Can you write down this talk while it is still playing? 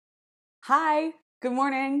Hi, good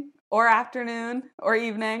morning, or afternoon, or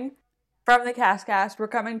evening. From the Cast, we're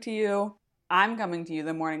coming to you. I'm coming to you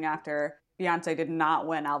the morning after Beyonce did not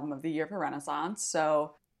win Album of the Year for Renaissance,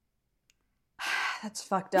 so that's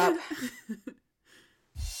fucked up.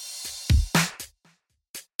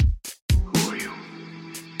 Who are you?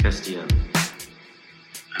 Christian.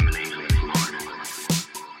 I'm an angel from Lord.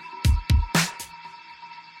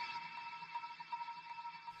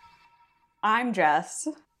 I'm Jess,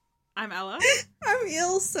 I'm Ella. I'm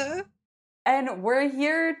Ilsa. and we're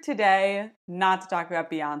here today not to talk about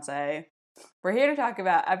Beyonce. We're here to talk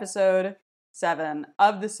about episode 7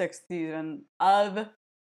 of the 6th season of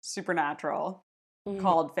Supernatural,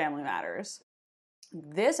 called Family Matters.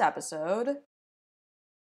 This episode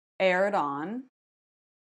aired on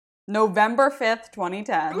November 5th,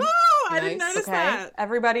 2010. Woo! I didn't Nice. notice Okay, that.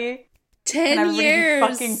 everybody, 10 can everybody years. be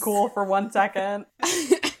fucking cool for 1 second?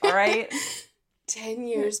 All right. 10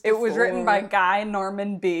 years It was written by before. Guy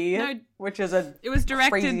Norman B, No, which is a It was directed.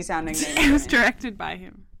 crazy sounding name. It was to me. directed by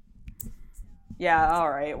him. Yeah, all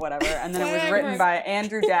right, whatever. And then it was Whatever. written by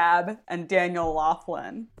Andrew Dabb and Daniel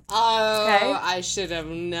Laughlin. Oh, Okay. I should have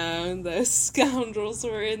known those scoundrels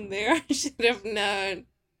were in there. I should have known.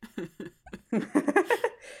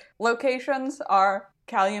 Locations are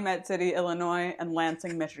Calumet City, Illinois, and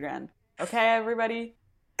Lansing, Michigan. Okay, everybody?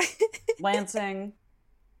 Lansing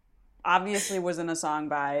obviously was in a song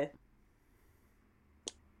by,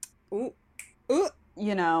 Ooh. Ooh.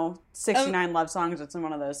 69 Love Songs. It's in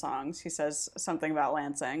one of those songs. He says something about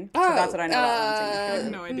Lansing. So Oh, that's what I know about Lansing, I have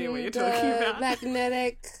Michigan. no idea what you're talking about.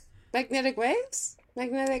 Magnetic waves?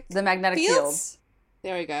 Magnetic The magnetic fields? fields.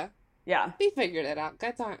 There we go. Yeah. We figured it out.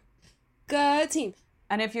 Good team.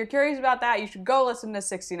 And if you're curious about that, you should go listen to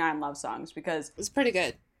 69 Love Songs because It's pretty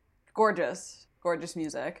good. gorgeous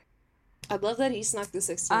music. I love that he snuck the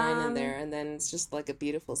 69 in Um, there, and then it's just like a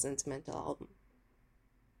beautiful sentimental album.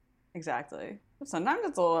 Exactly. Sometimes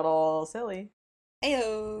it's a little silly.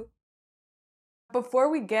 Ayo. Before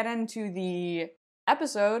we get into the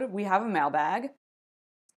episode, we have a mailbag.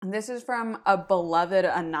 And this is from a beloved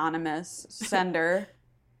anonymous sender.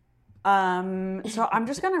 So I'm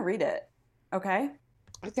just gonna read it. Okay?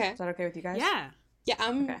 Okay. Is that okay with you guys? Yeah. Yeah,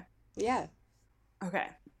 Okay. Yeah. Okay.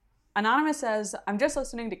 Anonymous says, I'm just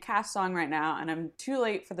listening to Cass' song right now, and I'm too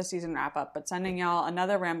late for the season wrap-up, but sending y'all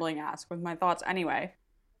another rambling ask with my thoughts anyway,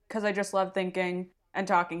 because I just love thinking and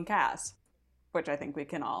talking Cass, which I think we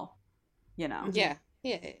can all, Yeah. We're here.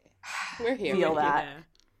 feel We're here. that. Yeah.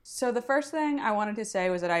 So the first thing I wanted to say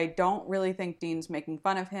was that I don't really think Dean's making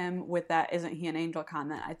fun of him with that "isn't he an angel"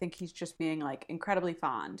 comment. I think he's just being, like, incredibly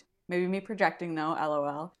fond. Maybe me projecting, though,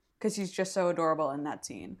 lol, because he's just so adorable in that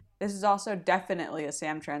scene. This is also definitely a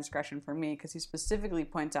Sam transgression for me, because he specifically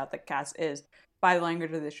points out that Cass is, by the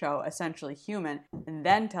language of the show, essentially human, and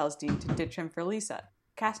then tells Dean to ditch him for Lisa.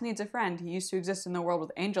 Cass needs a friend. He used to exist in the world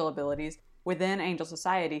with angel abilities, within angel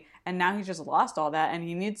society, and now he's just lost all that, and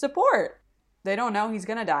he needs support. They don't know he's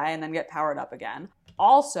gonna die and then get powered up again.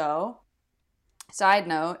 Also, side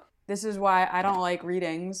note, this is why I don't like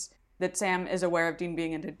readings that Sam is aware of Dean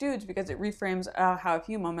being into dudes, because it reframes how a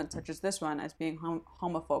few moments such as this one as being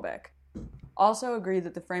homophobic. Also agree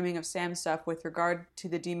that the framing of Sam's stuff with regard to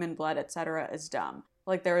the demon blood, etc. is dumb.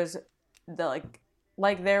 Like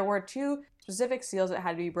there were two specific seals that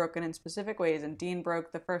had to be broken in specific ways, and Dean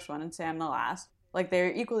broke the first one and Sam the last. Like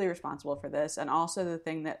they're equally responsible for this, and also the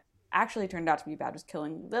thing that actually turned out to be bad was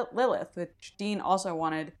killing Lilith, which Dean also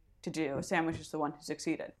wanted to do. Sam was just the one who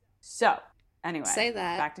succeeded. So, anyway, Say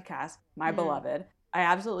that. back to Cass, my beloved. I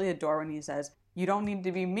absolutely adore when he says, "You don't need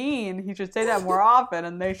to be mean. He should say that more often,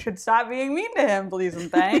 and they should stop being mean to him, please and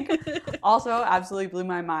thank." Also, absolutely blew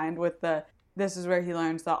my mind with this is where he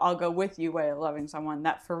learns the "I'll go with you" way of loving someone.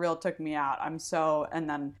 That for real took me out. I'm so, and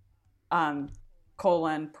then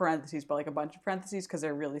colon, parentheses, but like a bunch of parentheses because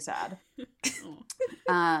they're really sad.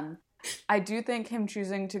 I do think him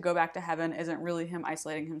choosing to go back to heaven isn't really him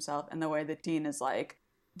isolating himself in the way that Dean is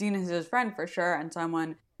his friend for sure and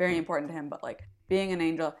someone very important to him, but like being an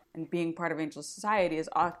angel and being part of angel society is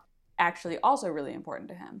actually also really important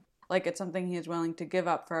to him. Like it's something he is willing to give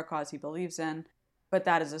up for a cause he believes in, but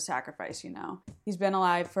that is a sacrifice, He's been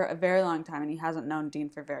alive for a very long time and he hasn't known Dean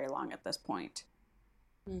for very long at this point.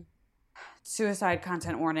 Suicide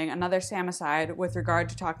content warning. Another Sam aside with regard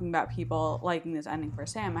to talking about people liking this ending for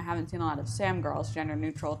Sam. I haven't seen a lot of Sam girls, gender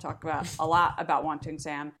neutral, talk about a lot about wanting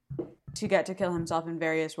Sam to get to kill himself in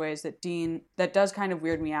various ways that does kind of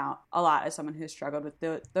weird me out a lot as someone who's struggled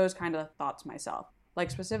with those kind of thoughts myself. Like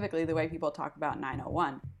specifically the way people talk about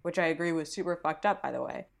 901, which I agree was super fucked up, by the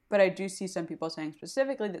way. But I do see some people saying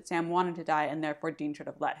specifically that Sam wanted to die and therefore Dean should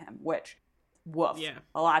have let him, which woof. Yeah.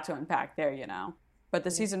 A lot to unpack there, you know. But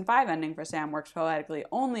the season 5 ending for Sam works poetically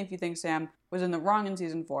only if you think Sam was in the wrong in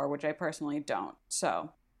season 4, which I personally don't.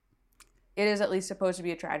 So it is at least supposed to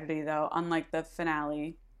be a tragedy, though, unlike the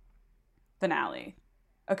finale.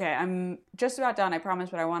 Okay, I'm just about done, I promise,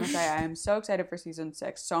 but I want to say I am so excited for season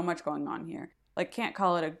 6. So much going on here. Like, can't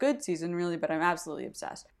call it a good season, really, but I'm absolutely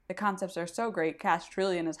obsessed. The concepts are so great. Cass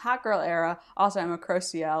truly in his hot girl era. Also, I'm a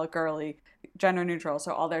Crociel girly, gender neutral,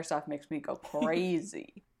 so all their stuff makes me go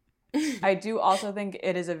crazy. I do also think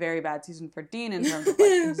it is a very bad season for Dean in terms of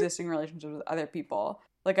like existing relationships with other people.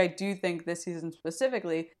 Like, I do think this season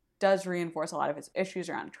specifically does reinforce a lot of its issues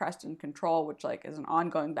around trust and control, which like is an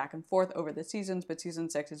ongoing back and forth over the seasons, but season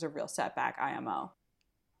 6 is a real setback, IMO.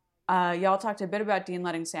 Y'all talked a bit about Dean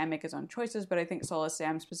letting Sam make his own choices, but I think Soulless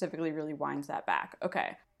Sam specifically really winds that back.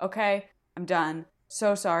 Okay, I'm done.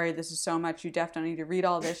 So sorry, this is so much. You definitely need to read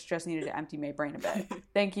all this. Just needed to empty my brain a bit.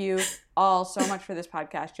 Thank you all so much for this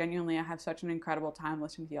podcast. Genuinely, I have such an incredible time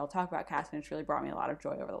listening to y'all talk about Cass, and it's really brought me a lot of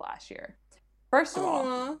joy over the last year. First of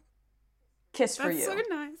all, kiss for you. That's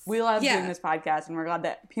so nice. We love doing this podcast, and we're glad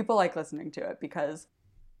that people like listening to it because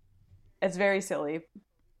it's very silly,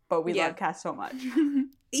 but we love Cass so much.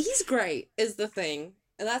 He's great, is the thing.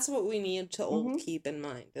 And that's what we need to all keep in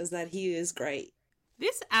mind, is that he is great.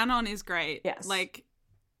 This Anon is great. Yes. Like,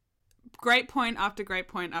 great point after great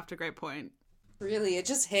point after great point. Really, it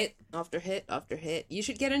just hit after hit after hit. You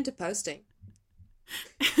should get into posting.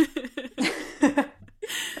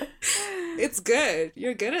 It's good.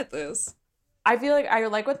 You're good at this. I feel like I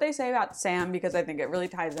like what they say about Sam because I think it really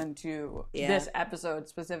ties into this episode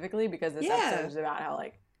specifically because this episode is about how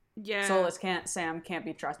like Soulless Sam can't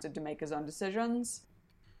be trusted to make his own decisions.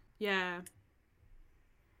 Yeah.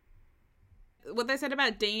 What they said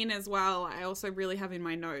about Dean as well, I also really have in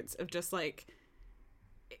my notes of just like,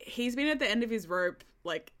 he's been at the end of his rope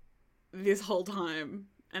like this whole time,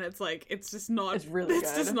 and it's like it's just not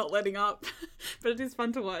just not letting up. But it is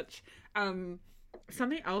fun to watch.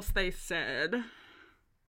 Something else they said,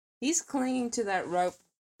 he's clinging to that rope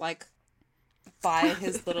like by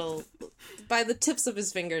his little by the tips of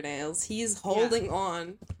his fingernails. He's holding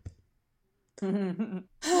on.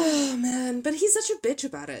 Oh man, but he's such a bitch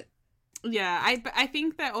about it. Yeah, I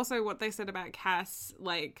think that also what they said about Cass,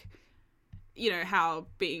 like, you know, how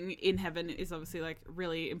being in heaven is obviously like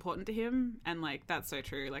really important to him, and like that's so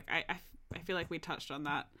true. Like I feel like we touched on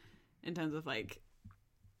that in terms of like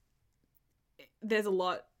there's a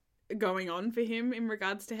lot going on for him in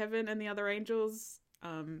regards to heaven and the other angels.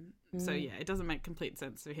 So yeah, it doesn't make complete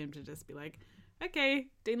sense for him to just be like, okay,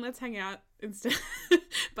 Dean, let's hang out instead.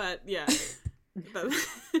 But yeah.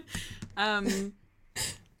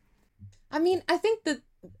 I mean, I think that,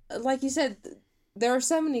 like you said, there are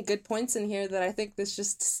so many good points in here that I think this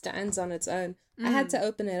just stands on its own. I had to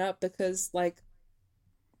open it up because, like,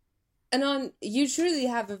 Anon, you truly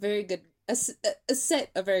have a very good, a set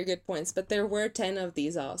of very good points, but there were 10 of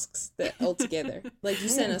these asks that altogether. Like, you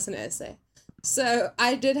sent us an essay. So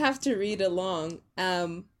I did have to read along.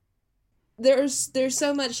 There's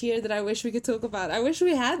so much here that I wish we could talk about. I wish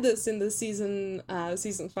we had this in the season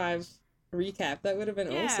 5 recap. That would have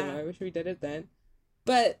been awesome. I wish we did it then.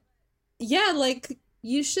 But yeah, like,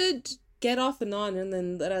 you should get off and on and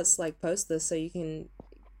then let us like post this so you can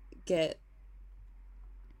get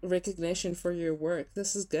recognition for your work.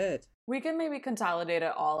 This is good. We can maybe consolidate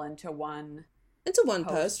it all into one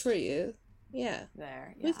post for you. Yeah.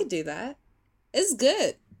 There. We could do that. It's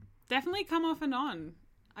good. Definitely come off and on.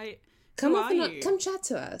 Come chat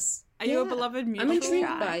to us. Are you a beloved mutual? I'm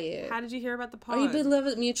intrigued by you. How did you hear about the pod? Are you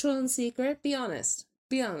beloved mutual in secret? Be honest.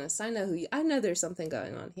 Be honest. I know there's something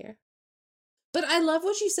going on here. But I love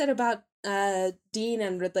what you said about Dean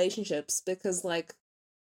and relationships because like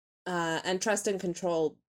and trust and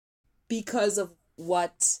control because of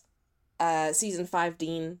what season 5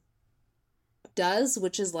 Dean does,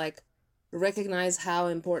 which is like recognize how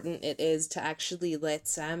important it is to actually let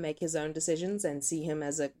Sam make his own decisions and see him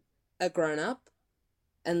as a grown-up.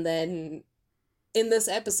 And then in this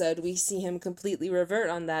episode, we see him completely revert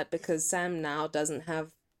on that because Sam now doesn't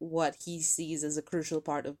have what he sees as a crucial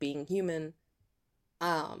part of being human.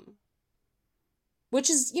 Which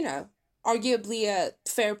is, you know, arguably a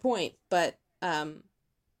fair point, but, and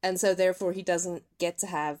so therefore he doesn't get to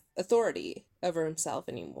have authority over himself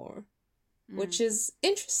anymore, which is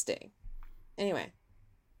interesting. Anyway.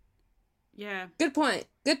 Yeah. Good point.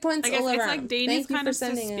 Good points all around. It's like Dean Thank is kind of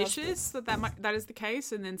sending suspicious that is the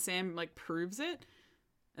case, and then Sam like proves it,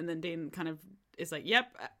 and then Dean kind of is like,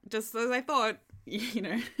 "Yep, just as I thought," you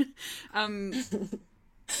know.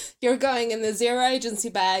 You're going in the zero agency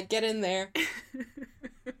bag. Get in there.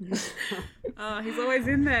 Oh, he's always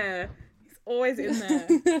in there. He's always in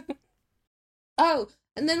there. Oh,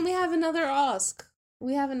 and then we have another ask.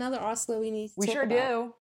 We have another ask that we need to We talk sure about.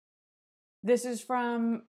 do. This is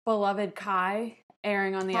from beloved Kai,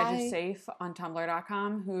 airing on the edge Hi. of safe on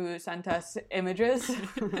tumblr.com, who sent us images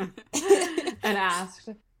and asked,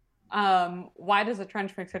 why does the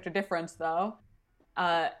trench make such a difference, though?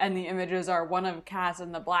 And the images are one of Cas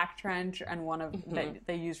in the black trench and one of that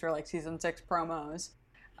they use for like season 6 promos,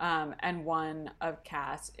 and one of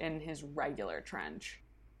Cas in his regular trench.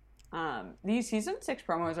 These season 6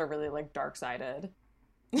 promos are really like dark-sided.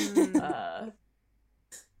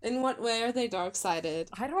 In what way are they dark-sided?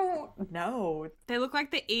 I don't know. They look like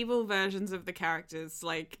the evil versions of the characters,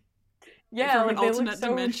 like Yeah, from like an they alternate look so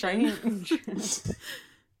dimension. strange.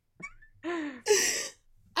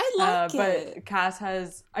 I like it. But Cas,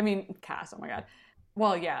 oh my god.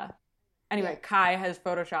 Well, yeah. Anyway, Kai has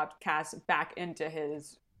photoshopped Cas back into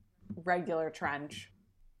his regular trench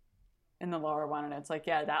in the lower one, and it's like,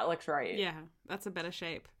 yeah, that looks right. Yeah, that's a better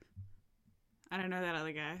shape. I don't know that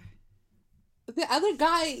other guy. The other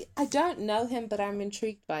guy, I don't know him, but I'm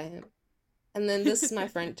intrigued by him. And then this is my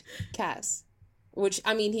friend Cas, which,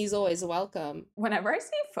 I mean, he's always welcome. Whenever I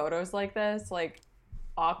see photos like this, like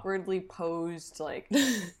awkwardly posed, like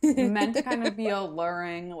meant to kind of be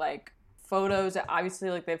alluring, like photos that obviously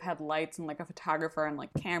like they've had lights and like a photographer and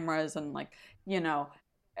like cameras and like, you know,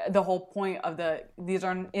 the whole point of these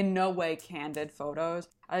are in no way candid photos.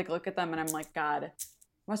 I like look at them and I'm like, God,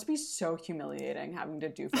 must be so humiliating having to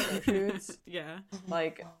do photo shoots. Yeah.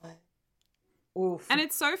 Like, oof. And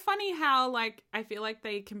it's so funny how, like, I feel like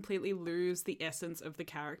they completely lose the essence of the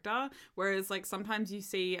character. Whereas, like, sometimes you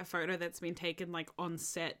see a photo that's been taken, like, on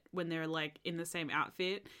set when they're, like, in the same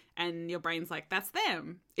outfit. And your brain's like, that's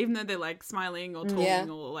them. Even though they're, like, smiling or talking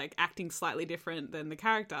or, like, acting slightly different than the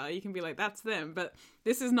character. You can be like, that's them. But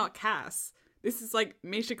this is not Cas. This is, like,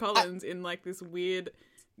 Misha Collins in, like, this weird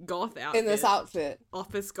goth outfit. In this outfit.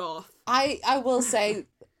 Office goth. I will say,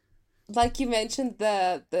 like you mentioned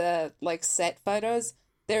the like set photos,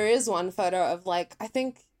 there is one photo of like, I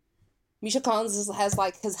think Misha Collins has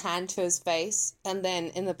like his hand to his face, and then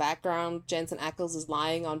in the background Jensen Ackles is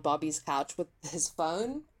lying on Bobby's couch with his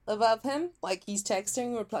phone above him, like he's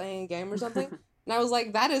texting or playing a game or something. And I was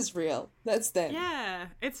like, that is real. That's them. Yeah,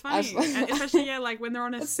 it's funny. And especially, yeah, like when they're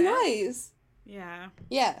on a It's set. nice. Yeah.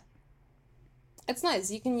 Yeah. It's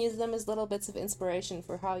nice. You can use them as little bits of inspiration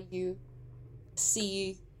for how you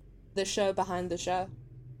see the show behind the show.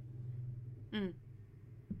 Mm.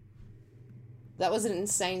 That was an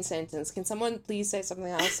insane sentence. Can someone please say something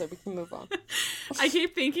else so we can move on? I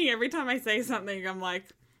keep thinking every time I say something, I'm like,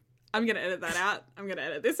 I'm going to edit that out. I'm going to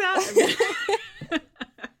edit this out.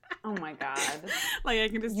 Oh my God. Like, I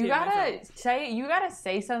can just You hear gotta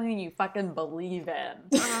say something you fucking believe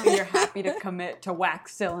in. You're happy to commit to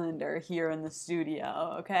wax cylinder here in the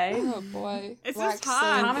studio, okay? Oh boy. It's Wax just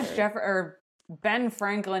hard. cylinder. Ben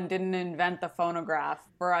Franklin didn't invent the phonograph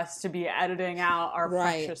for us to be editing out our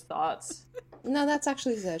Right. precious thoughts. No, that's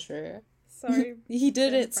actually so true. Sorry. He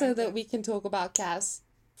did Ben it so that Franklin. we can talk about Cas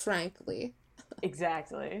frankly.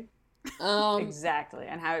 Exactly. Um, Exactly.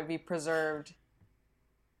 And have it be preserved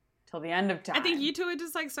till the end of time. I think you two are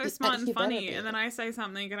just like so smart and you better funny, be. and then I say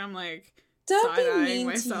something and I'm like, Don't be side-eyeing mean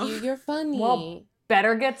myself. to you. You're funny. Well,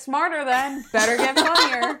 better get smarter then. Better get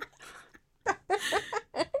funnier.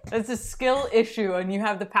 It's a skill issue, and you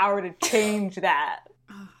have the power to change that.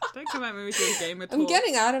 don't come at me with your gamer talk. I'm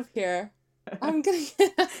getting out of here. I'm gonna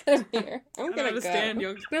get out of here. I'm I don't gonna understand go.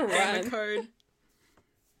 your I'm gonna gamer run. code.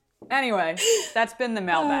 Anyway, that's been the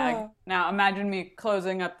mailbag. Oh. Now imagine me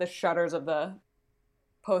closing up the shutters of the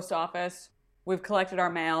post office. We've collected our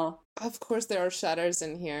mail. Of course there are shutters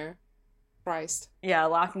in here. Christ. Yeah,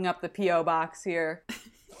 locking up the P.O. box here.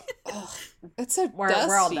 Ugh, it's so We're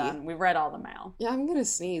dusty. all done. We've read all the mail. Yeah, I'm gonna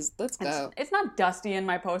sneeze. Let's go. It's not dusty in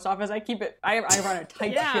my post office. I keep it. I run a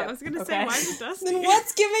tight Yeah, ship. I was gonna okay? say, why is it dusty? Then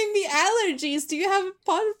what's giving me allergies? Do you have a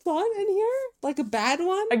potted plant in here? Like a bad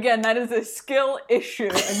one? Again, that is a skill issue,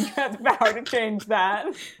 and you have the power to change that.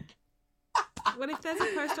 What if there's a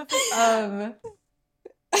post office?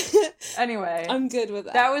 Anyway, I'm good with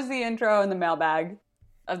that. that was the intro and the mailbag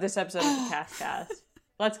of this episode of the Cast.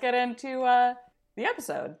 Let's get into the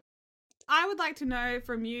episode. I would like to know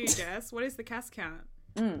from you, Jess, what is the cast count?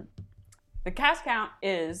 The cast count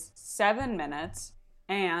is 7 minutes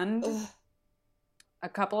and Ugh. a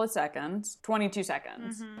couple of seconds, 22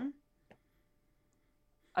 seconds Mm-hmm.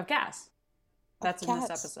 of cast. That's in this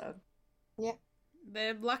cats. episode. Yeah.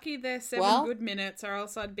 They're lucky they're 7 Well- good minutes, or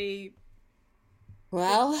else I'd be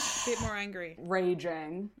Well, a bit more angry.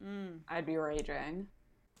 Raging. I'd be raging.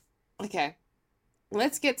 okay.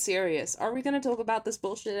 let's get serious. Are we gonna talk about this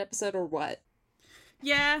bullshit episode or what?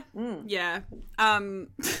 Yeah. Yeah.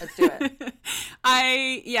 Let's do it.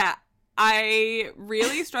 I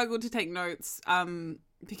really struggled to take notes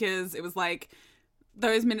because it was like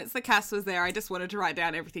those minutes that Cass was there, I just wanted to write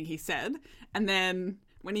down everything he said. And then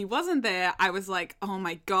when he wasn't there, I was like, oh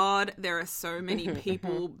my God, there are so many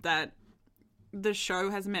people that the show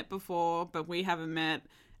has met before, but we haven't met.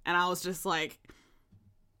 And I was just like,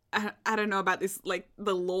 I don't know about this, like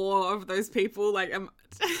the lore of those people. Like,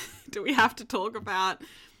 do we have to talk about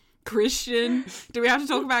Christian? Do we have to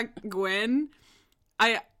talk about Gwen?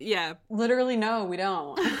 Literally, no, we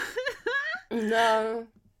don't. No.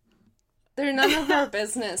 They're none of our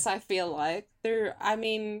business, I feel like.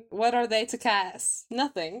 What are they to Cass?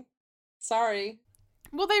 Nothing. Sorry.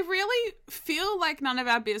 Well, they really feel like none of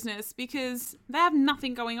our business because they have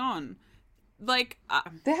nothing going on. Like,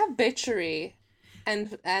 they have bitchery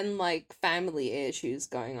and like family issues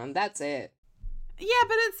going on. That's it. Yeah,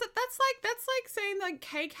 but that's like saying like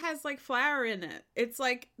cake has like flour in it. It's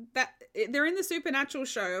like that they're in the supernatural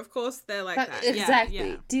show. Of course they're like that. Exactly.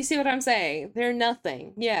 Yeah. Do you see what I'm saying? They're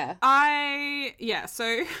nothing. Yeah.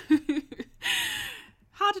 So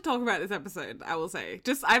hard to talk about this episode, I will say.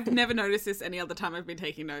 Just I've never noticed this any other time I've been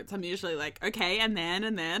taking notes. I'm usually like, okay, and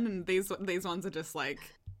these ones are just like,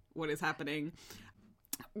 what is happening?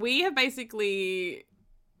 We have basically,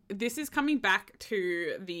 this is coming back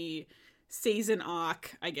to the season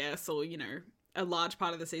arc, I guess, or, you know, a large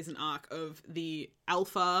part of the season arc of the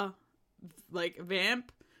alpha, like,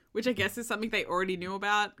 vamp, which I guess is something they already knew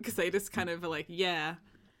about, because they just kind of are like, yeah.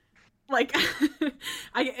 Like,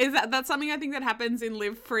 that's something I think that happens in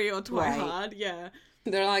Live Free or Die Hard, yeah.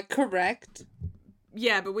 They're like, correct.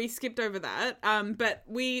 Yeah, but we skipped over that. But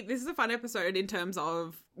this is a fun episode in terms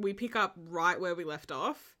of we pick up right where we left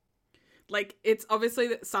off. Like, it's obviously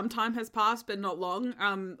that some time has passed, but not long.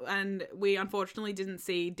 And we unfortunately didn't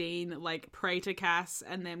see Dean, like, pray to Cass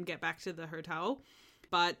and then get back to the hotel.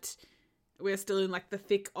 But we're still in, like, the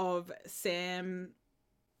thick of Sam,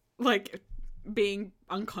 like, being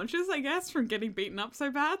unconscious, I guess, from getting beaten up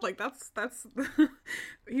so bad. Like, that's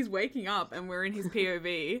he's waking up and we're in his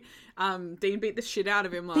POV. Dean beat the shit out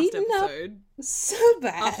of him last episode. So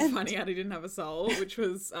bad. After finding out he didn't have a soul, which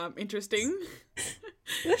was interesting.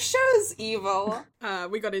 The show's evil.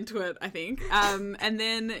 We got into it, I think. And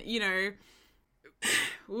then, you know,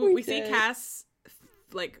 we see Cass,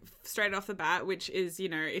 like, straight off the bat, which is, you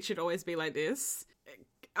know, it should always be like this.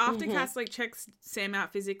 After Cass, like, checks Sam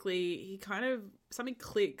out physically, he kind of, something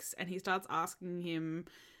clicks and he starts asking him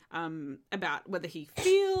about whether he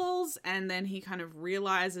feels, and then he kind of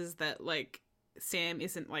realizes that, like, Sam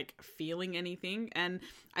isn't, like, feeling anything. And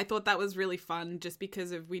I thought that was really fun just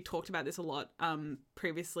because we talked about this a lot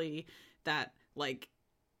previously, that, like,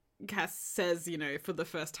 Cass says, you know, for the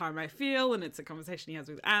first time I feel, and it's a conversation he has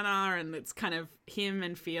with Anna, and it's kind of him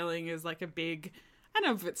and feeling is, like, a big, I don't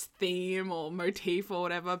know if it's theme or motif or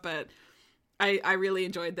whatever, but I really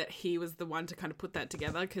enjoyed that he was the one to kind of put that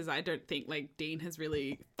together, because I don't think, like, Dean has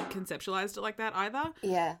really conceptualized it like that either.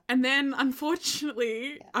 Yeah. And then,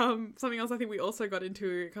 unfortunately, something else I think we also got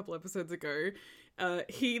into a couple episodes ago,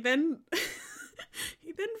 he then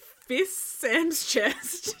fists Sam's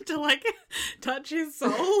chest to, like, touch his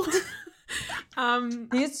soul.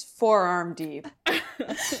 He's forearm deep.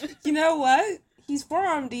 You know what? He's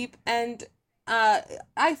forearm deep, and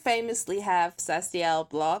I famously have Sastiel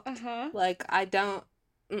blocked. Like, I don't...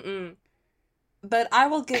 But I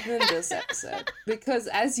will give him this episode. Because,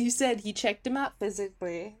 as you said, he checked him out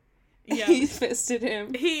physically. Yeah. He fisted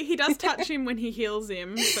him. He does touch him when he heals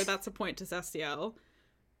him, so that's a point to Sastiel.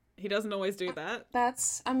 He doesn't always do that.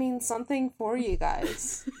 That's, I mean, something for you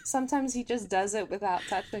guys. Sometimes he just does it without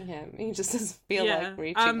touching him. He just doesn't feel like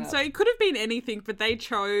reaching up. So it could have been anything, but they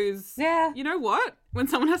chose... Yeah. You know what? When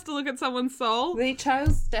someone has to look at someone's soul... They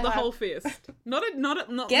chose to the whole fist. Not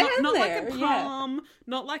like a palm,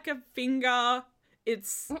 not like a finger.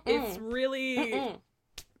 It's really...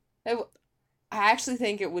 I actually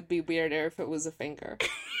think it would be weirder if it was a finger.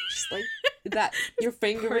 Just like that, you're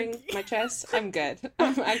fingering my chest. I'm good.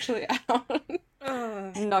 I'm actually out.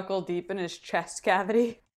 Knuckle deep in his chest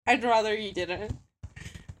cavity. I'd rather you didn't.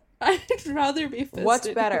 I'd rather be fisted. What's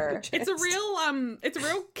better? It's a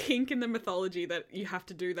real kink in the mythology that you have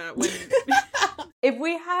to do that when. If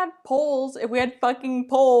we had fucking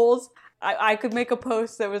polls, I could make a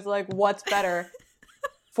post that was like, "What's better?"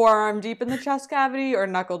 forearm deep in the chest cavity or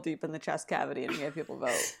knuckle deep in the chest cavity, and we have people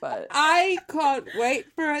vote. But I can't wait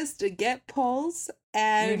for us to get polls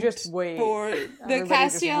and you just wait for the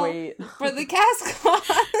Castiel for the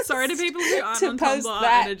cast. Sorry to people who aren't to on post Tumblr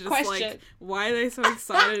that and are just question. like, why are they so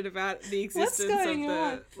excited about the existence of going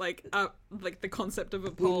on? the concept of a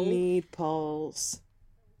We poll? need polls.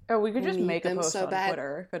 Oh, we could just need make a them post so on bad.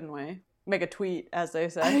 Twitter, couldn't we? Make a tweet, as they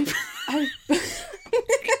say.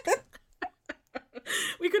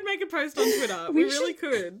 We could make a post on Twitter. We really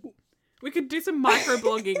could. We could do some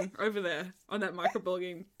microblogging over there on that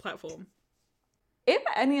microblogging platform. If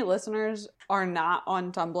any listeners are not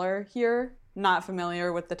on Tumblr here, not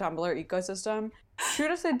familiar with the Tumblr ecosystem,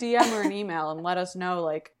 shoot us a DM or an email and let us know,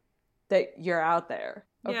 like, that you're out there.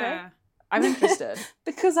 Okay? Yeah. I'm interested.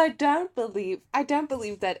 Because I don't believe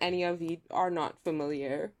that any of you are not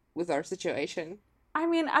familiar with our situation. I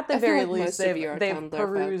mean, at the I feel very like least, most of you are they've Tumblr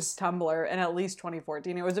perused Tumblr in at least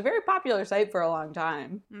 2014. It was a very popular site for a long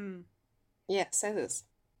time. Mm. Yes, it is.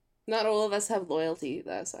 Not all of us have loyalty,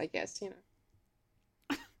 though, so I guess, you know.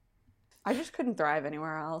 I just couldn't thrive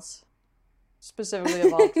anywhere else. Specifically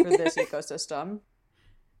evolved for this ecosystem.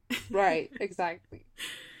 Right, exactly.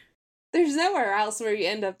 There's nowhere else where you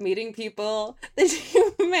end up meeting people that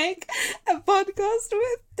you make a podcast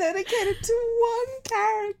with dedicated to one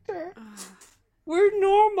character. We're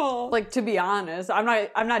normal. Like, to be honest,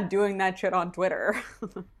 I'm not doing that shit on Twitter.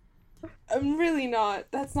 I'm really not.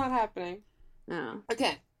 That's not happening. Yeah.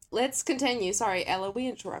 Okay, let's continue. Sorry, Ella, we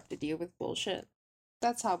interrupted you with bullshit.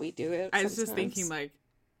 That's how we do it. I was just sometimes. thinking, like,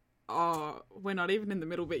 oh, we're not even in the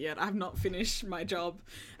middle bit yet. I've not finished my job.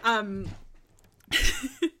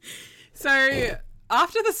 So,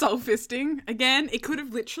 after the soul fisting, again, it could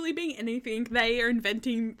have literally been anything. They are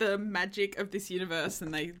inventing the magic of this universe,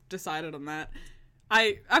 and they decided on that.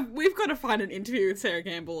 We've got to find an interview with Sarah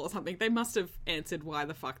Gamble or something. They must have answered why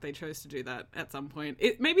the fuck they chose to do that at some point.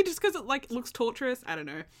 Maybe just because it, like, looks torturous. I don't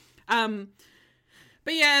know.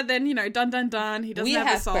 But yeah, then, you know, dun. He doesn't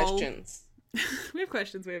have the soul. Questions. We have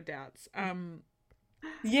questions. We have doubts.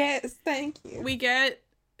 Yes, thank you. We get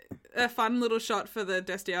a fun little shot for the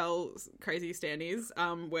Destiel crazy standees,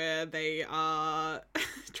 where they are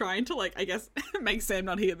trying to, like, I guess, make Sam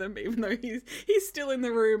not hear them, even though he's still in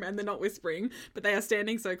the room and they're not whispering, but they are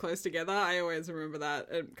standing so close together. I always remember that.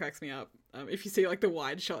 It cracks me up. If you see, like, the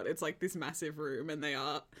wide shot, it's like this massive room and they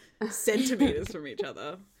are centimeters from each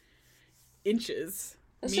other. Inches.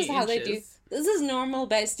 That's just how they do. This is normal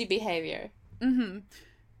bestie behavior. Mm-hmm.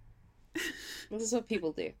 This is what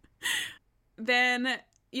people do. Then,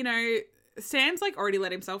 you know, Sam's, like, already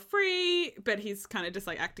let himself free, but he's kind of just,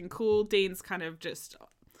 like, acting cool. Dean's kind of just...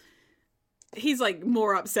 He's, like,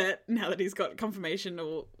 more upset now that he's got confirmation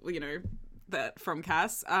or, you know, that from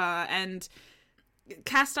Cas. And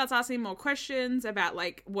Cas starts asking more questions about,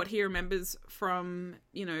 like, what he remembers from,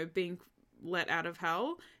 you know, being let out of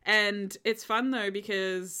hell. And it's fun, though,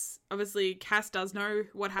 because obviously Cas does know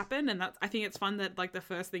what happened, and I think it's fun that, like, the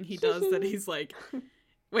first thing he does that he's like...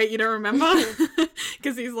 Wait, you don't remember?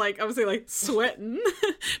 Because he's, like, obviously, like, sweating.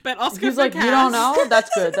 But Oscar, he's like, Cas, you don't know? That's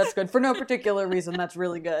good. That's good. For no particular reason, that's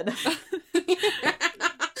really good.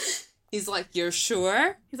 He's like, you're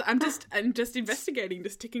sure? He's like, I'm just investigating,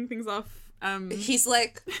 just ticking things off. He's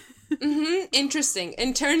like, interesting.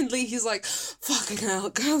 Internally, he's like, fucking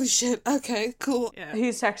hell, holy shit. Okay, cool. Yeah.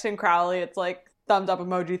 He's texting Crowley. It's like, thumbs up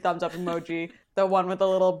emoji. The one with the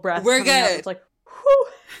little breath. We're good. Out. It's like, whew.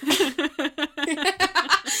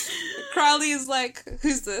 Crowley is like,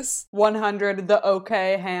 who's this? 100, the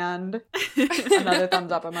okay hand. Another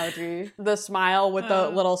thumbs up emoji. The smile with the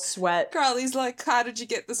little sweat. Crowley's like, how did you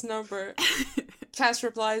get this number? Cass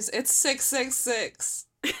replies, it's 666.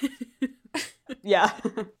 Yeah.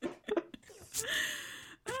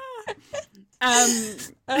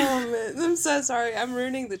 Oh man, I'm so sorry. I'm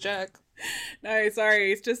ruining the joke. No,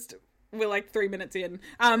 sorry. It's just we're like 3 minutes in.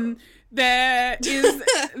 There is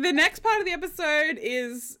the next part of the episode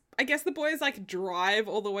is, I guess, the boys like drive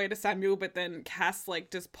all the way to Samuel, but then Cass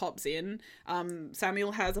like just pops in.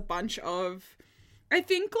 Samuel has a bunch of, I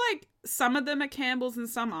think, like, some of them are Campbells and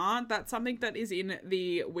some aren't. That's something that is in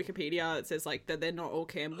the Wikipedia. It says like that they're not all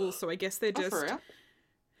Campbells, so I guess they're just for real?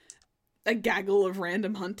 a gaggle of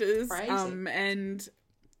random hunters. Crazy. And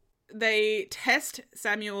they test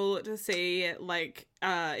Samuel to see, like,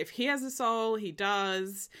 if he has a soul. He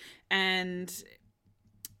does. And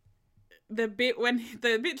the bit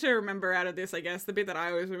to remember out of this, I guess, the bit that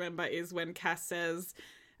I always remember is when Cass says,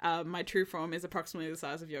 my true form is approximately the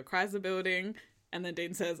size of your Chrysler building. And then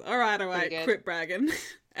Dean says, all right, quit bragging.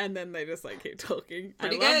 And then they just, like, keep talking.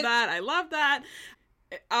 I love that.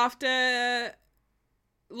 After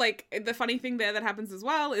like, the funny thing there that happens as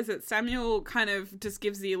well is that Samuel kind of just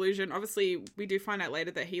gives the illusion. Obviously, we do find out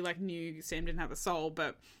later that he, like, knew Sam didn't have a soul,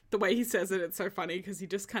 but the way he says it, it's so funny because he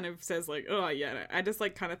just kind of says, like, oh, yeah, I just,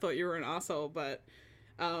 like, kind of thought you were an asshole, but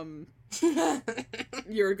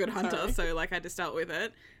you're a good hunter, so, like, I just dealt with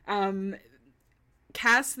it.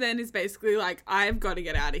 Cas then is basically like, I've got to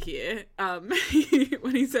get out of here.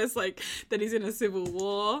 When he says, like, that he's in a civil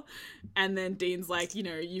war, and then Dean's like, you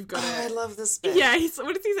know, you've got to... I love this bit. Yeah,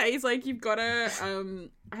 what does he say? He's like, you've got to...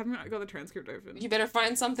 I haven't got the transcript open. You better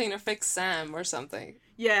find something to fix Sam or something.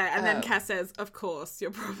 Yeah, and then Cas says, of course,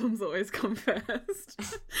 your problems always come first.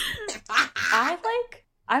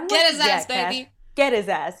 I'm get his ass, Cass, baby. get his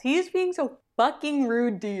ass. He's being so fucking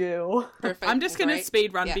rude to you. Perfect. I'm just gonna Right?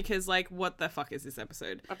 speed run Yeah. because, like, what the fuck is this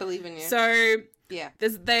episode? I believe in you. So yeah.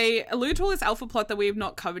 they allude to all this alpha plot that we've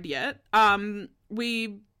not covered yet.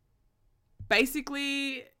 We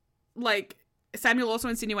basically, like, Samuel also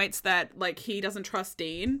insinuates that, like, he doesn't trust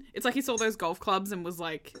Dean. It's like he saw those golf clubs and was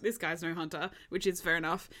like, this guy's no hunter, which is fair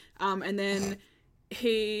enough. And then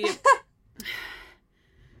he...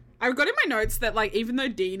 I've got in my notes that, like, even though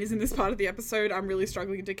Dean is in this part of the episode, I'm really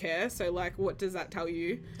struggling to care. So, like, what does that tell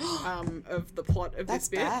you of the plot of this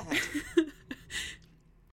bit? That's bad.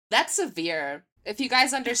 That's severe. If you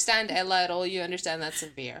guys understand Ella at all, you understand that's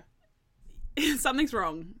severe. Something's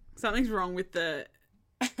wrong. Something's wrong with the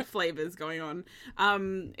flavors going on.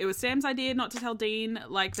 It was Sam's idea not to tell Dean,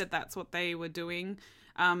 like, that's what they were doing.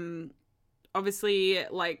 Obviously,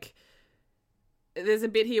 like... There's a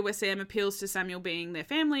bit here where Sam appeals to Samuel being their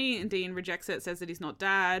family, and Dean rejects it, says that he's not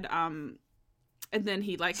dad. And then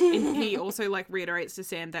he, like, he also, like, reiterates to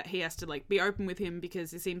Sam that he has to, like, be open with him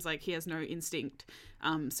because it seems like he has no instinct.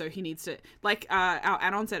 So he needs to, like, our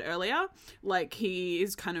Anon said earlier, like, he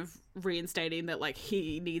is kind of reinstating that, like,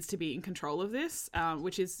 he needs to be in control of this,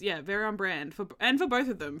 which is, yeah, very on brand for both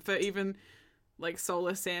of them, for even, like,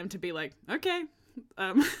 soulless Sam to be like, okay,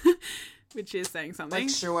 which is saying something. Like,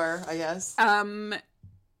 sure, I guess.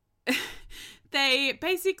 They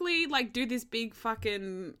basically, like, do this big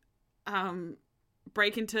fucking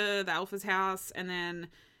break into the Alpha's house, and then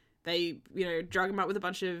they, you know, drug him up with a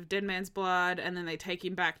bunch of dead man's blood, and then they take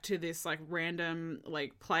him back to this, like, random,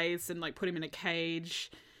 like, place and, like, put him in a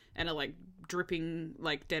cage and are, like, dripping,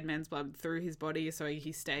 like, dead man's blood through his body so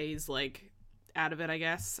he stays, like, out of it, I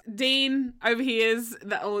guess. Dean overhears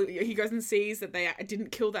that he goes and sees that they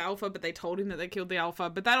didn't kill the Alpha, but they told him that they killed the Alpha,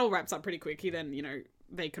 but that all wraps up pretty quick. He then, you know,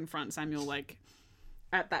 they confront Samuel, like,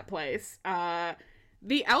 at that place.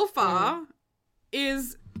 The Alpha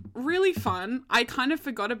is really fun. I kind of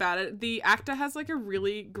forgot about it. The actor has, like, a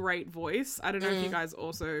really great voice. I don't know if you guys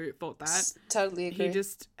also thought that. Totally agree. He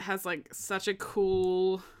just has, like, such a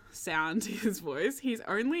cool sound to his voice. He's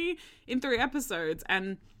only in 3 episodes,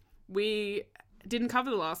 and we didn't cover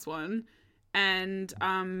the last one, and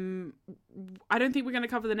I don't think we're going to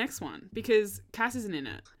cover the next one because Cas isn't in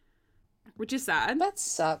it, which is sad. That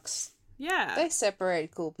sucks. Yeah. They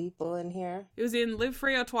separate cool people in here. It was in Live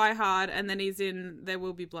Free or Die Hard, and then he's in There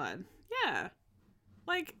Will Be Blood. Yeah.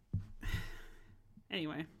 Like,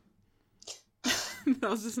 anyway. That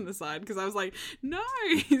was just an aside, because I was like, no,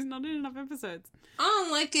 he's not in enough episodes. I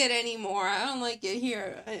don't like it anymore. I don't like it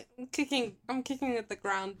here. I'm kicking at the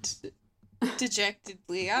ground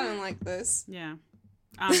dejectedly. I don't like this. Yeah.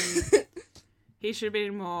 He should have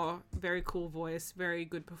been more. Very cool voice, very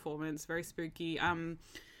good performance, very spooky.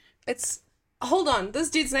 Hold on,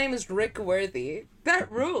 this dude's name is Rick Worthy.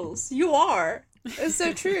 That rules. You are. It's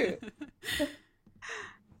so true.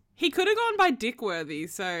 He could have gone by Dick Worthy,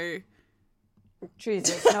 so...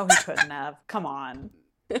 Jesus, no, he couldn't have. Come on.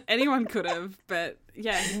 Anyone could have, but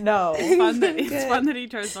yeah. No. It's fun that he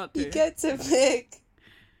chose not to. He gets a pick.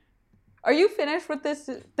 Are you finished with this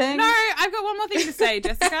thing? No, I've got one more thing to say,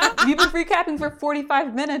 Jessica. You've been recapping for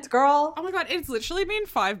 45 minutes, girl. Oh my god, it's literally been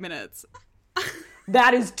 5 minutes.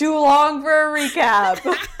 That is too long for a recap.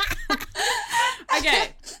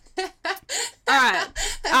 Okay. Alright.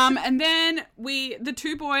 And then the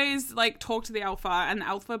 2 boys, like, talk to the Alpha, and the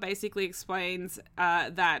Alpha basically explains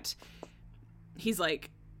that he's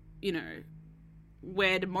like, you know,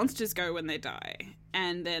 where do monsters go when they die?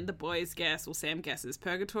 And then the boys guess, or Sam guesses,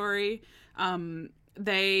 purgatory.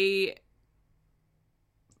 They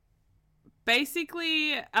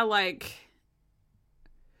basically are like,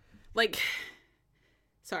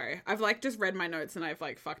 sorry, I've, like, just read my notes and I've,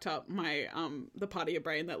 like, fucked up my, the part of your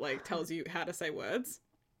brain that, like, tells you how to say words.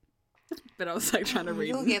 But I was, like, trying to read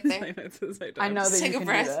You'll get there. my notes at the same time. I know that Take you a can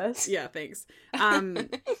breath. do this. Yeah, thanks.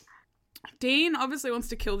 Dean obviously wants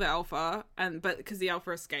to kill the Alpha, but because the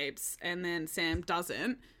Alpha escapes, and then Sam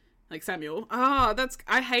doesn't. Like Samuel.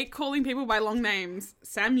 I hate calling people by long names.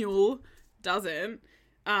 Samuel doesn't.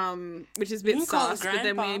 Which is a bit sus, but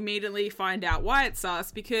then we immediately find out why it's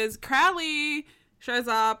sus, because Crowley shows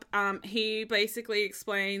up. He basically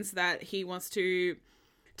explains that he wants to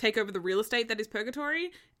take over the real estate that is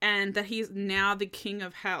Purgatory, and that he's now the king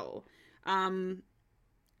of hell.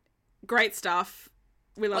 Great stuff.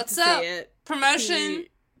 We love to see it. Promotion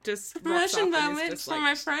Moment for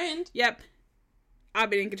my friend. Yep. I've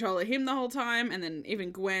been in control of him the whole time, and then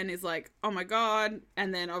even Gwen is like, oh my god.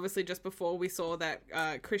 And then obviously just before we saw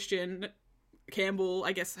that Christian Campbell,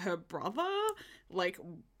 I guess her brother, like,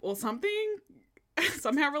 or something,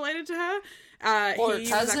 somehow related to her. Or he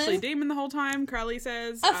cousin. was actually a demon the whole time, Crowley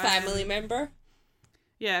says. A family member.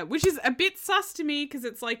 Yeah, which is a bit sus to me, because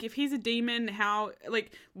it's like, if he's a demon, how,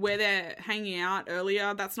 like, where they're hanging out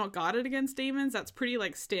earlier, that's not guarded against demons. That's pretty,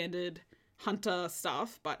 like, standard hunter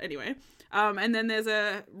stuff. But anyway. And then there's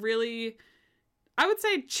a really, I would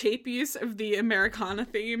say, cheap use of the Americana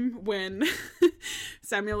theme when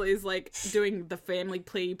Samuel is, like, doing the family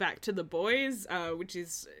plea back to the boys, which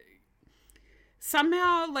is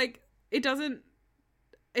somehow, like, it doesn't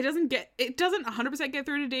 100% get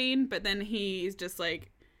through to Dean, but then he's just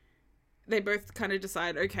like, they both kind of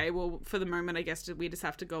decide, okay, well, for the moment, I guess we just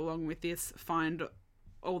have to go along with this, find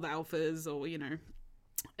all the alphas, or, you know,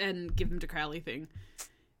 and give them to Crowley thing.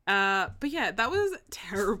 But yeah, that was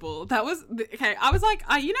terrible. Okay, I was like,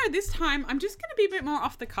 this time I'm just going to be a bit more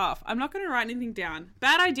off the cuff. I'm not going to write anything down.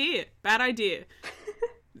 Bad idea.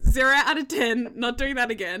 0 out of 10. Not doing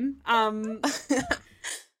that again. I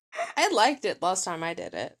liked it last time I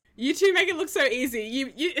did it. You two make it look so easy.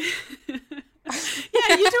 You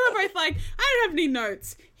Yeah, you two are both like, I don't have any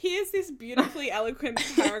notes. Here's this beautifully eloquent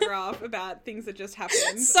paragraph about things that just happened.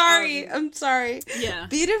 I'm sorry. Yeah.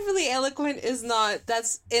 Beautifully eloquent is not,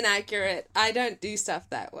 that's inaccurate. I don't do stuff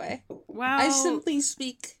that way. Wow. I simply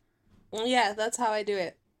speak. Yeah, that's how I do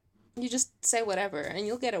it. You just say whatever and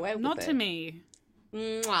you'll get away with it. Not to me.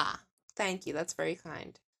 Mwah. Thank you. That's very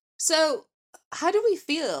kind. So, how do we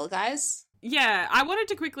feel, guys? Yeah, I wanted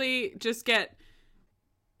to quickly just get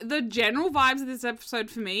the general vibes of this episode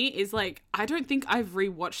for me is like, I don't think I've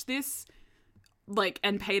rewatched this, like,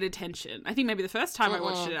 and paid attention. I think maybe the first time I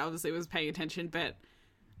watched it, I obviously was paying attention, but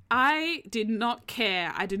I did not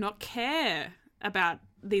care. I did not care about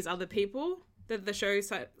these other people that the show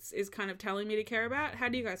is kind of telling me to care about. How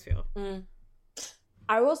do you guys feel?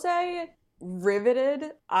 I will say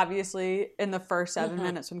riveted, obviously, in the first 7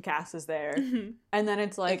 minutes when Cass is there. And then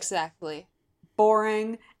it's like... Exactly.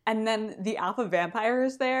 Boring. And then the alpha vampire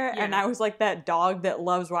is there, and I was like that dog that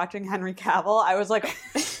loves watching Henry Cavill. I was like,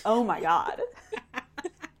 oh my god.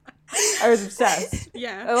 I was obsessed.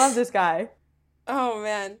 Yeah. I love this guy. Oh,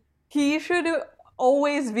 man. He should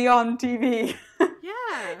always be on TV.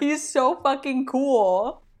 Yeah. He's so fucking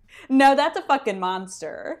cool. No, that's a fucking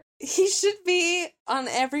monster. He should be on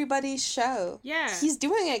everybody's show. Yeah. He's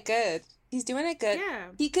doing it good. Yeah.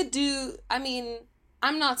 He could do, I mean...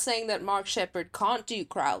 I'm not saying that Mark Sheppard can't do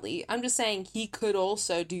Crowley. I'm just saying he could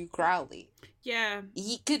also do Crowley. Yeah.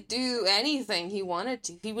 He could do anything he wanted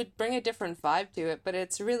to. He would bring a different vibe to it, but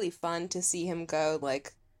it's really fun to see him go,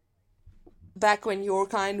 like, back when your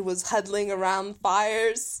kind was huddling around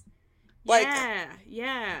fires. Like,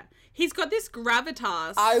 yeah. He's got this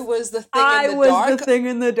gravitas. I was the thing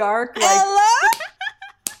in the dark. Like, hello?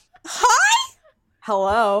 Hi?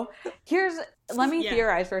 Hello. Let me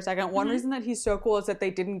theorize for a second. One reason that he's so cool is that they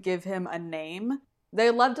didn't give him a name. They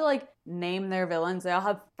love to, like, name their villains. They all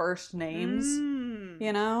have first names,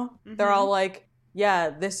 you know? They're all like, yeah,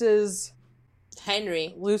 this is...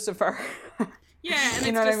 Henry. Lucifer. Yeah, and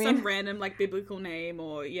it's just some random, like, biblical name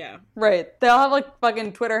or, yeah. Right. They all have, like,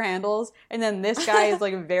 fucking Twitter handles. And then this guy is,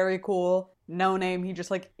 like, very cool. No name. He just,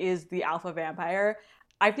 like, is the alpha vampire.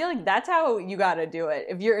 I feel like that's how you gotta do it.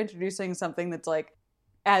 If you're introducing something that's, like,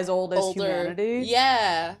 as old as humanity.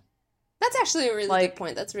 Yeah. That's actually a really good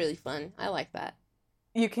point. That's really fun. I like that.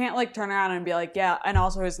 You can't, like, turn around and be like, yeah, and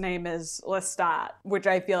also his name is Lestat, which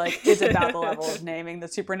I feel like is about the level of naming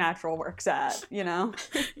that Supernatural works at, you know?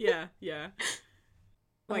 Yeah.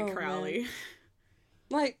 Like Crowley. Man.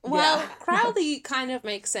 Like, well, Crowley kind of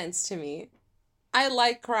makes sense to me. I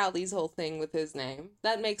like Crowley's whole thing with his name.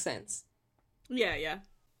 That makes sense. Yeah.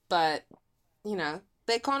 But, you know,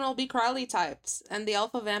 they can't all be Crowley types, and the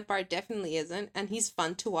alpha vampire definitely isn't, and he's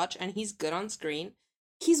fun to watch, and he's good on screen.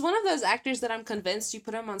 He's one of those actors that I'm convinced you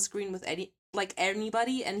put him on screen with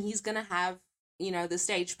anybody, and he's gonna have, you know, the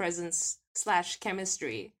stage presence /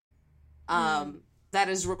 chemistry that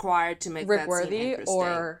is required to make Rick that Worthy scene interesting.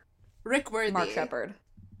 or Rick Worthy. Mark Sheppard.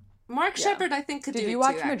 Mark Sheppard, I think, could do it. Did too, you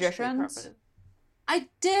watch actually, Magicians? probably. I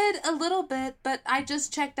did a little bit, but I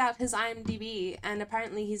just checked out his IMDb, and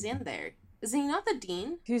apparently he's in there. Is he not the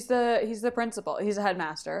dean? He's the principal. He's a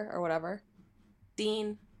headmaster or whatever.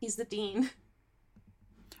 Dean. He's the dean.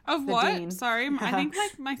 Of The what? dean. Sorry, I think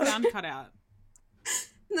my sound cut out.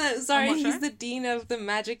 No, sorry, what he's show? the dean of the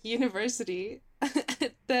Magic University.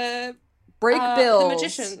 the Break bills. The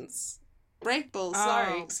magicians. Break bills,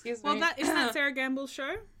 sorry, Oh. excuse me. Well, isn't that Sarah Gamble's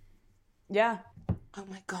show? Yeah. Oh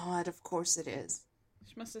my god, of course it is.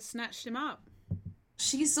 She must have snatched him up.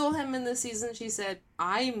 She saw him in the season, she said,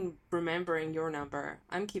 I'm remembering your number.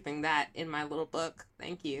 I'm keeping that in my little book.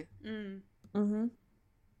 Thank you. Mm-hmm.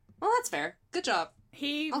 Well, that's fair. Good job.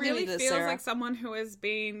 He I'll give really you this, feels Sarah. like someone who has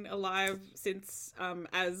been alive since,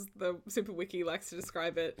 as the Super Wiki likes to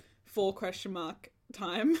describe it, 4 question mark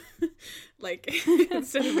time. Like,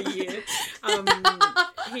 instead of a year.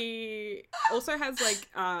 He also has,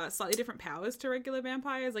 like, slightly different powers to regular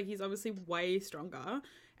vampires. Like, he's obviously way stronger.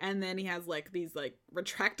 And then he has, like, these, like,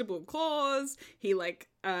 retractable claws. He, like,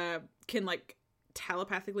 can, like,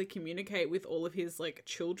 telepathically communicate with all of his, like,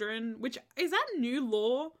 children. Which, is that new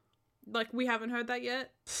lore? Like, we haven't heard that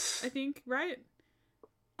yet, I think, right?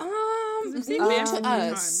 'Cause we've seen New Bam to a few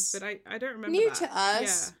us. times, but I don't remember New that. to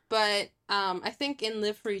us, but I think in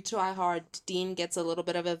Live Free, Try Hard, Dean gets a little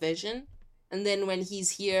bit of a vision. And then when he's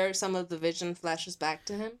here, some of the vision flashes back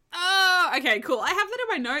to him. Oh, okay, cool. I have that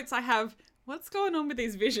in my notes. I have, what's going on with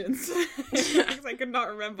these visions? Because I could not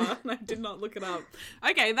remember, and I did not look it up.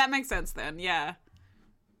 Okay, that makes sense then, yeah.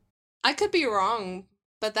 I could be wrong,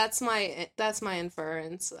 but that's my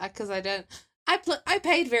inference. Because I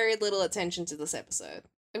paid very little attention to this episode.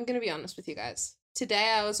 I'm gonna be honest with you guys. Today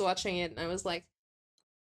I was watching it and I was like,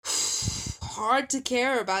 hard to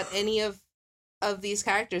care about any of these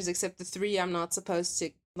characters except the 3 I'm not supposed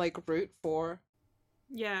to like root for.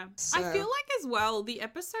 Yeah. So- I feel like as well, the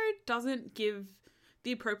episode doesn't give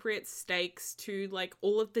the appropriate stakes to, like,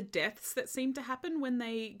 all of the deaths that seem to happen when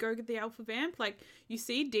they go get the alpha vamp. Like, you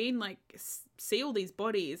see Dean, like, see all these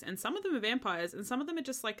bodies, and some of them are vampires, and some of them are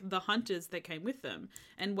just, like, the hunters that came with them,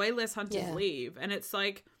 and way less hunters leave. And it's,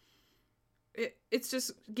 like, it's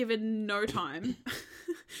just given no time,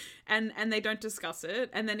 and they don't discuss it.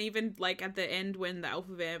 And then even, like, at the end when the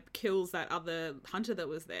alpha vamp kills that other hunter that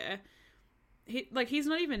was there, he's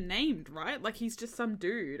not even named, right? Like, he's just some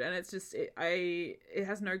dude, and it's just it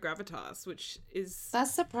has no gravitas, which is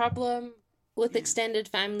That's the problem with extended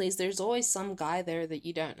families. There's always some guy there that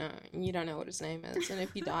you don't know, and you don't know what his name is, and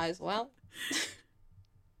if he dies, well,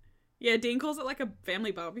 yeah. Dean calls it like a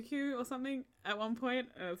family barbecue or something at one point,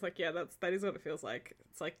 and it's like, yeah, that is what it feels like.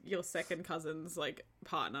 It's like your second cousin's like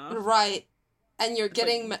partner, right. And you're It's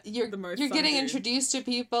getting like you're the most you're fun getting dude. introduced to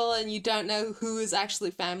people, and you don't know who is actually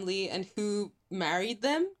family and who married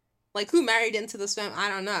them. Like, who married into this family? I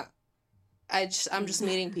don't know. I'm just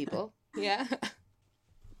meeting people. Yeah.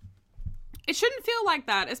 It shouldn't feel like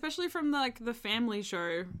that, especially from the family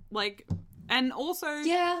show. Like, and also,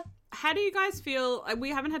 Yeah. how do you guys feel? We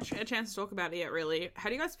haven't had a chance to talk about it yet, really. How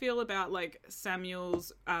do you guys feel about, like,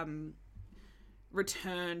 Samuel's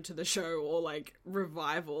return to the show, or, like,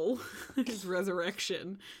 revival, his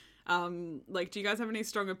resurrection? Like, do you guys have any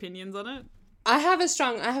strong opinions on it? I have a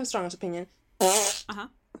strongest opinion. Uh-huh.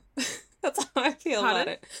 That's how I feel Pardon? about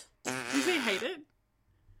it. You say you hate it?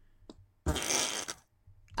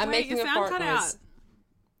 I'm Wait, making your a sound fart cut noise. out.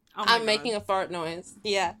 Oh my I'm God. making a fart noise.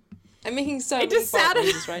 Yeah. I'm making so It many just fart sounded.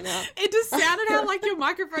 noises right now. It just sounded how, like, your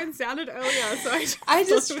microphone sounded earlier. So I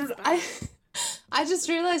just thought it was that. I just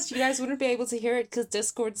realized you guys wouldn't be able to hear it because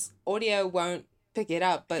Discord's audio won't pick it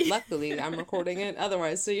up, but luckily I'm recording it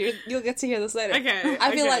otherwise, so you'll get to hear this later. Okay,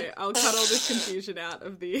 I feel like I'll cut all this confusion out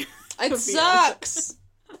of the. it of the sucks.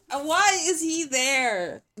 Why is he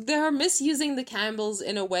there? They're misusing the Campbells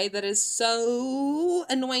in a way that is so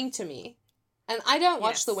annoying to me. And I don't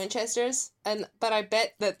watch Yes. the Winchesters, but I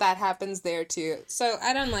bet that happens there too. So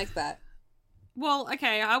I don't like that. Well,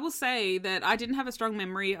 okay, I will say that I didn't have a strong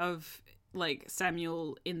memory of, like,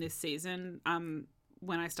 Samuel in this season.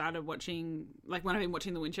 When I started watching, like, when I've been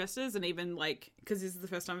watching the Winchesters, and even, like, because this is the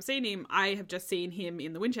first time I've seen him, I have just seen him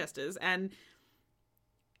in the Winchesters, and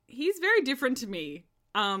he's very different to me.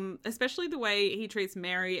 Especially the way he treats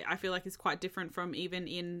Mary, I feel like is quite different from even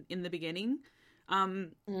in the beginning.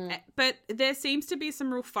 But there seems to be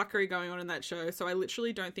some real fuckery going on in that show, so I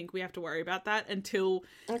literally don't think we have to worry about that until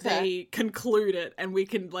they conclude it and we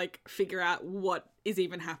can, like, figure out what is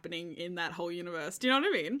even happening in that whole universe. Do you know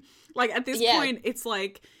what I mean? Like, at this point, it's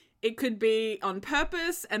like, it could be on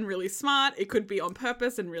purpose and really smart, it could be on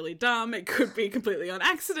purpose and really dumb, it could be completely on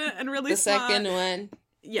accident and really The smart. second one.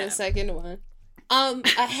 Yeah. The second one.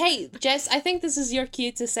 Hey, Jess, I think this is your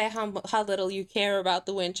cue to say how little you care about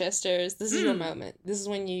the Winchesters. This is your moment. This is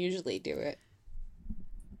when you usually do it.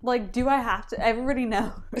 Like, do I have to? Everybody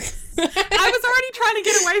knows. I was already trying to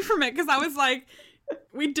get away from it because I was like,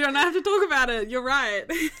 we don't have to talk about it. You're right.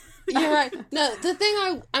 You're right. No, the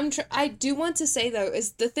thing I do want to say though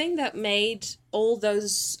is the thing that made all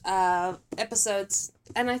those episodes,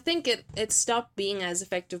 and I think it stopped being as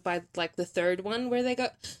effective by like the third one where they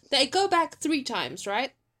go back 3 times,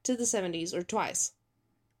 right, to the 70s, or twice.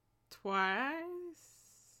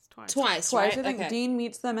 Twice, right? I think okay. Dean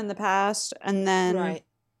meets them in the past, and then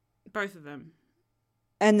both of them,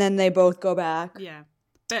 and then they both go back. Yeah,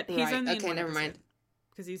 but he's only in one never mind,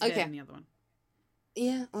 because he's dead in the other one.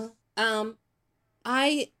 Yeah, well,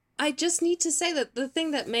 I just need to say that the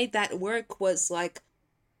thing that made that work was like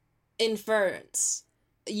inference.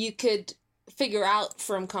 You could figure out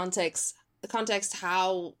from context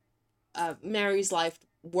how Mary's life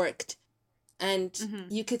worked, and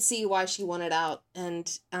you could see why she wanted out.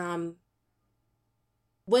 And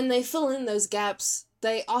when they fill in those gaps,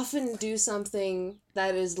 they often do something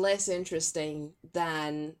that is less interesting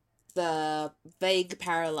than the vague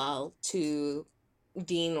parallel to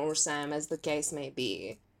Dean or Sam, as the case may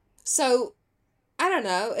be. So, I don't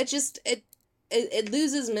know, it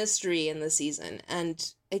loses mystery in the season,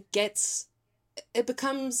 and it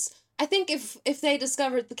becomes, I think if they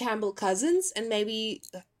discovered the Campbell cousins and maybe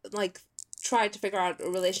like tried to figure out a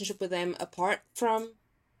relationship with them apart from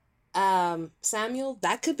Samuel,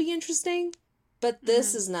 that could be interesting, but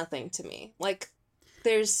this is nothing to me. Like,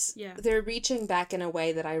 they're reaching back in a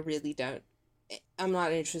way that I'm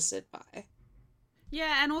not interested by.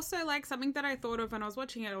 Yeah, and also, like, something that I thought of when I was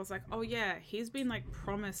watching it, I was like, oh, yeah, he's been, like,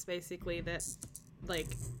 promised, basically, that, like,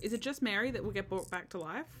 is it just Mary that will get brought back to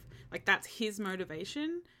life? Like, that's his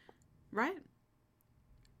motivation, right?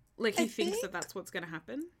 Like, he thinks that that's what's going to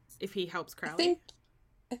happen if he helps Crowley.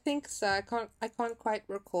 I think so. I can't quite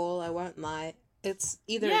recall, I won't lie. It's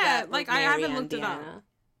either that, or like, Mary I haven't and looked it up. Deanna.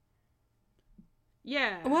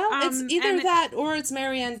 Yeah. Well, it's either that or it's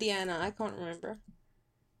Mary and Deanna. I can't remember.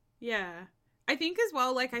 Yeah. I think as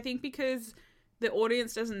well, like, I think because the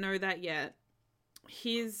audience doesn't know that yet,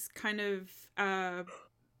 his kind of,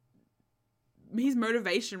 his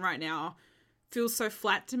motivation right now feels so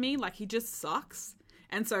flat to me, like he just sucks.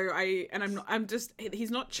 And so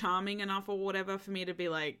he's not charming enough or whatever for me to be,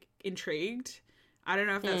 like, intrigued. I don't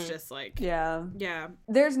know if that's just, like... Yeah. Yeah.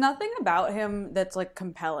 There's nothing about him that's, like,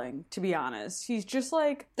 compelling, to be honest. He's just,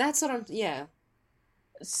 like... That's what yeah.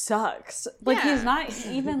 Sucks. Like, he's not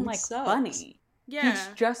even, like, funny. Yeah. He's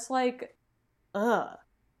just, like,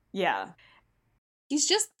 yeah. He's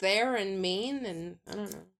just there and mean, and I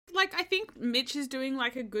don't know. Like, I think Mitch is doing,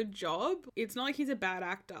 like, a good job. It's not like he's a bad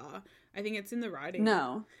actor. I think it's in the writing.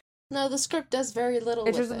 No, the script does very little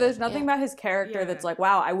it's with just, it. there's nothing about his character that's like,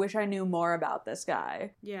 wow, I wish I knew more about this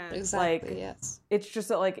guy. Yeah. Exactly, like, yes. It's just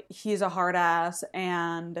that, like, he's a hard ass,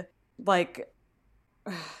 and, like,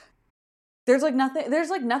 there's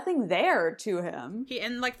nothing there to him.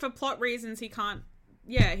 And, like, for plot reasons, he can't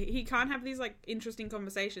have these, like, interesting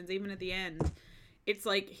conversations, even at the end. It's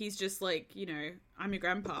like, he's just like, you know, I'm your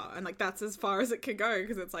grandpa. And, like, that's as far as it can go,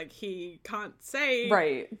 because it's like, he can't say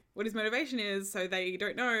what his motivation is, so they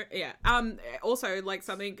don't know. Yeah. Also, like,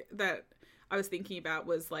 something that I was thinking about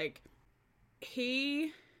was, like,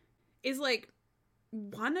 he is, like,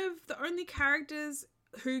 one of the only characters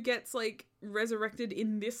who gets, like, resurrected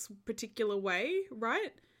in this particular way,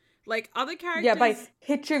 right? Like, other characters... Yeah, by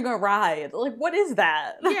hitching a ride. Like, what is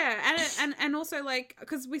that? Yeah, and also, like,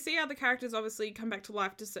 because we see other characters obviously come back to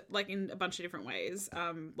life, just, like, in a bunch of different ways.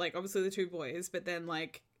 Like, obviously the 2 boys, but then,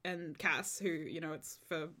 like, and Cass, who, you know, it's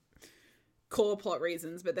for core plot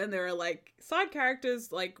reasons, but then there are, like, side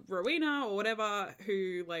characters, like Rowena or whatever,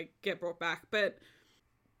 who, like, get brought back. But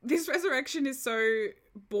this resurrection is so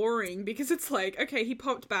boring, because it's like, okay, he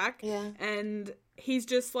popped back, and he's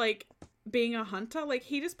just, like... being a hunter, like,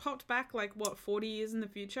 he just popped back, like, 40 years in the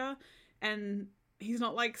future, and he's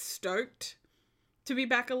not, like, stoked to be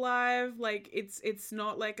back alive. Like, it's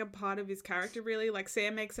not, like, a part of his character, really. Like,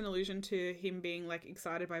 Sam makes an allusion to him being, like,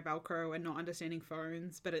 excited by Velcro and not understanding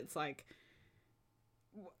phones, but it's like,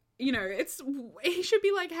 you know, he should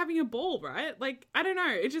be, like, having a ball, right? Like, I don't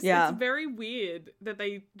know, it's very weird that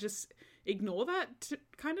they just ignore that,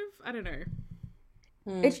 kind of, I don't know.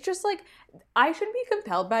 It's just, like, I should be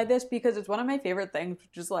compelled by this because it's one of my favorite things,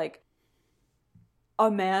 which is, like, a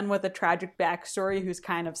man with a tragic backstory who's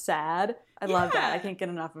kind of sad. I love that. I can't get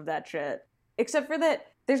enough of that shit. Except for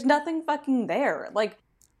that, there's nothing fucking there. Like,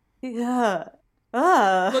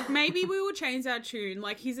 Look, maybe we will change our tune.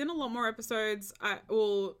 Like, he's in a lot more episodes.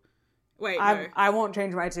 Wait, no. I won't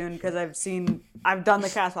change my tune because I've done the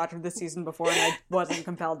Cas Matters this season before and I wasn't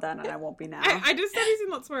compelled then and I won't be now. I just said he's in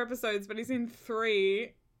lots more episodes, but he's in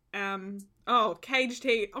 3. Caged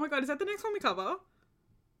Heat. Oh my god, is that the next one we cover?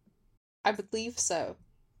 I believe so.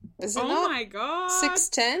 Is it Oh not? my god.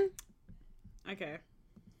 610? Okay.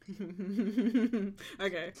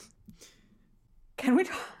 Okay. Can we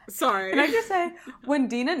Sorry. Can I just say, when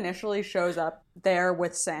Dean initially shows up there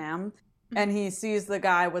with Sam and he sees the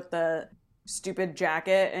guy with the stupid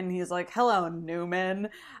jacket and he's like, hello, Newman,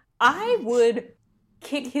 I would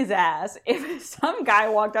kick his ass. If some guy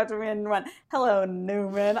walked up to me and went, hello,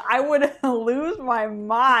 Newman, I would lose my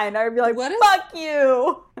mind. I would be like, fuck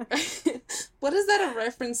you. What is that a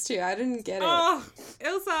reference to? I didn't get it. Oh,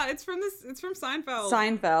 Ilsa, it's from Seinfeld.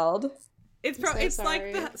 Seinfeld. It's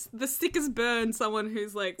like the sick as burn someone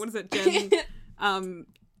who's like, what is it, Gen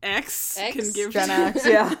X can give Gen to. X,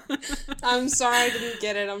 yeah. I'm sorry I didn't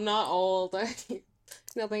get it. I'm not old. There's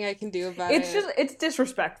nothing I can do about it. It's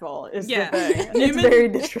disrespectful is the thing. Newman, it's very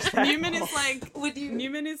disrespectful.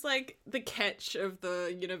 Newman is like the catch of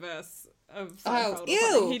the universe of Oh, Seinfeld.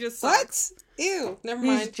 ew. He just what? sucks. Ew. Never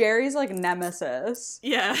He's mind. Jerry's like nemesis.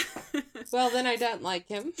 Yeah. Well, then I don't like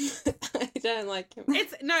him. I don't like him.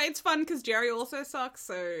 It's fun because Jerry also sucks,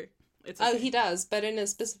 so it's okay. Oh, he does, but in a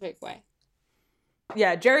specific way.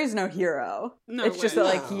 Yeah, Jerry's no hero. No it's just way.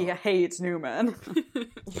 that like he hates Newman.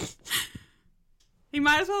 He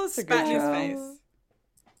might as well have spat in his show. face.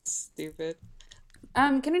 Stupid.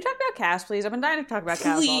 Can we talk about Cas, please? I've been dying to talk about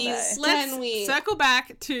Cas all day. Please. Let's Can we- circle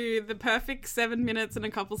back to the perfect 7 minutes and a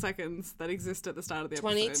couple seconds that exist at the start of the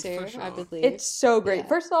episode. 22, for sure. I believe. It's so great. Yeah.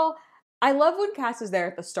 First of all, I love when Cas is there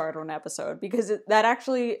at the start of an episode because that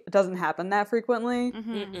actually doesn't happen that frequently.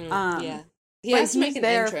 Mhm. Yeah. He But has to make he's an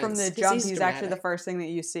there entrance, from the 'cause jump. He's actually the dramatic. first thing that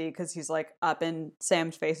you see because he's like up in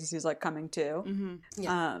Sam's face as he's like coming to. Mhm.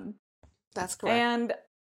 Yeah. That's correct. And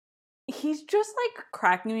he's just like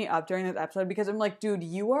cracking me up during this episode because I'm like, dude,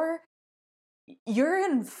 you're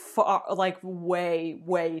in far, like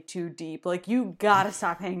way too deep. Like you gotta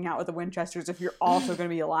stop hanging out with the Winchesters if you're also gonna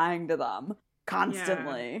be lying to them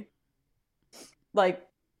constantly. Like,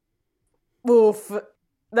 oof,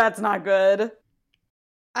 that's not good.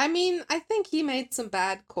 I mean, I think he made some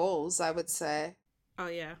bad calls, I would say. Oh,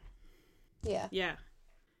 yeah. Yeah. Yeah.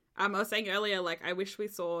 I was saying earlier, like, I wish we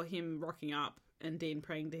saw him rocking up and Dean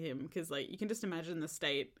praying to him because, like, you can just imagine the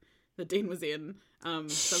state that Dean was in.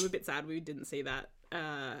 So I'm a bit sad we didn't see that.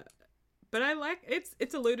 But I like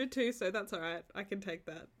it's alluded to, so that's all right. I can take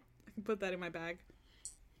that. I can put that in my bag.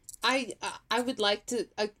 I would like to,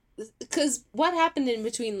 because what happened in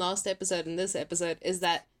between last episode and this episode is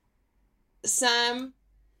that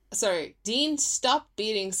Dean stopped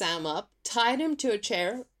beating Sam up, tied him to a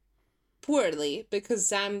chair poorly because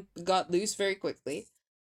Sam got loose very quickly.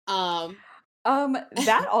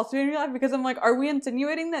 That also made me laugh because I'm like, are we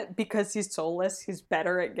insinuating that because he's soulless, he's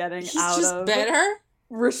better at getting He's out just of better?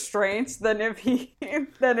 restraints than if he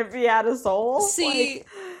had a soul? See,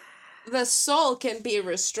 the soul can be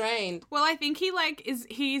restrained. Well, I think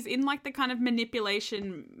he's in like the kind of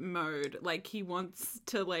manipulation mode. Like he wants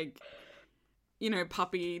to like, you know,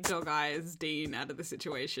 puppy dog eyes Dean out of the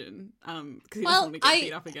situation. Because he doesn't want to get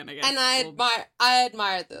beat up again, I guess. And I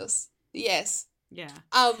admire this. Yes. Yeah.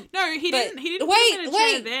 No, he but- didn't put wait, him in a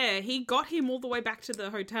chair wait. there. He got him all the way back to the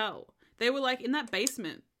hotel. They were like in that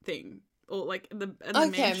basement thing. Or like the Okay,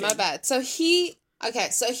 mansion. my bad. So he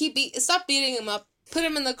stopped beating him up, put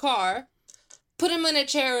him in the car, put him in a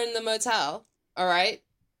chair in the motel, alright?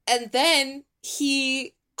 And then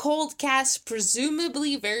he called Cass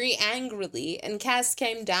presumably very angrily, and Cass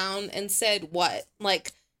came down and said, what?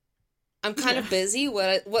 Like, I'm kind of busy,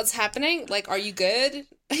 what's happening? Like, are you good?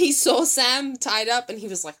 He saw Sam tied up, and he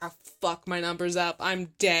was like, oh, fuck, my number's up,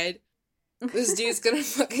 I'm dead. This dude's gonna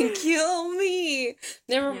fucking kill me.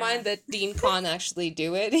 Never mind that Dean can't actually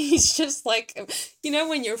do it. He's just like, you know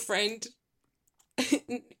when your friend,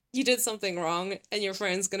 you did something wrong and your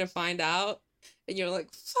friend's gonna find out and you're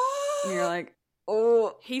like, fuck. And you're like,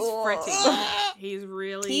 oh. He's fretting. He's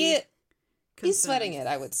really He's sweating it,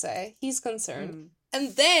 I would say. He's concerned. Mm.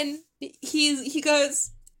 And then he goes,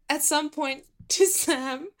 at some point, to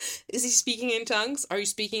Sam, is he speaking in tongues? Are you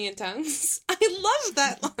speaking in tongues? I love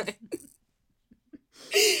that line.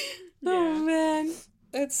 Oh man,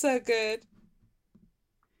 that's so good.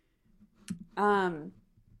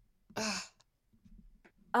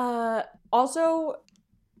 Also,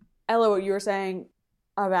 Ella, what you were saying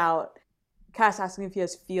about Cass asking if he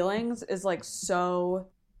has feelings is like so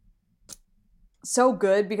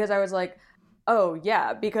good because I was like, oh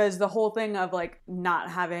yeah, because the whole thing of like not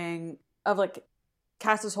having of like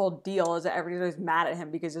Cass's whole deal is that everybody's always mad at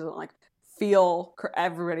him because he doesn't like feel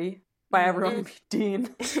everybody. By everyone, I mean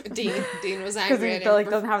Dean. Dean was Because angry he at like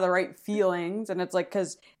him. doesn't have the right feelings, and it's like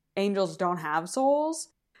because angels don't have souls,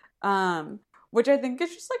 which I think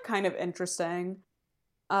is just like kind of interesting.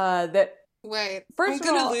 That Wait, first I'm of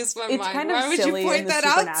gonna all, lose my it's mind. kind of Why would you silly in point the that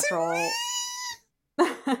out supernatural.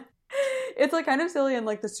 to me? It's like kind of silly in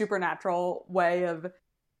like the supernatural way of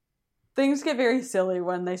things get very silly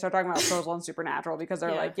when they start talking about souls on supernatural because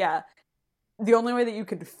they're like, yeah, the only way that you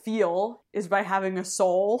could feel is by having a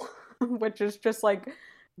soul, which is just like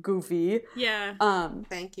goofy. Yeah.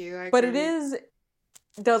 Thank you. But it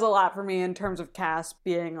does a lot for me in terms of Cass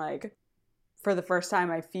being like, for the first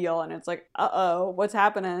time I feel, and it's like, what's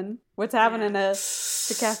happening? What's happening to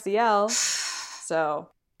Castiel? So.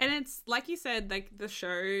 And it's, like you said, like, the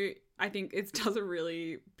show, I think it does a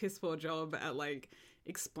really piss poor job at, like,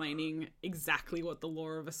 explaining exactly what the law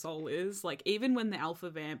of a soul is. Like, even when the alpha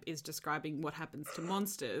vamp is describing what happens to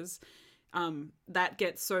monsters, that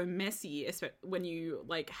gets so messy when you,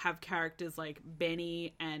 like, have characters like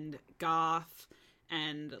Benny and Garth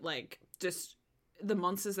and, like, just the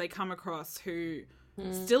monsters they come across who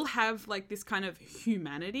still have, like, this kind of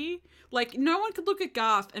humanity. Like, no one could look at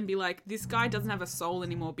Garth and be like, this guy doesn't have a soul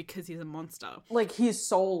anymore because he's a monster. Like, he's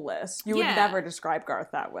soulless. You would never describe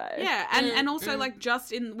Garth that way. Yeah, and also, like,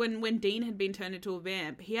 just in when Dean had been turned into a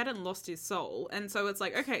vamp, he hadn't lost his soul. And so it's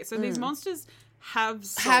like, okay, so these monsters have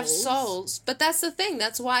souls. Have souls. But that's the thing.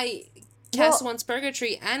 That's why Cass wants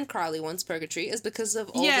purgatory and Carly wants purgatory, is because of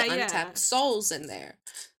all the untapped souls in there.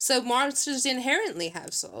 So monsters inherently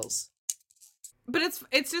have souls. But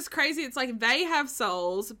it's just crazy. It's like they have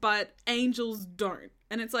souls, but angels don't.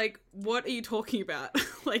 And it's like, what are you talking about?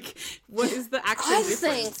 Like, what is the actual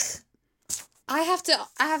difference? I have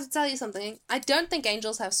to tell you something. I don't think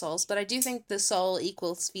angels have souls, but I do think the soul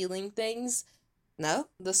equals feeling things. No,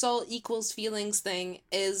 the soul equals feelings thing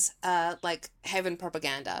is like heaven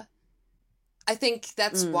propaganda. I think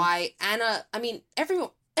that's why Anna. I mean, every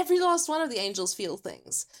last one of the angels feel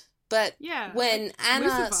things. But when like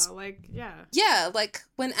Anna, Lucifer, like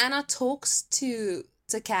when Anna talks to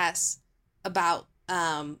Cass about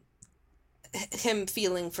him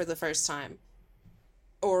feeling for the first time,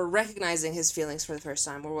 or recognizing his feelings for the first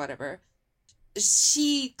time, or whatever,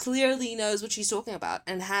 she clearly knows what she's talking about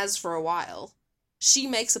and has for a while. She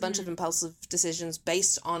makes a bunch of impulsive decisions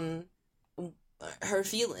based on her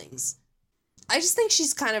feelings. I just think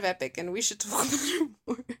she's kind of epic, and we should talk about her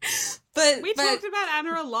more. But we talked about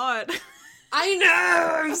Anna a lot. I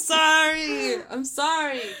know. I'm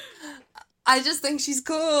sorry. I just think she's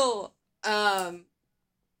cool. I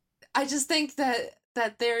just think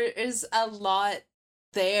that there is a lot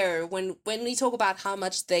there. When we talk about how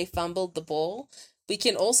much they fumbled the ball, we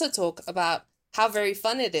can also talk about how very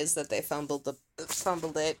fun it is that they fumbled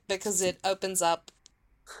it, because it opens up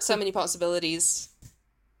so many possibilities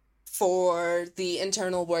for the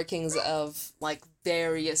internal workings of, like,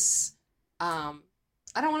 various, I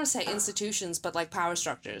don't want to say institutions, but, like, power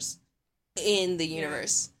structures in the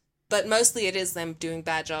universe. But mostly it is them doing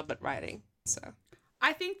bad job at writing, so.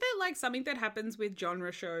 I think that, like, something that happens with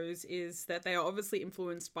genre shows is that they are obviously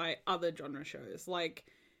influenced by other genre shows. Like,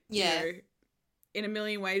 you know, in a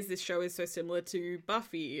million ways, this show is so similar to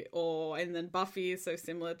Buffy, and then Buffy is so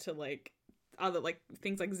similar to, like, other, like,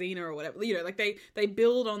 things like Xena or whatever. You know, like, they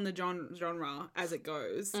build on the genre as it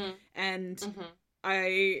goes. And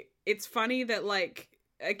it's funny that, like,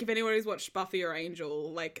 if anybody's watched Buffy or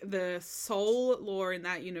Angel, like, the soul lore in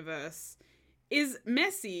that universe is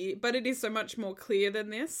messy, but it is so much more clear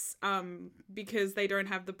than this, because they don't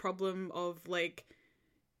have the problem of, like,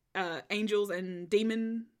 angels and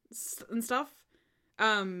demons and stuff.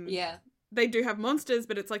 They do have monsters,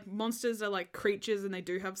 but it's like monsters are like creatures and they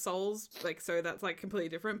do have souls, like, so that's like completely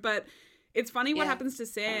different. But it's funny what happens to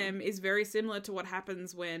Sam is very similar to what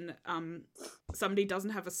happens when somebody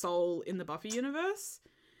doesn't have a soul in the Buffy universe.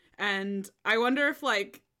 And I wonder if,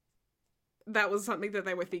 like, that was something that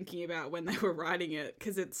they were thinking about when they were writing it,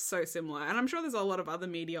 because it's so similar. And I'm sure there's a lot of other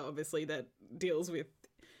media, obviously, that deals with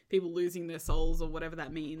people losing their souls or whatever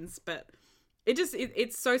that means, but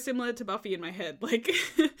it's so similar to Buffy in my head. Like,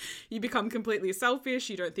 you become completely selfish,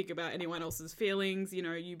 you don't think about anyone else's feelings, you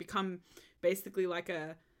know, you become basically like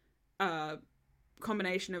a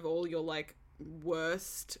combination of all your, like,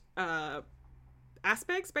 worst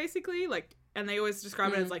aspects, basically, like, and they always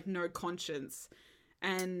describe it as, like, no conscience.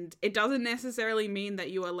 And it doesn't necessarily mean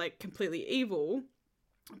that you are, like, completely evil,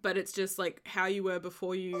 but it's just, like, how you were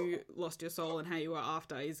before you lost your soul and how you were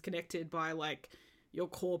after is connected by, like, your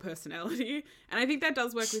core personality. And I think that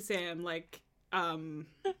does work with Sam. Like,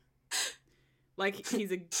 like,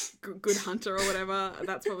 he's a good hunter or whatever.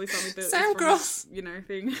 That's probably something that Sam is from Gross, his, you know,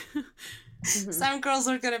 thing. Some girls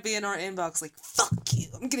are gonna be in our inbox like, fuck you,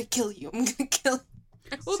 I'm gonna kill you, I'm gonna kill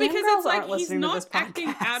you. Well, Some because girls it's like aren't he's listening to not this acting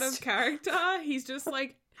out podcast. of character. He's just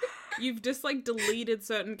like, you've just like deleted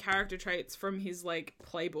certain character traits from his like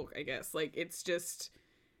playbook, I guess. Like it's just,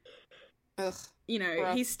 Ugh. you know,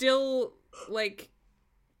 Rough. he's still like,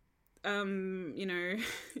 you know,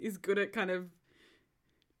 is good at kind of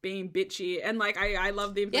being bitchy, and like I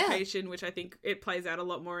love the implication, which I think it plays out a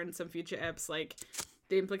lot more in some future eps, like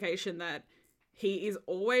the implication that he is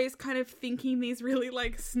always kind of thinking these really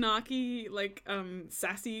like snarky, like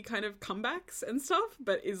sassy kind of comebacks and stuff,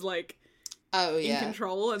 but is like in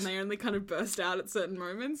control, and they only kind of burst out at certain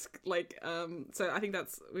moments. Like so I think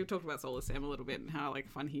we've talked about Solar Sam a little bit and how like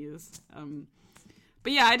fun he is.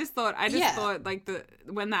 But yeah, I just thought like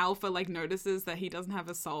when the alpha like notices that he doesn't have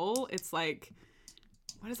a soul, it's like,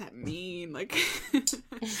 what does that mean? Like, I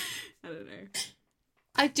don't know.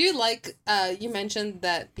 I do like, you mentioned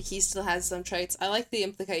that he still has some traits. I like the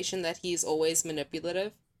implication that he's always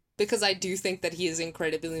manipulative, because I do think that he is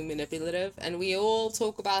incredibly manipulative, and we all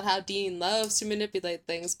talk about how Dean loves to manipulate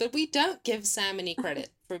things, but we don't give Sam any credit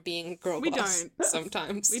for being a girl boss. Don't.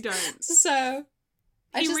 Sometimes. We don't. So,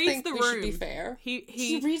 I just reads think the we room. should be fair.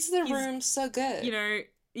 He reads the room so good. You know,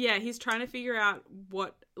 yeah, he's trying to figure out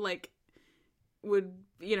what, like, would,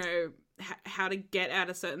 you know, how to get out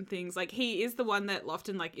of certain things. Like, he is the one that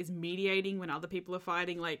often, like, is mediating when other people are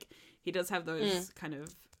fighting. Like, he does have those kind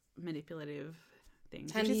of manipulative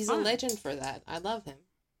things. And he's fun. a legend for that. I love him.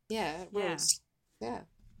 Yeah, it rules. Yeah.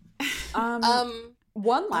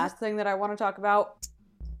 One last thing that I want to talk about.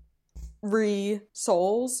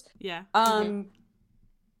 Souls. Yeah.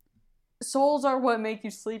 Souls are what make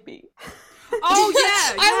you sleepy. Oh,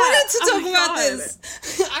 yeah, I wanted to Oh talk my about God.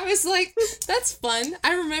 this. I was like, that's fun.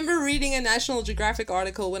 I remember reading a National Geographic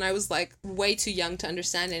article when I was like way too young to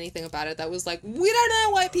understand anything about it. That was like, we don't know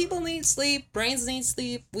why people need sleep. Brains need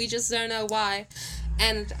sleep. We just don't know why.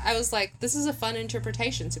 And I was like, this is a fun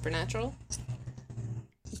interpretation, Supernatural.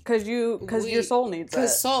 Because your soul needs it.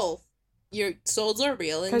 Because your souls are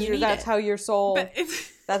real and you need that's it. how your soul... But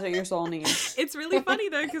it's... That's what your soul needs. It's really funny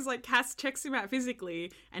though, because like Cass checks him out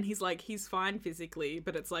physically, and he's like, he's fine physically,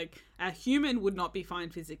 but it's like a human would not be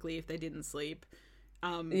fine physically if they didn't sleep.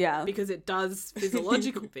 Yeah, because it does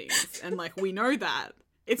physiological things, and like we know that.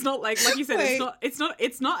 It's not like you said,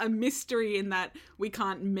 it's not a mystery in that we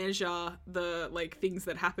can't measure the like things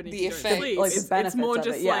that happen if you don't sleep. Like, it's more of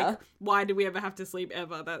just it, yeah. like, why do we ever have to sleep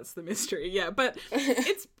ever? That's the mystery. Yeah, but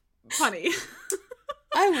it's funny.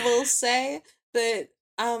 I will say that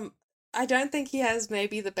I don't think he has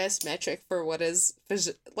maybe the best metric for what is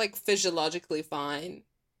physiologically fine.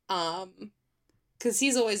 Because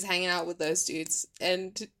he's always hanging out with those dudes,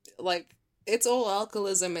 and like it's all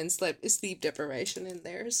alcoholism and sleep deprivation in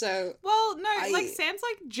there. So like Sam's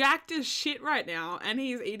like jacked as shit right now, and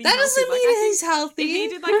he's eating. That doesn't healthy. mean he's healthy. If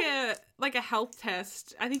he did like a health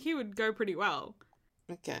test, I think he would go pretty well.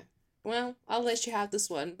 Okay. Well, I'll let you have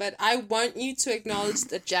this one, but I want you to acknowledge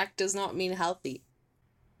that jack does not mean healthy.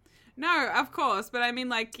 No, of course, but I mean,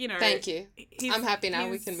 like, you know... Thank you. I'm happy now.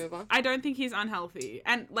 We can move on. I don't think he's unhealthy.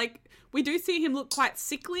 And, like, we do see him look quite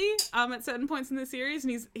sickly at certain points in the series,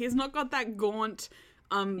 and he's not got that gaunt...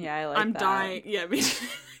 yeah, I like I'm that. dying. Yeah, he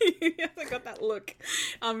hasn't got that look.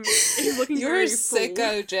 He's looking You're very a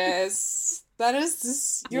sicko, full. Jess. That is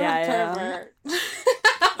just... You're a pervert.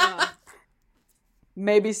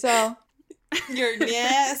 Maybe so. You're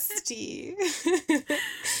nasty.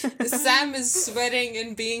 Sam is sweating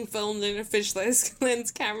and being filmed in a fish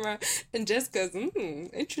lens camera, and Jess goes,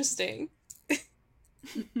 interesting.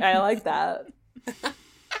 I like that.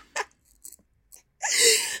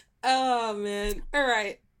 Oh, man. All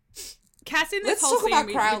right. Cass in this Let's whole talk scene, about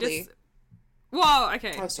we Crowley. Whoa,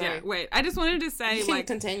 okay. Oh, sorry. Yeah, wait. I just wanted to say, You can like...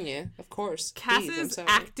 continue, of course. Cass's Please, I'm sorry.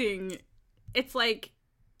 acting, it's like...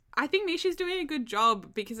 I think Misha's doing a good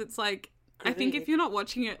job, because it's like... I think if you're not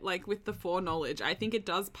watching it, like, with the foreknowledge, I think it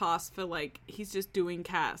does pass for, like, he's just doing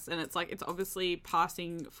Cass. And it's, like, it's obviously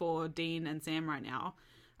passing for Dean and Sam right now.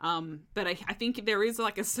 But I think there is,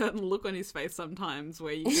 like, a certain look on his face sometimes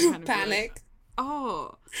where you can kind of Panic. be like,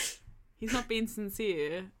 oh, he's not being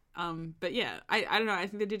sincere. But yeah, I don't know. I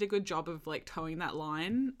think they did a good job of, like, towing that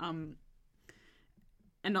line. And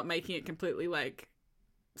not making it completely, like,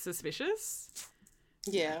 suspicious.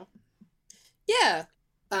 Yeah. Yeah.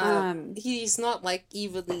 He's not like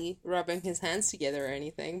evenly rubbing his hands together or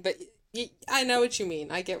anything, but I know what you mean.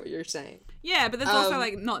 I get what you're saying. Yeah, but there's also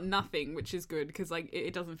like not nothing, which is good because like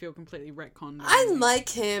it doesn't feel completely retconned. I like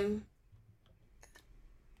him.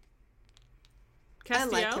 Castiel? I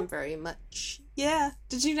like him very much. Yeah.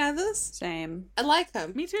 Did you know this? Same. I like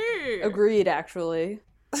him. Me too. Agreed, actually.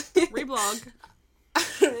 Reblog.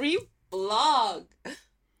 Reblog.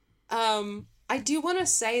 I do want to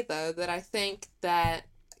say, though, that I think that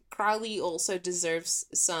Crowley also deserves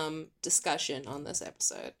some discussion on this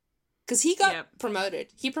episode. Because he got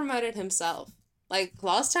promoted. He promoted himself. Like,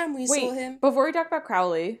 last time we saw him... Before we talk about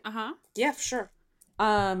Crowley... Uh-huh. Yeah, for sure.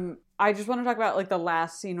 I just want to talk about, like, the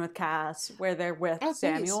last scene with Cass, where they're with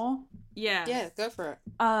Samuel. Yeah. Yeah, go for it.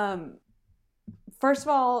 First of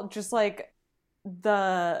all, just, like,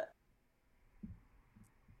 the...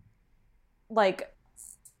 Like...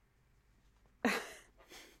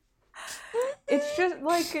 It's just,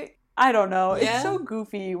 like, I don't know. Yeah. It's so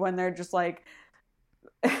goofy when they're just, like,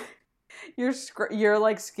 you're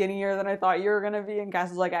like, skinnier than I thought you were going to be. And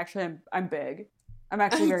Cass is like, actually, I'm big. I'm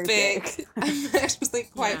actually very big. I'm actually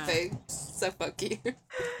quite big. So fuck you.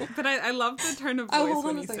 But I love the tone of voice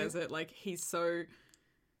when he says it. Like, he's so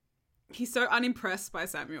unimpressed by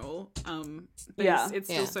Samuel. It's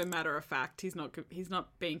still so matter of fact. He's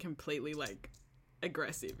not being completely, like,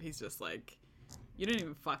 aggressive. He's just like, you don't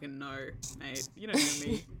even fucking know, mate. You don't know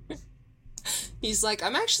me. He's like,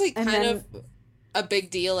 I'm actually kind of a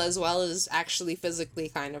big deal as well as actually physically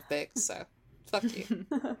kind of big, so fuck you.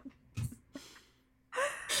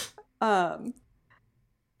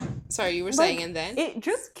 Sorry, you were saying, and then? It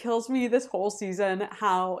just kills me this whole season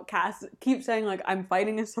how Cass keeps saying, like, I'm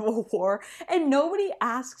fighting a civil war, and nobody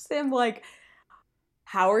asks him, like,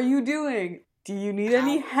 how are you doing? Do you need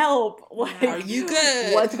any help? Like, are you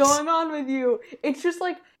good? What's going on with you? It's just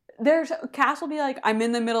like, Cass will be like, I'm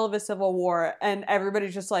in the middle of a civil war, and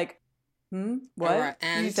everybody's just like, what?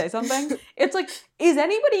 Did you say something? It's like, is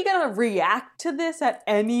anybody gonna react to this at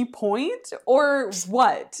any point? Or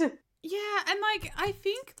what? Yeah, and, like, I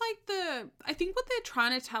think what they're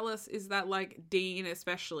trying to tell us is that, like, Dean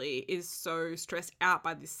especially is so stressed out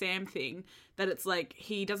by this Sam thing that it's like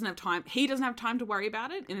he doesn't have time to worry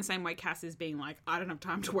about it in the same way Cass is being like, I don't have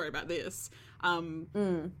time to worry about this.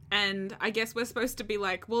 And I guess we're supposed to be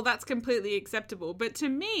like, well, that's completely acceptable. But to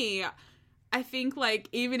me, I think, like,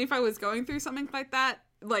 even if I was going through something like that,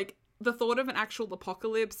 like, the thought of an actual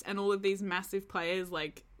apocalypse and all of these massive players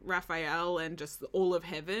like Raphael and just all of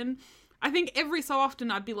heaven, I think every so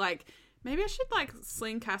often I'd be like, maybe I should, like,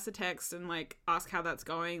 sling Cass a text and, like, ask how that's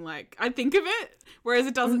going. Like, I'd think of it, whereas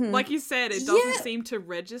it doesn't, like you said, it doesn't seem to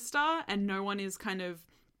register, and no one is kind of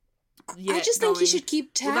yet I just think you should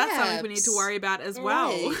keep tabs. Well, that's something we need to worry about as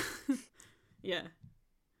well. Yeah.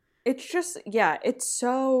 It's just, it's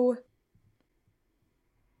so...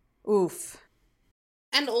 Oof.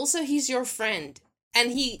 And also, he's your friend.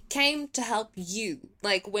 And he came to help you.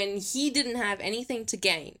 Like, when he didn't have anything to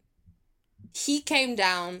gain, he came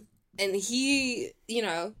down and he, you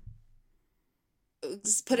know,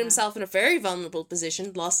 put himself in a very vulnerable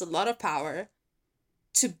position, lost a lot of power,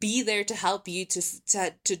 to be there to help you,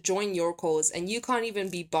 to join your cause. And you can't even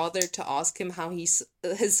be bothered to ask him how his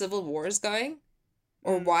civil war is going,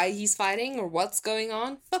 or why he's fighting, or what's going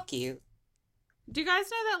on. Fuck you. Do you guys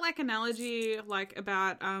know that, like, analogy, like,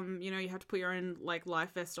 about, you know, you have to put your own, like,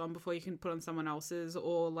 life vest on before you can put on someone else's,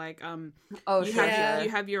 or, like, you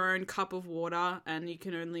have your own cup of water, and you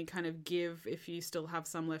can only kind of give if you still have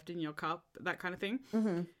some left in your cup, that kind of thing.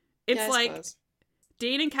 Mm-hmm. It's like,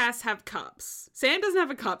 Dean and Cass have cups. Sam doesn't have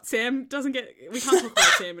a cup. Sam doesn't get... We can't talk about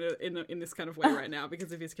Sam in this kind of way right now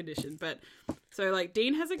because of his condition. But, so, like,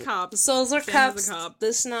 Dean has a cup. Souls are Sam cups. has a cup.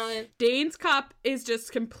 This night. Dean's cup is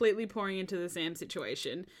just completely pouring into the Sam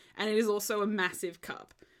situation. And it is also a massive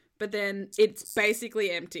cup. But then it's basically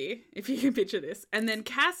empty, if you can picture this. And then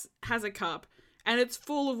Cass has a cup, and it's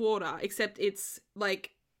full of water, except it's,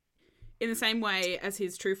 like... in the same way as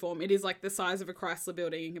his true form, it is, like, the size of a Chrysler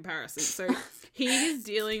building in comparison. So he is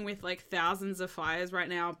dealing with, like, thousands of fires right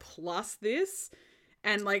now, plus this.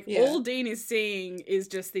 And, like, all Dean is seeing is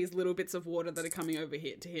just these little bits of water that are coming over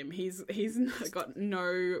here to him. He's got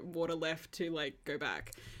no water left to, like, go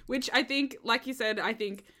back. Which I think, like you said, I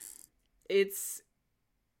think it's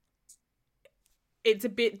a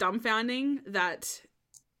bit dumbfounding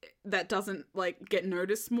that doesn't, like, get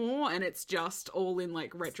noticed more, and it's just all in,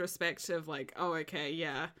 like, retrospect of, like, oh, okay,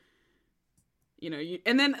 yeah, you know,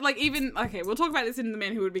 and then, like, even, okay, we'll talk about this in The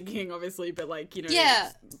Man Who Would Be King, obviously, but, like, you know,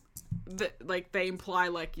 like, they imply,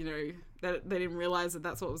 like, you know, that they didn't realize that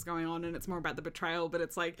that's what was going on, and it's more about the betrayal, but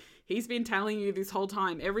it's like, he's been telling you this whole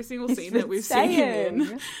time, every single scene that we've seen him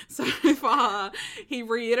in so far, he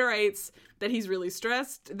reiterates that he's really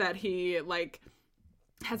stressed, that he, like,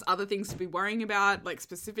 has other things to be worrying about, like,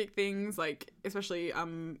 specific things, like, especially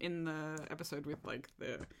in the episode with, like,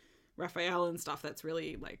 the Raphael and stuff, that's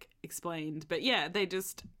really, like, explained. But yeah, they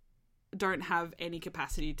just don't have any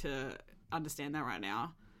capacity to understand that right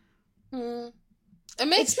now. It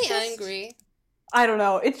makes It's me just- angry. I don't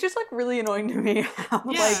know. It's just like really annoying to me how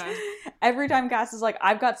Yeah. like every time Cass is like,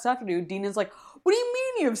 I've got stuff to do, Dean is like, what do you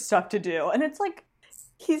mean you have stuff to do? And it's like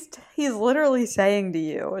he's literally saying to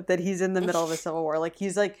you that he's in the middle of a civil war. Like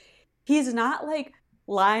he's not like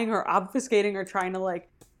lying or obfuscating or trying to like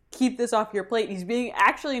keep this off your plate. He's being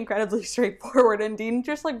actually incredibly straightforward, and Dean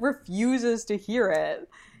just like refuses to hear it.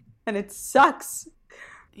 And it sucks.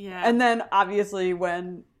 Yeah. And then obviously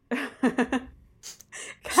when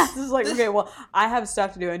Cass is like, okay, well, I have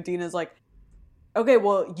stuff to do, and Dean is like, okay,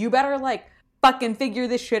 well, you better like fucking figure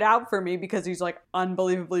this shit out for me, because he's like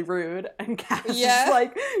unbelievably rude. And Cass is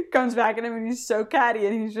like comes back at him and he's so catty,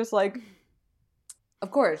 and he's just like,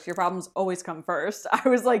 of course, your problems always come first. I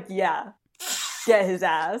was like, yeah, get his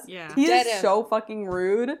ass. Yeah. He Get is him. so fucking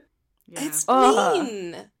rude. Yeah. It's Ugh.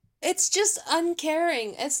 mean. It's just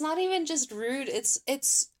uncaring. It's not even just rude.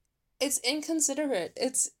 It's inconsiderate.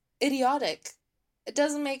 It's idiotic. It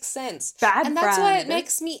doesn't make sense. Bad And that's why it friend.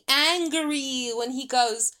 makes me angry when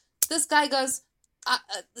this guy goes,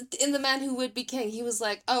 in The Man Who Would Be King, he was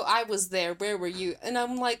like, oh, I was there, where were you? And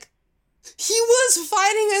I'm like, he was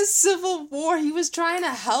fighting a civil war. He was trying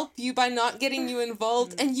to help you by not getting you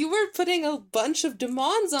involved, and you were putting a bunch of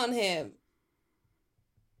demands on him.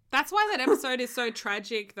 That's why that episode is so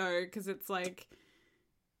tragic, though, because it's like,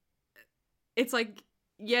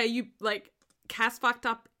 yeah, you like Cass fucked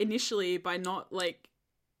up initially by not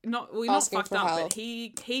Asking fucked for up, help. but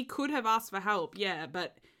he could have asked for help, yeah,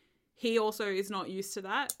 but he also is not used to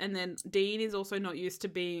that, and then Dean is also not used to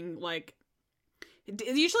being like.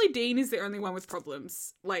 Usually, Dean is the only one with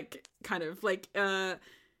problems, like kind of like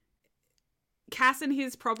Cass and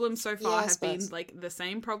his problems so far have been like the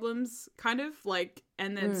same problems, kind of like,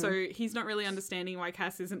 and then so he's not really understanding why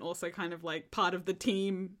Cass isn't also kind of like part of the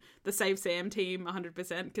team, the Save Sam team,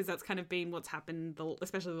 100%, because that's kind of been what's happened,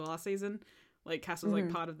 especially the last season. Like Cass was like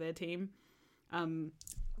part of their team,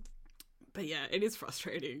 but yeah, it is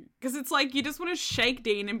frustrating because it's like you just want to shake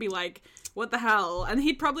Dean and be like, "What the hell?" And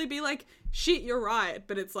he'd probably be like, "Shit, you're right,"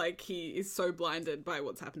 but it's like he is so blinded by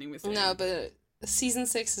what's happening with him. No, but season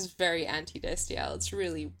 6 is very anti-Destiel. It's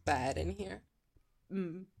really bad in here.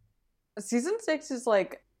 Season 6 is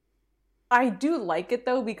like, I do like it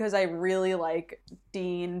though, because I really like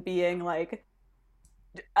Dean being like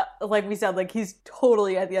we said, like he's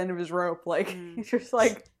totally at the end of his rope. Like he's just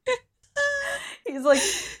like, he's like,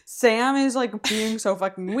 Sam is like being so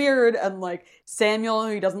fucking weird, and like Samuel,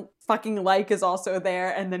 who he doesn't fucking like, is also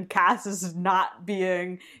there, and then Cass is not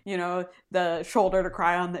being, you know, the shoulder to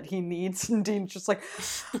cry on that he needs, and Dean's just like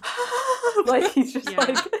like he's just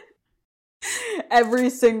like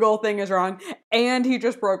every single thing is wrong, and he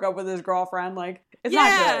just broke up with his girlfriend. Like it's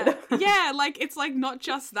not good. Yeah, like it's like not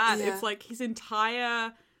just that. Yeah. It's like his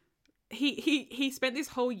entire he spent this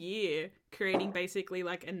whole year creating basically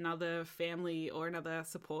like another family or another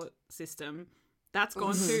support system. That's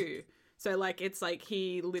gone too. So like it's like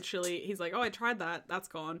he's like, oh, I tried that, that's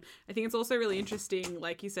gone. I think it's also really interesting,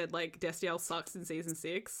 like you said, like Destiel sucks in season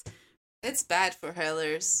 6. It's bad for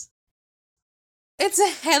Hellers. It's a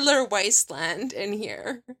Heller wasteland in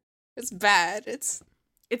here. It's bad. It's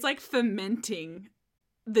Like fermenting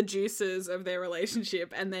the juices of their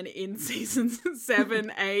relationship, and then in seasons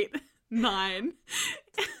 7, 8, 9.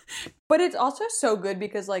 But it's also so good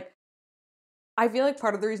because, like, I feel like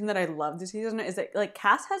part of the reason that I love this season is that, like,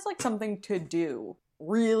 Cass has, like, something to do.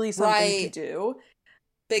 Really something to do.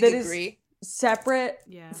 big That is agree. separate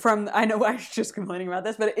from, I know I was just complaining about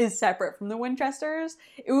this, but it is separate from the Winchesters.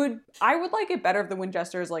 I would like it better if the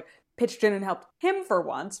Winchesters, like, pitched in and helped him for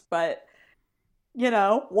once, but, you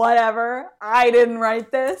know, whatever. I didn't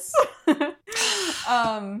write this.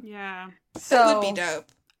 Yeah. So That would be dope.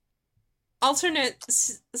 Alternate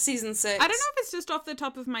season 6. I don't know if it's just off the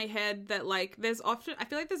top of my head that, like, I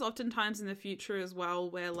feel like there's often times in the future as well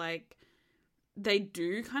where, like, they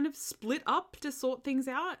do kind of split up to sort things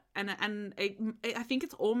out, and I think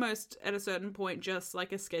it's almost at a certain point just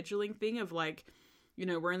like a scheduling thing of, like, you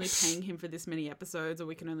know, we're only paying him for this many episodes, or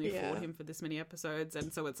we can only afford him for this many episodes,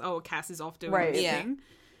 and so it's, oh, Cass is off doing this thing.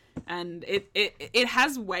 And it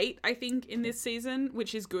has weight, I think, in this season,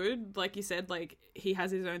 which is good. Like you said, like, he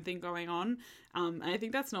has his own thing going on. And I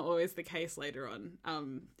think that's not always the case later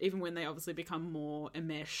on. Even when they obviously become more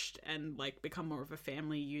enmeshed and, like, become more of a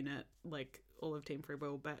family unit, like all of Team Free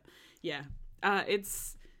Will. But yeah,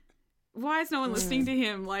 it's, why is no one listening to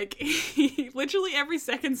him? Like, he, literally every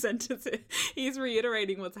second sentence, he's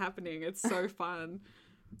reiterating what's happening. It's so fun.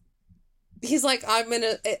 He's like, I'm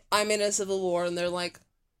in a civil war, and they're like,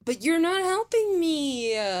 but you're not helping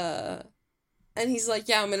me. And he's like,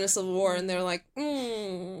 yeah, I'm in a civil war, and they're like,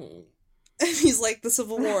 And he's like, the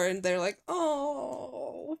Civil War, and they're like,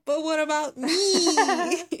 oh, but what about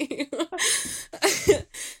me?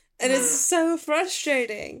 And it's so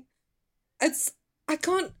frustrating. I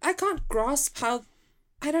can't grasp how,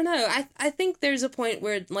 I don't know. I think there's a point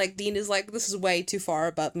where like Dean is like, this is way too far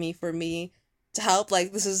above me for me to help.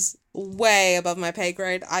 Like, this is way above my pay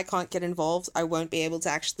grade. I can't get involved. I won't be able to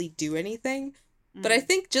actually do anything. But I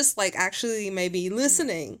think just like actually maybe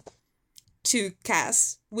listening to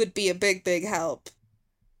Cas would be a big, big help.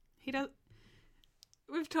 He does.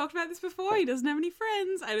 We've talked about this before. He doesn't have any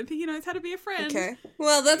friends. I don't think he knows how to be a friend. Okay.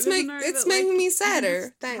 Well, it's making me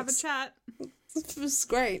sadder. Thanks. Have a chat. This was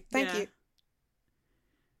great. Thank you.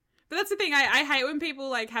 But that's the thing. I hate when people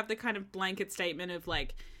like have the kind of blanket statement of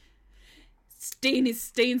like, Dean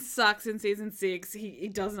sucks in season 6. He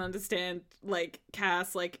doesn't understand like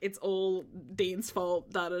Cas. Like, it's all Dean's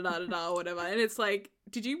fault. Da da da da da. Whatever. And it's like,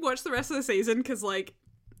 did you watch the rest of the season? Because like,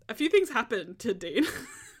 a few things happened to Dean.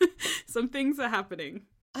 Some things are happening.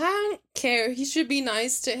 I don't care. He should be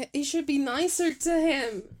nicer to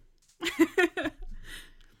him.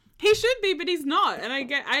 He should be, but he's not. And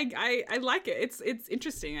I like it. It's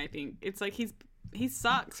interesting, I think. It's like he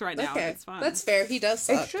sucks right now. Okay. It's fun. That's fair. He does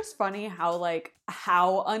suck. It's just funny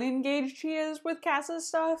how unengaged he is with Cass's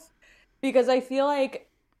stuff. Because I feel like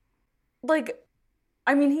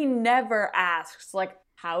I mean, he never asks, like,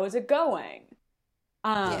 how is it going?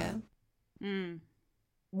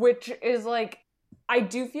 Which is like, I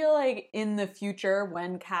do feel like in the future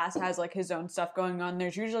when Cas has like his own stuff going on,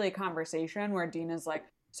 there's usually a conversation where Dean is like,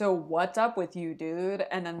 so what's up with you, dude?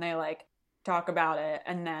 And then they like talk about it,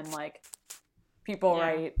 and then like people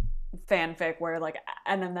write fanfic where like,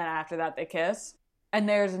 and then after that they kiss, and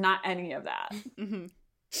there's not any of that.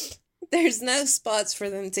 There's no spots for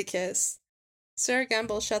them to kiss. Sarah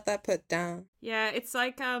Gamble, shut that put down. Yeah, it's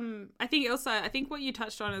like I think what you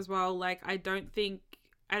touched on as well, like I don't think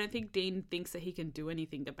Dean thinks that he can do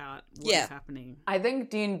anything about what is happening. I think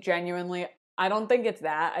Dean genuinely, I don't think it's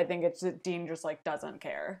that. I think it's that Dean just like doesn't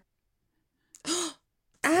care.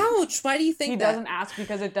 Ouch! Why do you think he that? doesn't ask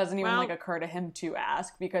because it doesn't even like occur to him to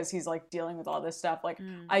ask because he's like dealing with all this stuff. Like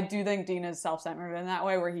I do think Dean is self-centered in that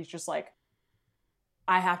way where he's just like,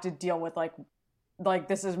 I have to deal with like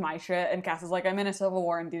this is my shit, and Cas is like, I'm in a civil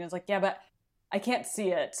war, and Dean is like, yeah, but I can't see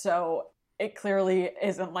it, so it clearly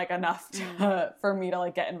isn't like enough for me to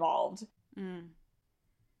like get involved.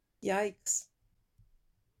 Yikes.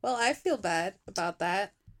 Well, I feel bad about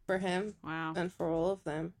that for him. Wow. And for all of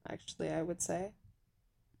them, actually, I would say.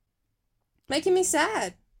 Making me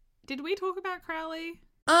sad. Did we talk about Crowley?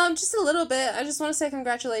 Just a little bit. I just want to say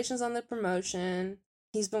congratulations on the promotion.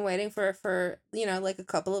 He's been waiting for like a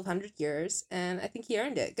couple of 100 years, and I think he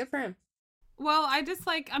earned it. Good for him. Well,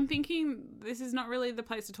 I'm thinking this is not really the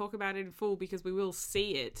place to talk about it in full because we will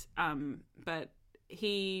see it. But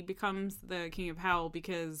he becomes the King of Hell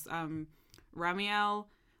because Ramiel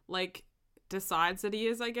like decides that he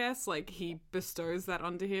is, I guess. Like, he bestows that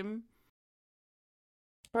onto him.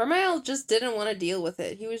 Ramiel just didn't want to deal with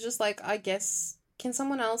it. He was just like, I guess, can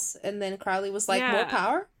someone else? And then Crowley was like, more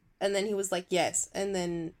power? And then he was like, yes. And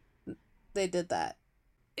then they did that.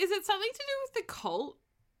 Is it something to do with the cult?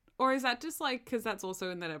 Or is that just like, because that's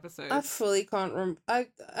also in that episode? I fully can't I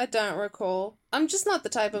don't recall. I'm just not the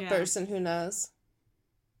type of person who knows.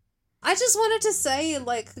 I just wanted to say,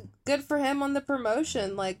 like, good for him on the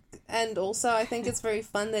promotion. Like, and also I think it's very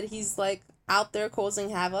fun that he's, like, out there causing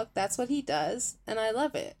havoc. That's what he does. And I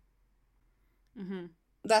love it. Mm-hmm.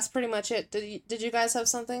 That's pretty much it. Did you guys have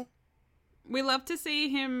something? We love to see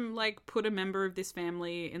him, like, put a member of this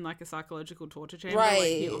family in, like, a psychological torture chamber. Right. Like,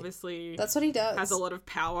 he obviously... That's what he does. ...has a lot of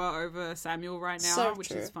power over Samuel right now, So which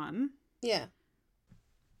true. is fun. Yeah.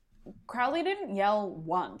 Crowley didn't yell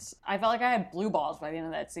once. I felt like I had blue balls by the end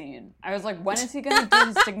of that scene. I was like, when is he gonna do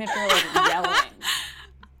his signature, like, yelling?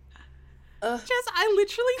 Jess, I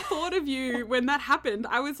literally thought of you when that happened.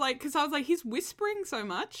 I was like, he's whispering so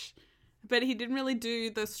much, but he didn't really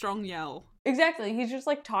do the strong yell. Exactly. He's just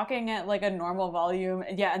like talking at like a normal volume.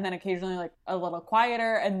 Yeah. And then occasionally like a little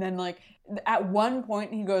quieter. And then like at one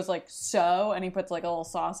point he goes like, so, and he puts like a little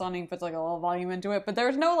sauce on it. He puts like a little volume into it. But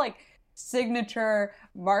there's no like signature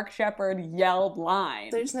Mark Shepard yelled line.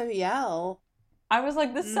 There's no yell. I was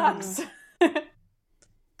like, this sucks.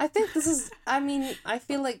 I think this is, I mean, I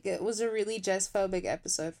feel like it was a really Jess-phobic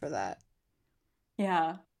episode for that.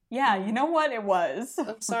 Yeah. Yeah, you know what? It was.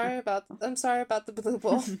 I'm sorry about the blue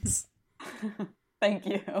balls. Thank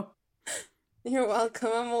you. You're welcome.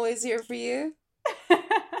 I'm always here for you.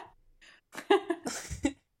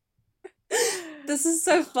 This is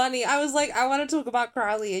so funny. I was like, I want to talk about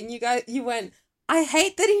Crowley, and you went, I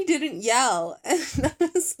hate that he didn't yell. And I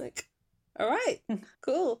was like, All right.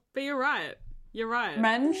 Cool. But you're right. You're right.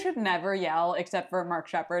 Men should never yell except for Mark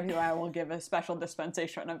Shepard, who I will give a special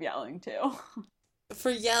dispensation of yelling to. For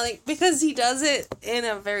yelling, because he does it in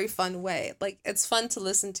a very fun way. Like, it's fun to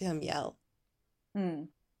listen to him yell.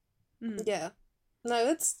 Yeah.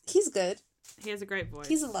 No, he's good. He has a great voice.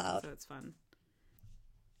 He's allowed. So it's fun.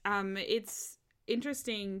 It's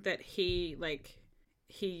interesting that he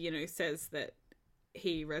says that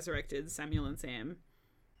he resurrected Samuel and Sam.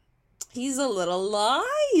 He's a little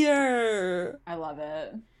liar. I love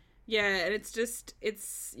it. Yeah, and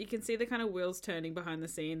it's you can see the kind of wheels turning behind the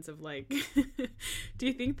scenes of like do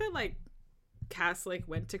you think that like Cass like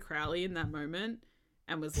went to Crowley in that moment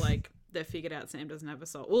and was like, they figured out Sam doesn't have a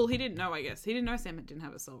soul? Well, he didn't know, I guess. He didn't know Sam didn't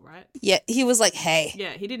have a soul, right? Yeah, he was like, hey.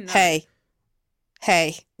 Yeah, he didn't know.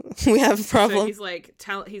 Hey, we have a problem. So he's like,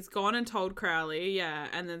 he's gone and told Crowley, yeah,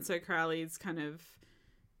 and then so Crowley's kind of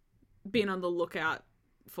been on the lookout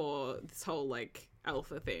for this whole like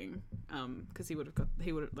alpha thing, because he would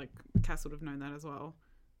have like Cass would have known that as well,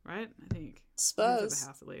 right? I think. Suppose. The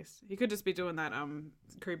house at least. He could just be doing that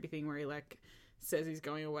creepy thing where he like says he's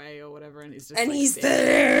going away or whatever, and he's just like, he's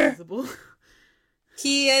there.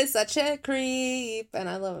 He is such a creep, and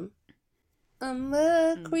I love him. I'm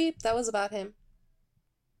a creep. That was about him.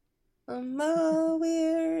 I'm a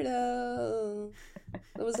weirdo.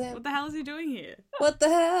 That was him. What the hell is he doing here? What the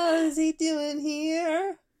hell is he doing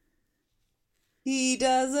here? He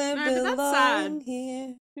doesn't belong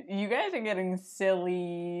here. You guys are getting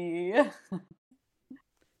silly. He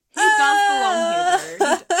does belong here,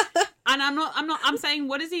 though. And I'm saying,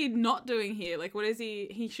 what is he not doing here? Like, what is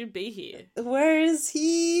he should be here. Where is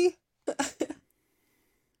he?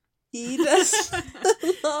 He doesn't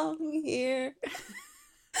belong here.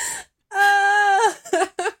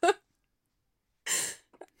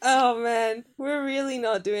 Oh man, we're really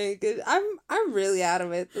not doing good. I'm really out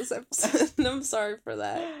of it this episode, and I'm sorry for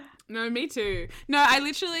that. No, me too. No, I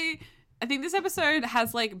think this episode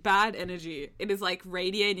has like bad energy. It is like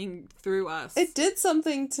radiating through us. It did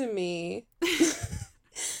something to me.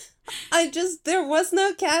 There was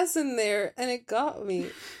no Cass in there, and it got me.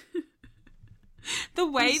 The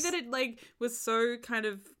way that it like was so kind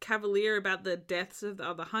of cavalier about the deaths of the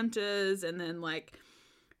other hunters, and then like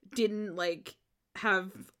didn't like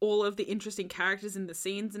have all of the interesting characters in the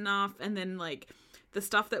scenes enough, and then like the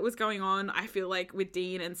stuff that was going on, I feel like with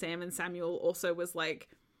Dean and Sam and Samuel also was like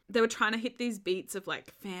they were trying to hit these beats of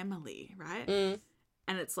like family, right? And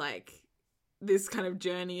it's like this kind of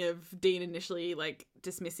journey of Dean initially like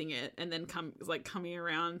dismissing it and then coming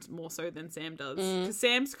around more so than Sam does, because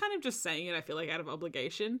Sam's kind of just saying it, I feel like, out of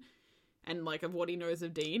obligation and like of what he knows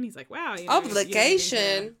of Dean. He's like, wow,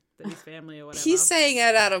 obligation that his family or whatever. He's saying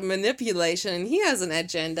it out of manipulation. He has an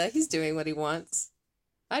agenda. He's doing what he wants.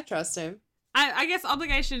 I trust him. I guess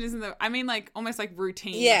obligation isn't the... I mean, like, almost like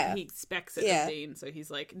routine. Yeah. Like, he expects it of Dean, so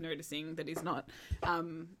he's, like, noticing that he's not.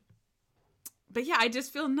 But yeah, I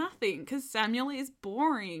just feel nothing, because Samuel is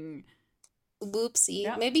boring. Whoopsie.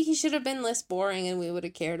 Yep. Maybe he should have been less boring and we would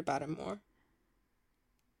have cared about him more.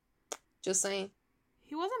 Just saying.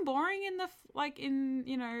 He wasn't boring in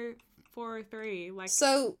 403. Like,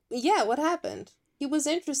 so, yeah, what happened? He was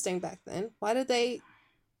interesting back then.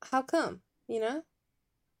 How come? You know?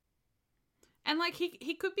 And, like,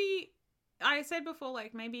 he could be... I said before,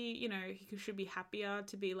 like, maybe, he should be happier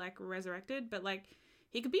to be, like, resurrected, but, like,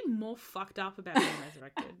 he could be more fucked up about being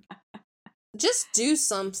resurrected. Just do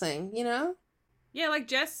something, you know? Yeah, like,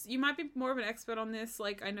 Jess, you might be more of an expert on this.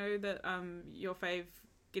 Like, I know that your fave,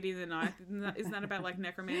 Gideon the Ninth, isn't that about, like,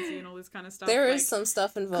 necromancy and all this kind of stuff? There like, is some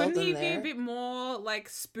stuff involved in there. Couldn't he be a bit more, like,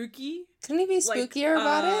 spooky? Couldn't he be spookier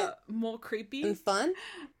about it? More creepy? And fun?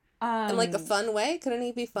 In, like, a fun way? Couldn't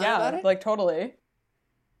he be fun about it? Yeah, like, totally.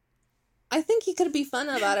 I think he could be fun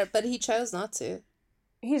about it, but he chose not to.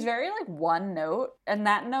 He's very, like, one note, and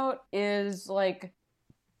that note is, like,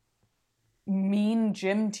 mean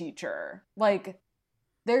gym teacher. Like,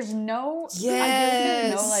 there's no... I feel like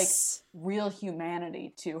there's no, like, real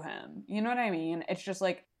humanity to him. You know what I mean? It's just,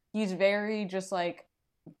 like, he's very just, like,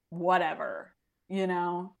 whatever, you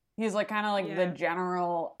know? He's, like, kind of, like, the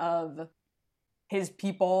general of his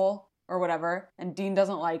people or whatever, and Dean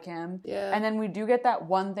doesn't like him. Yeah. And then we do get that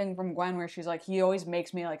one thing from Gwen where she's like, he always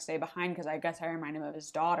makes me, like, stay behind because I guess I remind him of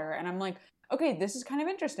his daughter. And I'm like, okay, this is kind of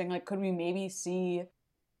interesting. Like, could we maybe see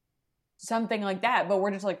something like that? But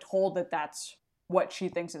we're just, like, told that that's what she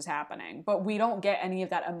thinks is happening. But we don't get any of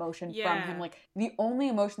that emotion from him. Like, the only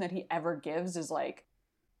emotion that he ever gives is, like,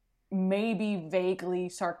 maybe vaguely,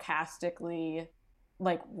 sarcastically,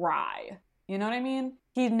 like, wry. You know what I mean?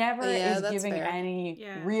 He never is giving any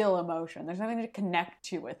real emotion. There's nothing to connect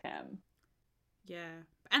to with him. Yeah.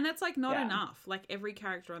 And that's like not Yeah. enough. Like every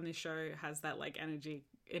character on this show has that like energy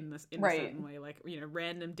in a Right. certain way. Like, you know,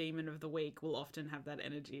 random demon of the week will often have that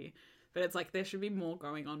energy. But it's like there should be more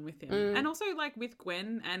going on with him. And also like with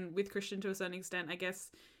Gwen and with Christian to a certain extent, I guess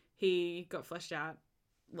he got fleshed out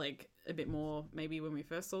like a bit more maybe when we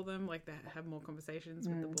first saw them, like they have more conversations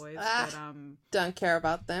with the boys. But don't care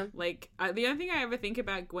about them. like the only thing I ever think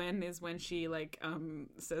about Gwen is when she like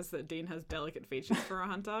says that Dean has delicate features for a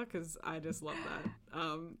hunter, because I just love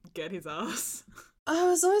that. Get his ass. I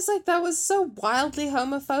was always like, that was so wildly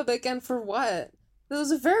homophobic, and for what? It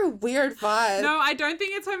was a very weird vibe. No, I don't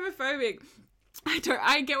think it's homophobic.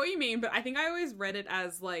 I get what you mean, but I think I always read it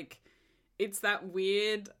as like it's that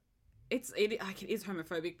weird. It is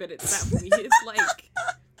homophobic, but it's that weird like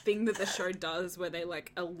thing that the show does where they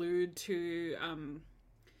like allude to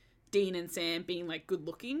Dean and Sam being like good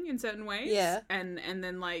looking in certain ways. Yeah. And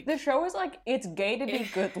then like The show is like, it's gay to be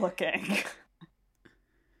good looking.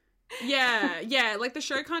 yeah, like the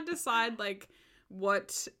show can't decide like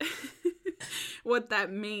what what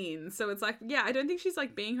that means. So it's like, yeah, I don't think she's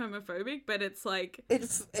like being homophobic, but it's like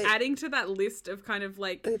adding to that list of kind of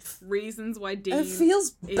like reasons why Dean it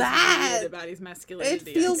feels is bad weird about his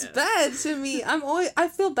masculinity. It feels bad to me. I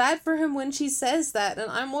feel bad for him when she says that,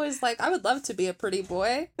 and I'm always like, I would love to be a pretty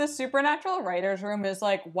boy. The Supernatural writers' room is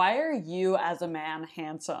like, why are you as a man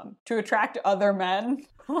handsome? To attract other men?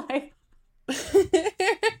 Like,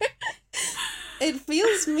 it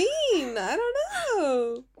feels mean. I don't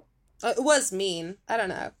know. It was mean. I don't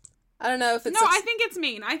know. I don't know if it's... No, I think it's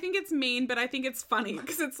mean. I think it's mean, but I think it's funny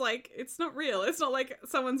because it's like, it's not real. It's not like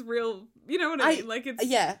someone's real, you know what I mean? Like it's...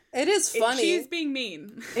 Yeah, it is funny. She's being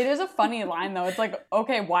mean. it is a funny line though. It's like,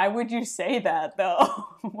 okay, why would you say that though?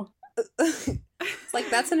 Like,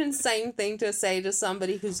 that's an insane thing to say to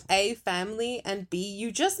somebody who's A, family, and B,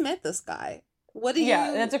 you just met this guy. What do you...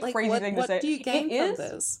 Yeah, that's a crazy thing to say. What do you gain from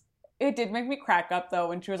this? It did make me crack up though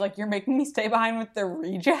when she was like, you're making me stay behind with the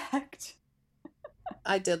reject.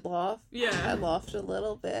 I did laugh. Yeah. I laughed a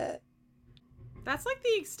little bit. That's like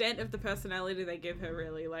the extent of the personality they give her,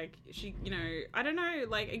 really. Like, she, you know, I don't know,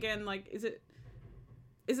 like, again, like, is it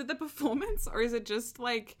the performance, or is it just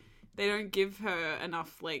like they don't give her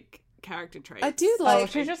enough like character traits? I do like... Oh,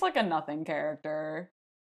 she's just like a nothing character.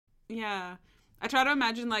 Yeah. I try to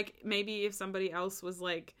imagine like maybe if somebody else was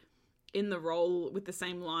like in the role with the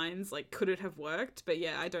same lines, like, could it have worked? But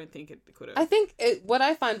yeah, I don't think it could have. I think what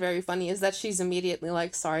I find very funny is that she's immediately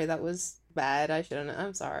like, sorry, that was bad. I shouldn't.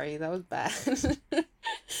 I'm sorry, that was bad.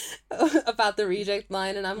 About the reject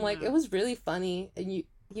line, and I'm like, it was really funny, and you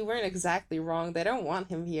weren't exactly wrong. They don't want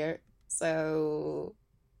him here, so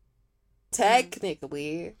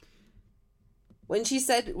technically. When she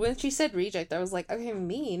said reject, I was like, okay,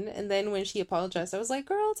 mean. And then when she apologized, I was like,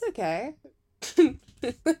 girl, it's okay.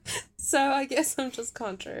 So I guess I'm just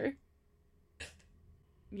contrary.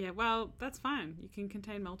 Yeah, well, that's fine. You can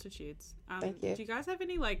contain multitudes. Thank you. Do you guys have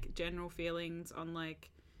any like general feelings on like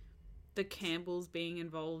the Campbells being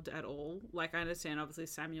involved at all? Like, I understand obviously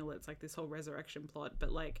Samuel, it's like this whole resurrection plot,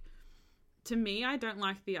 but like, to me, I don't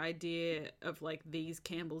like the idea of like these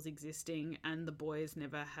Campbells existing and the boys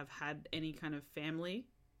never have had any kind of family.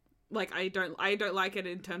 Like, I don't like it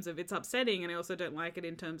in terms of it's upsetting, and I also don't like it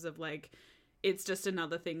in terms of like it's just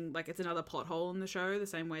another thing, like it's another plot hole in the show, the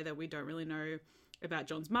same way that we don't really know about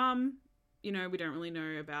John's mum. You know, we don't really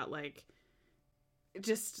know about like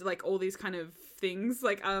just like all these kind of things.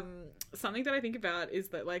 Like something that I think about is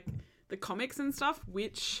that like the comics and stuff,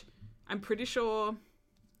 which I'm pretty sure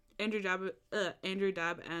Andrew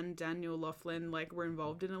Dabb and Daniel Laughlin like were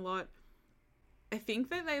involved in a lot. I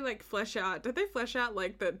think that they like flesh out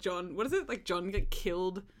like that John, what is it, like John get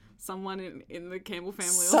killed someone in the Campbell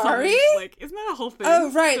family or Sorry? something? Like, isn't that a whole thing?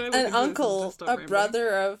 Oh, right, Should I look an into this and uncle, just stop a rambling? brother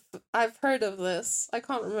of... I've heard of this. I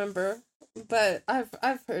can't remember, but I've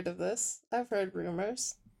heard of this. I've heard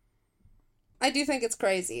rumors. I do think it's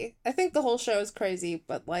crazy. I think the whole show is crazy,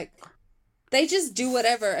 but like, they just do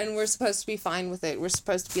whatever, and we're supposed to be fine with it. We're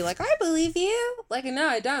supposed to be like, I believe you. Like, no,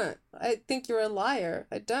 I don't. I think you're a liar.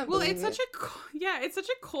 I don't Well, believe it's such it's such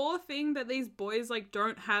a core thing that these boys like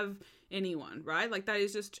don't have anyone, right? Like, that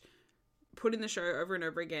is just put in the show over and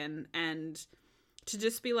over again, and to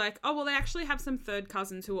just be like, oh well, they actually have some third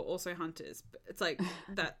cousins who are also hunters. It's like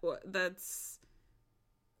that's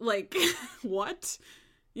like what?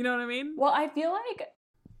 You know what I mean? Well, I feel like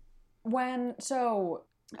when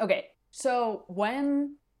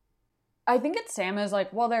I think it's Sam is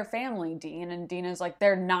like, well, they're family, Dean, and Dean is like,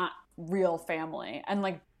 they're not real family. And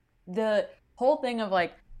like the whole thing of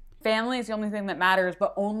like family is the only thing that matters,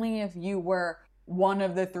 but only if you were one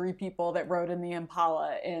of the 3 people that rode in the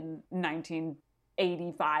Impala in 1980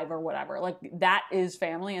 85 or whatever. Like, that is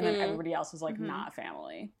family, and then everybody else is, like, not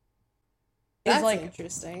family. It's That's like,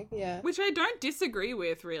 interesting, yeah. Which I don't disagree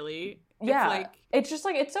with, really. Yeah. It's like, it's just,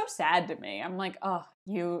 like, it's so sad to me. I'm like, oh,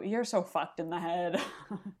 you're so fucked in the head.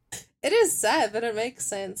 It is sad, but it makes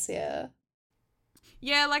sense, yeah.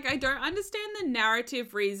 yeah, like, I don't understand the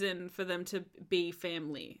narrative reason for them to be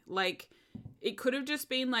family. Like, it could have just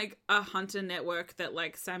been, like, a hunter network that,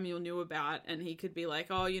 like, Samuel knew about, and he could be like,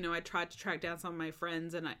 oh, you know, I tried to track down some of my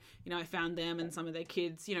friends, and I found them and some of their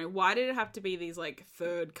kids. You know, why did it have to be these, like,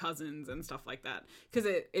 third cousins and stuff like that?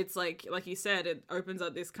 Because it's like you said, it opens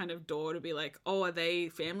up this kind of door to be like, oh, are they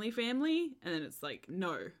family? And then it's like,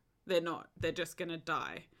 no, they're not. They're just gonna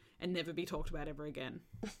die and never be talked about ever again.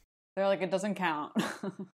 They're like, it doesn't count.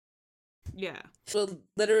 Yeah. We'll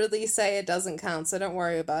literally say it doesn't count, so don't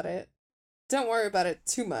worry about it. Don't worry about it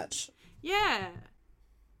too much. Yeah.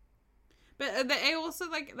 But they also,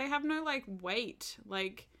 like, they have no, like, weight.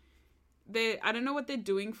 Like, I don't know what they're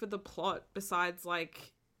doing for the plot besides,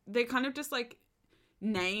 like, they're kind of just, like,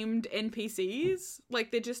 named NPCs.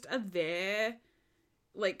 Like, they just are there,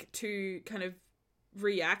 like, to kind of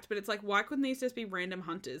react. But it's like, why couldn't these just be random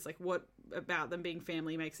hunters? Like, what about them being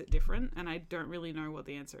family makes it different? And I don't really know what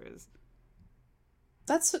the answer is.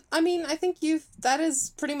 I think that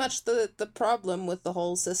is pretty much the problem with the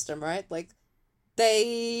whole system, right? Like,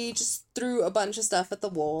 they just threw a bunch of stuff at the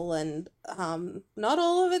wall, and not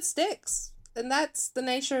all of it sticks. And that's the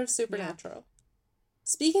nature of Supernatural. Yeah.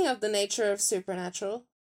 Speaking of the nature of Supernatural,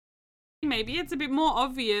 maybe it's a bit more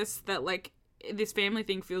obvious that, like, this family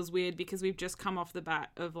thing feels weird because we've just come off the bat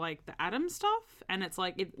of, like, the Adam stuff, and it's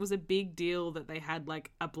like, it was a big deal that they had,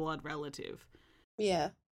 like, a blood relative. Yeah.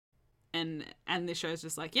 And this show's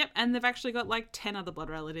just like, yep, and they've actually got, like, 10 other blood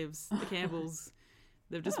relatives, the Campbells.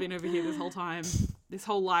 They've just been over here this whole time. This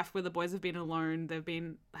whole life where the boys have been alone, they've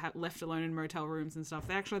been left alone in motel rooms and stuff.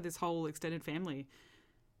 They actually had this whole extended family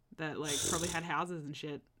that, like, probably had houses and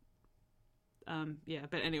shit. Yeah,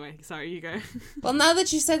 but anyway, sorry, you go. Well, now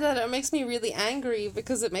that you said that, it makes me really angry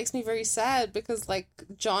because it makes me very sad because, like,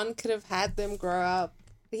 John could have had them grow up.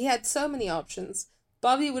 He had so many options.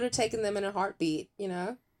 Bobby would have taken them in a heartbeat, you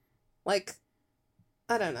know? Like,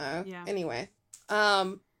 I don't know. Yeah. Anyway.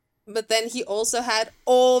 But then he also had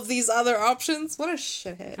all of these other options. What a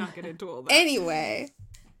shithead. Can't get into all that. Anyway.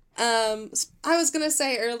 I was gonna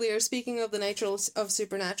say earlier, speaking of the nature of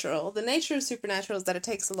Supernatural, the nature of Supernatural is that it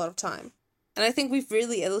takes a lot of time. And I think we've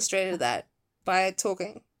really illustrated that by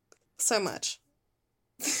talking so much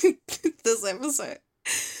this episode.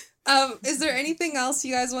 Is there anything else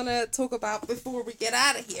you guys want to talk about before we get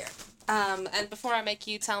out of here? And before I make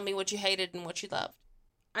you tell me what you hated and what you loved.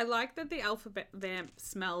 I like that the alphabet vamp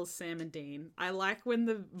smells Sam and Dean. I like when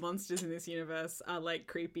the monsters in this universe are, like,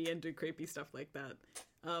 creepy and do creepy stuff like that.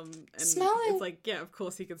 And Smelling. It's like, yeah, of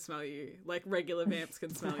course he can smell you. Like, regular vamps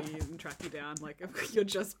can smell you and track you down. Like, you're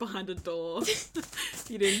just behind a door.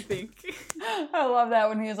 You didn't think. I love that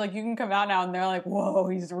when he's like, you can come out now, and they're like, whoa,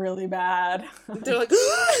 he's really bad. They're like,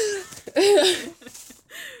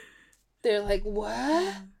 they're like,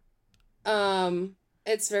 what?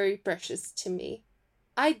 It's very precious to me.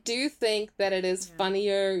 I do think that it is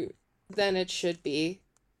funnier than it should be.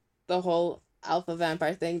 The whole alpha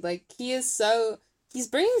vampire thing. Like, he's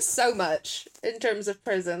bringing so much in terms of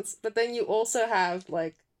presence, but then you also have,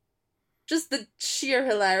 like, just the sheer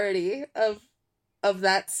hilarity of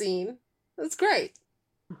that scene. It's great.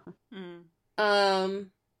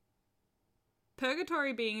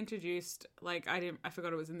 Purgatory being introduced, like, I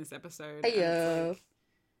forgot it was in this episode. Heyo.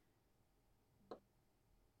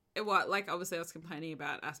 Like, obviously I was complaining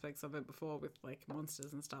about aspects of it before with, like,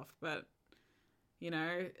 monsters and stuff, but, you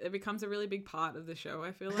know, it becomes a really big part of the show,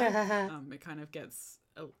 I feel like. It kind of gets,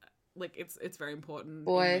 like, it's very important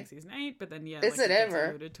in, like, season 8, but then, yeah, is like, it ever?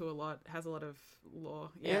 alluded to a lot, has a lot of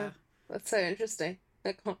lore, yeah. That's so interesting.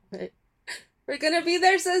 I can't wait. We're gonna be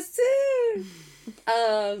there so soon!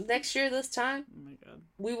 Next year this time, Oh my god.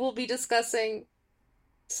 we will be discussing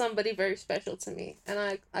somebody very special to me,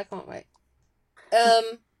 and I can't wait.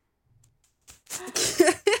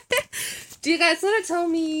 Do you guys want to tell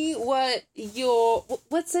me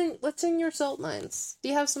what's in your salt mines? Do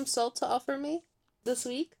you have some salt to offer me this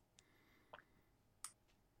week?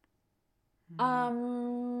 I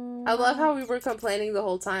love how we were complaining the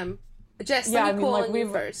whole time. Jess, let me call on you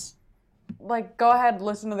first. Like, go ahead,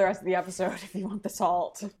 listen to the rest of the episode if you want the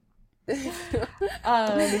salt. You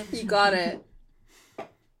got it.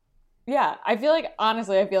 Yeah,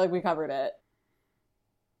 honestly, I feel like we covered it.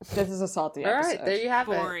 This is a salty episode. All right, there you have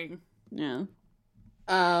Boring. it. Yeah.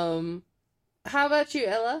 How about you,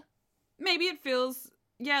 Ella? Maybe it feels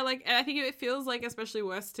Yeah, like, and I think it feels like especially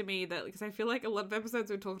worse to me that, because I feel like a lot of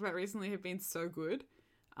episodes we've talked about recently have been so good.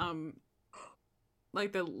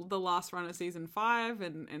 Like the last run of season 5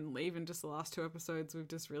 and even just the last 2 episodes we've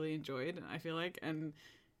just really enjoyed, I feel like. And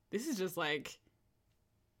this is just like,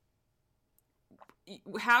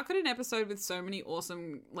 how could an episode with so many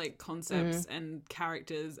awesome like concepts and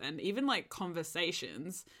characters and even like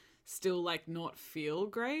conversations still like not feel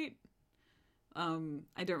great?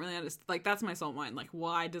 I don't really understand. Like, that's my salt mine. Like,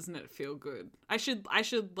 why doesn't it feel good? I should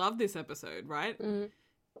love this episode, right?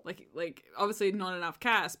 Like obviously not enough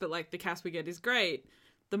cast, but like the cast we get is great.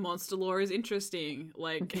 The monster lore is interesting.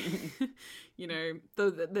 Like, you know,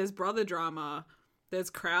 there's brother drama. There's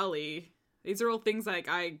Crowley. These are all things like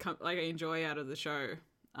I enjoy out of the show.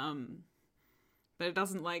 But it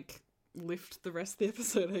doesn't like lift the rest of the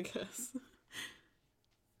episode, I guess.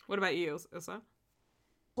 What about you, Ilsa?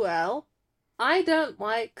 Well, I don't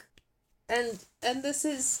like, and this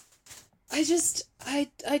is,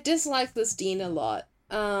 I dislike this Dean a lot.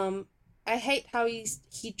 I hate how he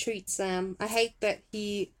treats Sam. I hate that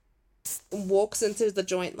he walks into the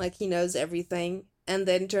joint like he knows everything and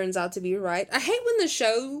then turns out to be right. I hate when the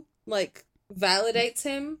show like validates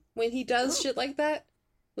him when he does shit like that.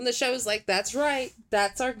 When the show is like, that's right,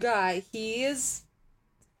 that's our guy. He is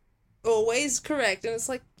always correct. And it's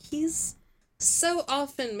like, he's so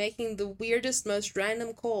often making the weirdest, most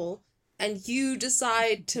random call, and you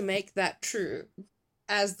decide to make that true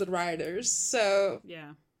as the writers. So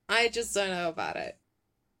yeah, I just don't know about it.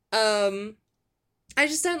 I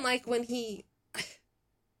just don't like when he,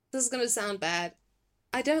 this is gonna sound bad,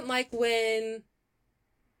 I don't like when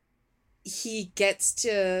he gets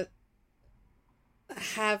to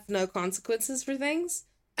have no consequences for things.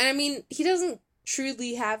 And I mean, he doesn't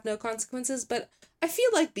truly have no consequences, but I feel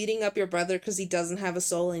like beating up your brother because he doesn't have a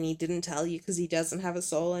soul and he didn't tell you because he doesn't have a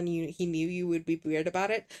soul and he knew you would be weird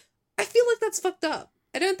about it. I feel like that's fucked up.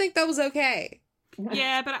 I don't think that was okay.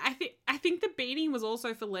 Yeah, but I think the beating was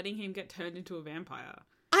also for letting him get turned into a vampire.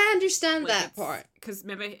 I understand like, that part. Because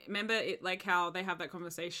remember it, like how they have that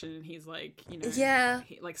conversation and he's like, you know, yeah,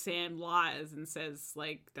 like Sam lies and says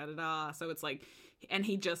like da da da. So it's like, and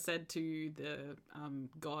he just said to the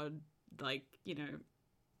God, like, you know,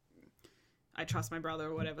 I trust my brother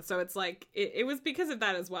or whatever. So it's like it was because of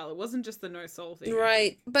that as well. It wasn't just the no soul thing.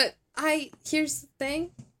 Right. But here's the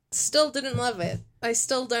thing. Still didn't love it. I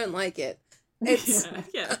still don't like it. It's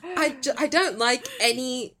yeah. I don't like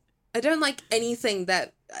anything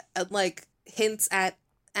that like hints at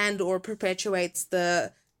and or perpetuates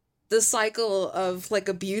the cycle of like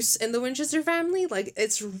abuse in the Winchester family. Like,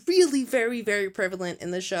 it's really very, very prevalent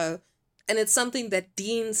in the show, and it's something that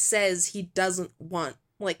Dean says he doesn't want.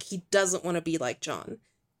 Like, he doesn't want to be like John,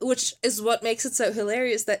 which is what makes it so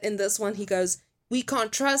hilarious that in this one he goes, "We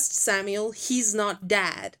can't trust Samuel, he's not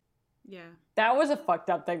dad." Yeah. That was a fucked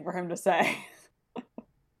up thing for him to say.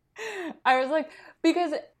 I was like,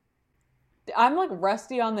 because I'm like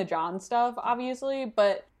rusty on the John stuff, obviously,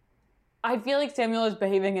 but I feel like Samuel is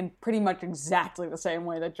behaving in pretty much exactly the same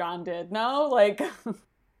way that John did. No? Like...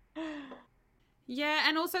 Yeah,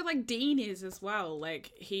 and also like Dean is as well.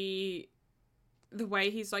 Like, the way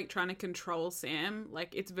he's like trying to control Sam,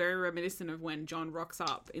 like, it's very reminiscent of when John rocks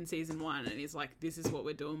up in season 1 and he's like, "This is what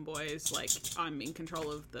we're doing, boys. Like, I'm in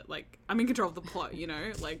control of the plot, you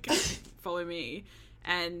know, like, follow me."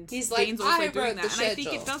 And he's like, Dean's also "I doing wrote that. the And I think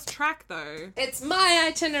schedule. it does track though. It's my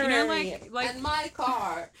itinerary, you know, like and my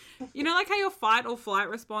car. You know, like how your fight or flight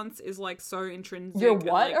response is like so intrinsic. Your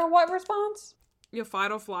what like, or what response? Your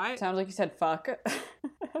fight or flight. Sounds like you said fuck.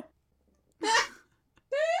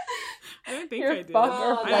 I don't think Your I did. fuck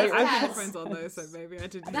or I flight have response. headphones on though, so maybe I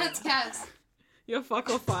didn't. That's Cas. Your fuck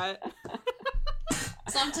or fight.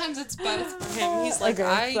 Sometimes it's both for him. He's like,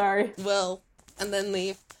 Okay, sorry. will, and then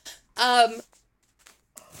leave.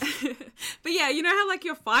 But yeah, you know how like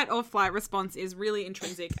your fight or flight response is really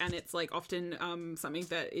intrinsic, and it's like often something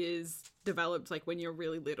that is developed like when you're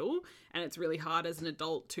really little, and it's really hard as an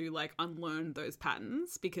adult to like unlearn those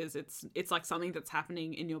patterns because it's like something that's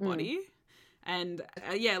happening in your body. And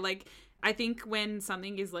yeah, like I think when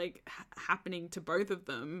something is like happening to both of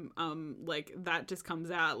them, like that just comes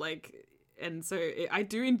out like, and so I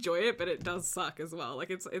do enjoy it, but it does suck as well. Like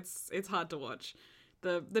it's hard to watch.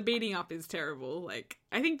 The beating up is terrible. Like,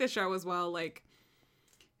 I think the show as well, like,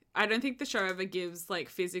 I don't think the show ever gives, like,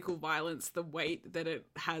 physical violence the weight that it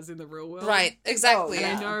has in the real world. Right, exactly. And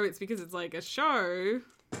Yeah. I know it's because it's, like, a show,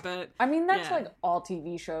 but... I mean, that's yeah. like all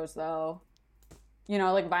TV shows, though. You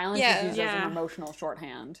know, like, violence is used as an emotional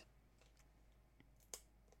shorthand.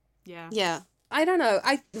 Yeah. Yeah. I don't know.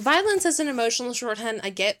 Violence as an emotional shorthand, I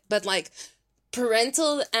get, but like,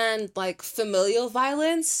 parental and like familial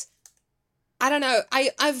violence, I don't know.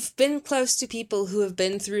 I've been close to people who have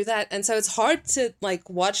been through that, and so it's hard to like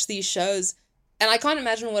watch these shows, and I can't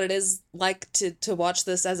imagine what it is like to watch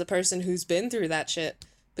this as a person who's been through that shit,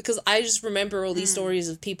 because I just remember all these stories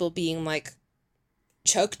of people being like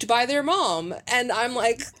choked by their mom, and I'm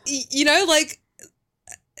like, you know, like,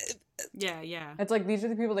 yeah. It's like these are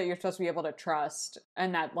the people that you're supposed to be able to trust,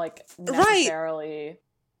 and that like necessarily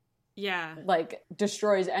like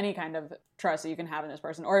destroys any kind of trust that you can have in this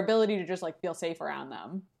person, or ability to just like feel safe around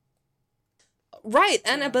them. Right,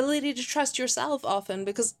 and ability to trust yourself often,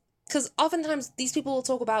 because oftentimes these people will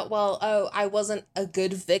talk about, well, oh, I wasn't a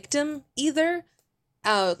good victim either.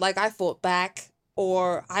 Like I fought back,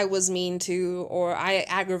 or I was mean to, or I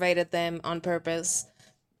aggravated them on purpose.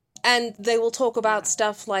 And they will talk about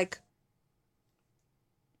stuff like,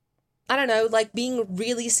 I don't know, like being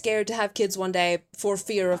really scared to have kids one day for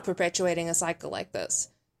fear of perpetuating a cycle like this,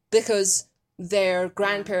 because their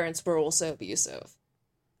grandparents were also abusive.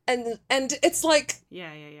 And it's like,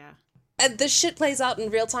 and this shit plays out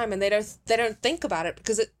in real time, and they don't think about it,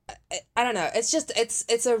 because I don't know, it's just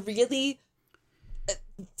it's a really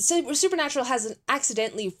Supernatural has an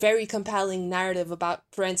accidentally very compelling narrative about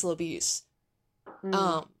parental abuse.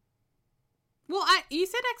 Well, you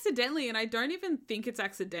said accidentally, and I don't even think it's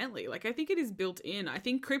accidentally. Like, I think it is built in. I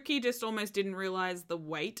think Kripke just almost didn't realize the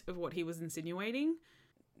weight of what he was insinuating.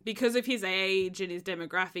 Because of his age and his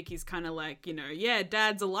demographic, he's kind of like, you know, yeah,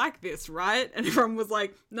 dads are like this, right? And everyone was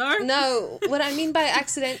like, no. No, what I mean by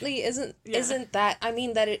accidentally isn't that. I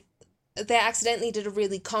mean that they accidentally did a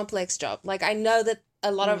really complex job. Like, I know that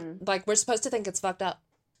a lot of, like, we're supposed to think it's fucked up.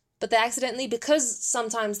 But they accidentally, because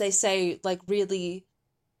sometimes they say, like, really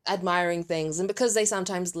admiring things, and because they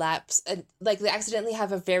sometimes lapse, and like they accidentally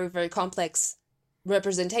have a very, very complex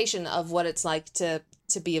representation of what it's like to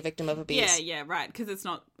be a victim of abuse. Yeah, right, because it's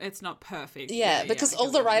not perfect. Yeah, because all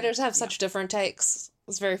the writers have such different takes.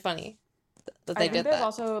 It's very funny that they did that. I think there's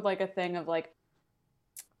also like a thing of like,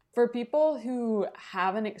 for people who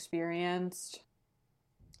haven't experienced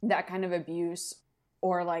that kind of abuse,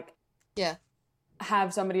 or like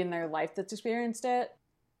have somebody in their life that's experienced it,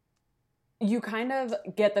 you kind of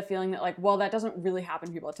get the feeling that like, well, that doesn't really happen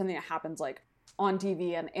to people. It's something that happens like on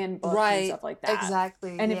TV and in books and stuff like that.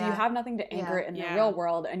 Exactly. And if you have nothing to anchor it in the real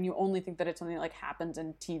world, and you only think that it's something that like happens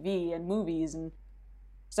in TV and movies and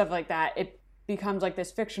stuff like that, it becomes like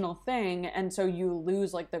this fictional thing, and so you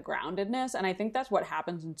lose like the groundedness. And I think that's what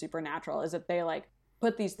happens in Supernatural, is that they like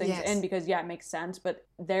put these things in because it makes sense, but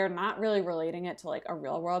they're not really relating it to like a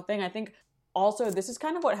real world thing. I think also this is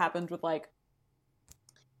kind of what happens with like,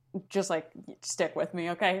 just like stick with me,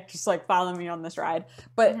 okay? Just like follow me on this ride.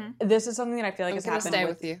 But this is something that I feel like has happened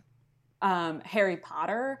with you. Harry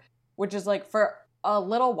Potter, which is like for a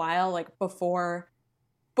little while, like before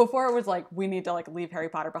it was like we need to like leave Harry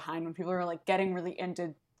Potter behind, when people were like getting really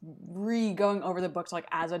into going over the books like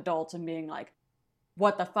as adults and being like,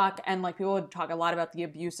 what the fuck? And like people would talk a lot about the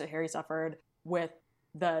abuse that Harry suffered with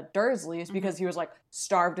the Dursleys, because he was like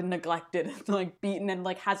starved and neglected and like beaten, and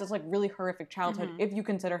like has this like really horrific childhood, if you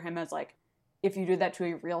consider him as like, if you do that to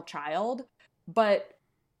a real child. But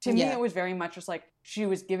to me it was very much just like she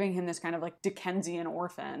was giving him this kind of like Dickensian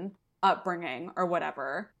orphan upbringing or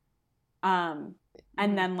whatever, and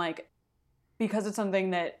then like, because it's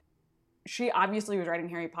something that she obviously was writing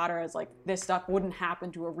Harry Potter as like, this stuff wouldn't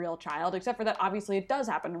happen to a real child, except for that obviously it does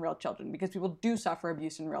happen to real children, because people do suffer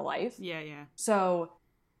abuse in real life. So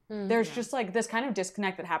there's just like this kind of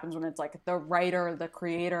disconnect that happens when it's like the writer, the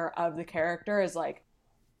creator of the character is like,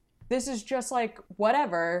 this is just like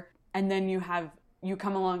whatever, and then you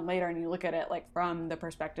come along later and you look at it like from the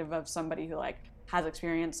perspective of somebody who like has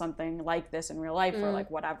experienced something like this in real life or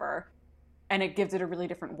like whatever, and it gives it a really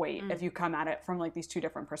different weight if you come at it from like these two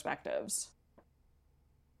different perspectives.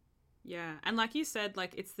 Yeah, and like you said,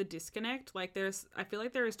 like it's the disconnect. Like I feel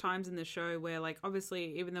like there is times in the show where like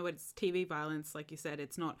obviously even though it's TV violence, like you said,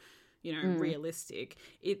 it's not, you know, realistic.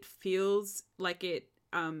 It feels like it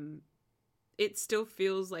still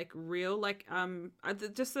feels like real. Like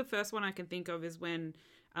just the first one I can think of is when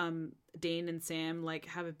Dean and Sam like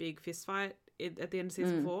have a big fist fight at the end of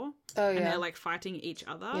season 4. Oh yeah, and they're like fighting each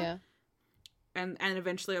other. Yeah. And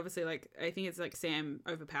eventually, obviously, like I think it's like Sam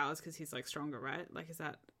overpowers because he's like stronger, right? Like, is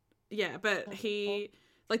that? Yeah, but he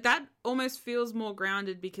like that almost feels more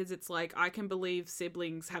grounded, because it's like I can believe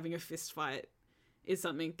siblings having a fist fight is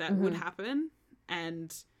something that would happen,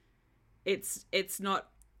 and it's not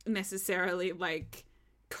necessarily like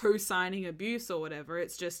co-signing abuse or whatever.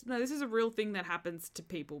 It's just, no, this is a real thing that happens to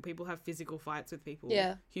people. People have physical fights with people.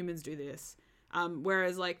 Yeah, humans do this.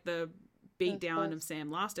 Whereas like the beatdown of Sam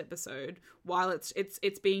last episode, while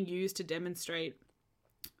it's being used to demonstrate,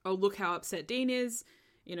 oh, look how upset Dean is.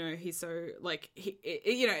 You know, he's so, like,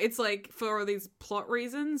 it's like for all these plot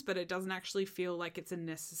reasons, but it doesn't actually feel like it's a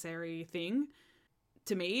necessary thing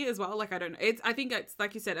to me as well. Like, I don't know. I think it's,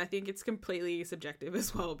 like you said, I think it's completely subjective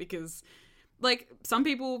as well, because, like, some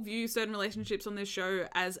people view certain relationships on this show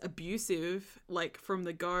as abusive, like, from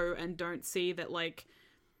the go, and don't see that, like,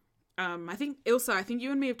 I think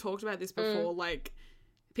you and me have talked about this before, like,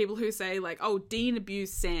 people who say, like, oh, Dean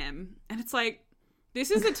abused Sam. And it's like, this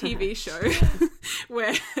is a TV show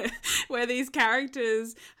where these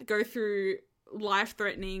characters go through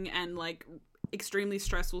life-threatening and, like, extremely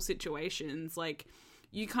stressful situations. Like,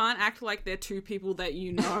 you can't act like they're two people that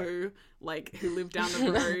you know, like, who live down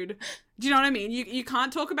the road. Do you know what I mean? You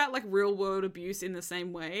can't talk about, like, real-world abuse in the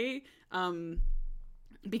same way,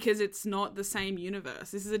 because it's not the same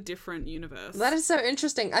universe. This is a different universe. That is so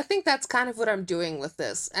interesting. I think that's kind of what I'm doing with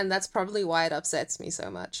this, and that's probably why it upsets me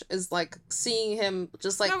so much, is, like, seeing him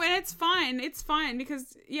just, like... No, and it's fine,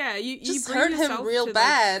 because, yeah, you just bring hurt him yourself real to,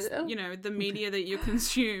 bad. Like, you know, the media that you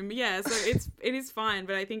consume. Yeah, so it is fine,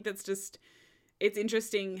 but I think that's just... It's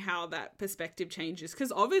interesting how that perspective changes,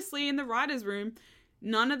 because obviously in the writer's room,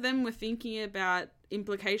 none of them were thinking about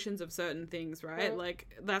implications of certain things, right? Like,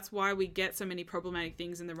 that's why we get so many problematic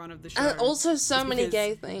things in the run of the show. And also so many because,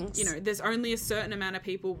 gay things. You know, there's only a certain amount of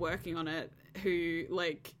people working on it who,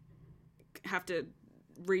 like, have to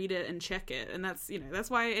read it and check it. And that's, you know, that's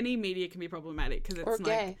why any media can be problematic, because it's or like...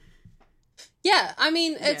 gay. Yeah, I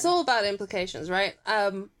mean, it's all about implications, right?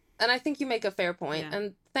 And I think you make a fair point,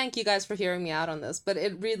 and thank you guys for hearing me out on this, but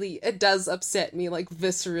it does upset me, like,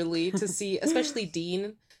 viscerally to see, especially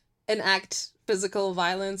Dean, enact physical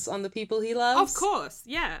violence on the people he loves. Of course,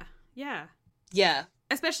 yeah. Yeah.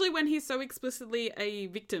 Especially when he's so explicitly a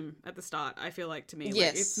victim at the start, I feel like, to me.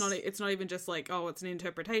 Yes. Like, it's not even just like, oh, it's an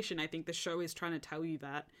interpretation. I think the show is trying to tell you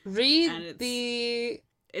that.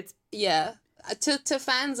 To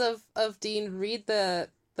fans of Dean, read the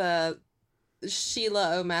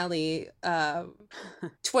Sheila O'Malley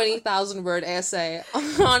 20,000 word essay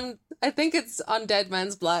on, I think it's on Dead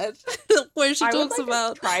Man's Blood, where she talks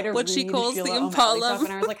about what she calls Sheila the Impala.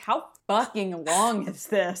 And I was like, how fucking long is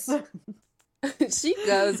this? She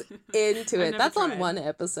goes into it. That's tried. on one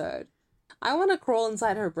episode. I want to crawl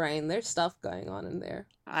inside her brain. There's stuff going on in there.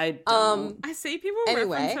 I don't. I see people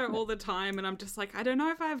reference her all the time, and I'm just like, I don't know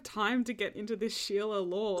if I have time to get into this Sheila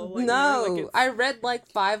lore. Like, no, you know, like I read like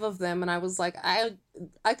 5 of them, and I was like, I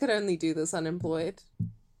could only do this unemployed.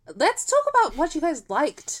 Let's talk about what you guys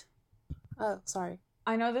liked. Oh, sorry.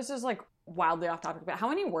 I know this is like wildly off topic, but how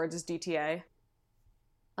many words is DTA?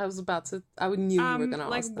 I knew you were gonna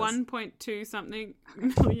like ask this. 1.2 something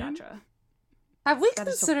million. Gotcha. Have we That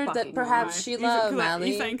is so considered that fucking perhaps why. Sheila O'Malley...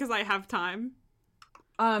 You're saying because I have time?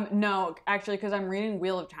 No, actually, because I'm reading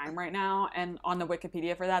Wheel of Time right now, and on the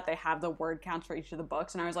Wikipedia for that, they have the word counts for each of the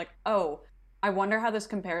books, and I was like, oh, I wonder how this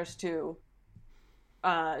compares to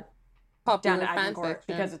popular Down to fan Agincourt,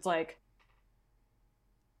 fiction. because it's like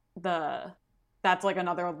that's like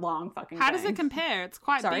another long fucking How thing. does it compare? It's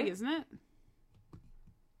quite Sorry? big, isn't it?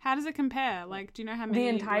 How does it compare? Like, do you know how many The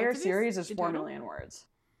entire words it series is in 4 total? million words.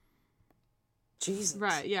 Jesus.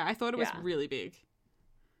 Right, yeah, I thought it was Yeah. really big.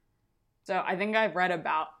 So I think I've read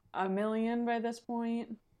about 1 million by this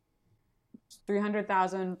point.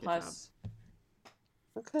 300,000 plus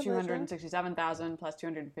Okay, 267,000 plus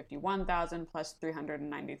 251,000 plus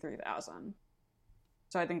 393,000.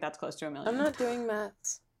 So I think that's close to 1 million. I'm not doing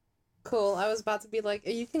maths. Cool. I was about to be like,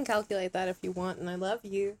 you can calculate that if you want, and I love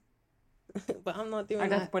you. But I'm not doing I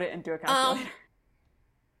that. got to put it into a calculator.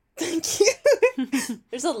 Thank you.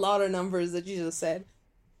 There's a lot of numbers that you just said.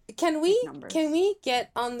 Can we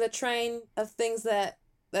get on the train of things that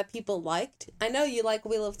people liked? I know you like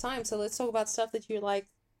Wheel of Time, so let's talk about stuff that you like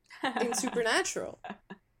in Supernatural.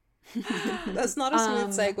 That's not a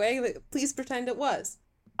smooth segue, but please pretend it was.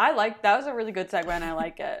 That was a really good segue, and I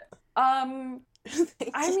like it.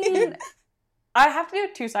 Thank I you. mean, I have to do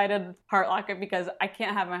a 2-sided heart locket because I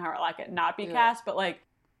can't have my heart locket not be cast, but like,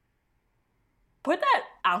 put that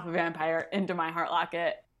alpha vampire into my heart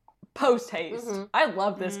locket post haste. Mm-hmm. I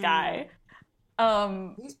love this guy.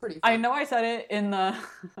 He's pretty fun. I know I said it in the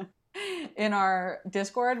in our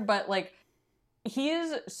Discord, but like, he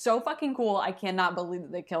is so fucking cool. I cannot believe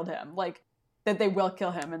that they killed him. Like, that they will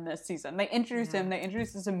kill him in this season. They introduced him. They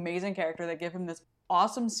introduced this amazing character. They give him this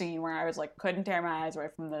awesome scene where I was like, couldn't tear my eyes away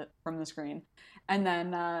from the screen. And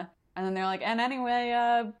then they're like, and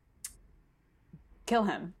anyway, kill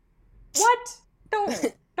him. What?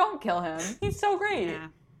 Don't kill him. He's so great. Yeah.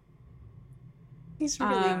 He's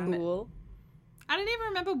really cool. I don't even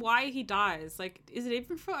remember why he dies. Like, is it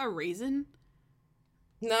even for a reason?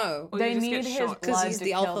 No. Or They you just need get his shot? Because blood he's to the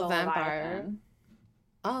kill alpha the vampire. Leviathan.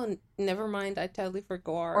 Oh, never mind. I totally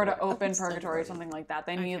forgot. Or to open I'm so purgatory or sorry. something like that.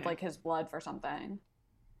 They need, Okay. like, his blood for something.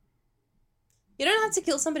 You don't have to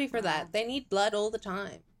kill somebody for Wow. that. They need blood all the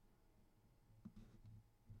time.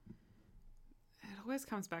 It always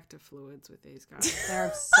comes back to fluids with these guys. They're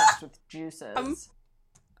obsessed with juices.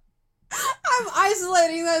 I'm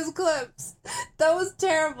isolating those clips. That was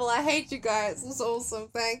terrible. I hate you guys. It was awesome.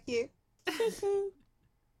 Thank you.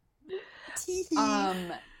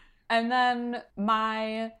 And then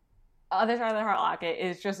my other side of the heart locket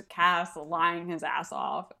is just Cass lying his ass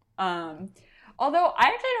off. Although I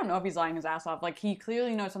actually don't know if he's lying his ass off. Like, he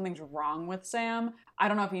clearly knows something's wrong with Sam. I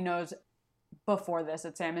don't know if he knows before this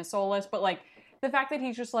that Sam is soulless, but like the fact that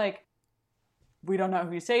he's just like, we don't know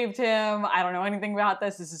who saved him. I don't know anything about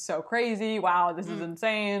this. This is so crazy. Wow, this is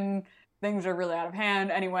insane. Things are really out of hand.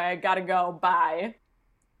 Anyway, gotta go. Bye.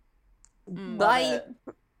 Bye.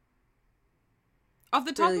 Off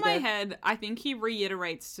the top Really of my good. head, I think he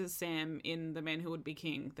reiterates to Sam in The Man Who Would Be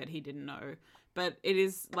King that he didn't know. But it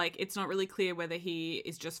is, like, it's not really clear whether he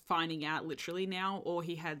is just finding out literally now or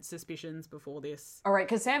he had suspicions before this. All right,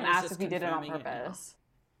 because Sam And it's asked just if he did it on confirming it now. purpose.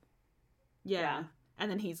 Yeah. And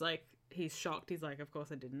then he's like, he's shocked. He's like, of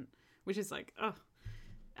course I didn't. Which is like, oh.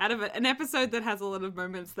 Out of an episode that has a lot of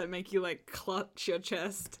moments that make you, like, clutch your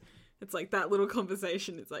chest. It's like that little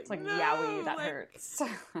conversation. It's like, It's like, no, yowie, that like, hurts.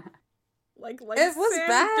 Like It was Sam would think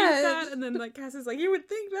bad. that, and then like Cass is like, you would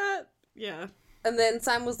think that. Yeah. And then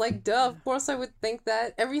Sam was like, duh, of course I would think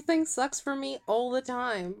that. Everything sucks for me all the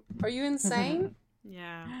time. Are you insane?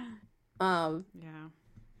 Yeah. Yeah.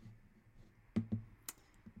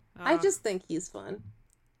 I just think he's fun.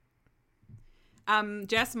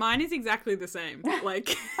 Jess, mine is exactly the same.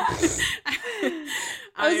 Like,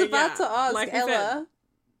 I was about to ask like we said, Ella.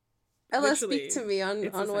 Ella, literally, speak to me it's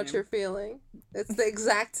the on what same. you're feeling. It's the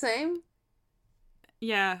exact same?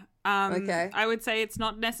 Yeah. Okay. I would say it's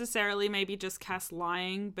not necessarily maybe just Cass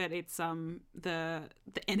lying, but it's the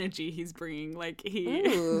energy he's bringing. Like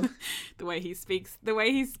Ooh. the way he speaks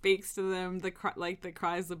to them, the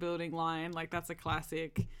cries the building line. Like that's a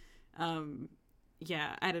classic.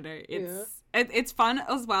 Yeah, I don't know. It's fun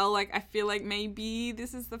as well. Like I feel like maybe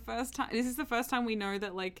this is the first time we know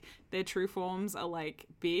that like their true forms are like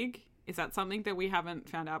big. Is that something that we haven't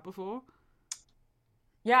found out before?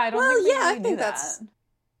 Yeah, I don't Well, think we yeah, I really think knew that's- that.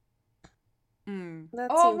 That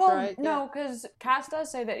Oh, seems well, right. no, because Cass does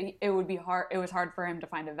say that it would be hard. It was hard for him to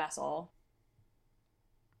find a vessel.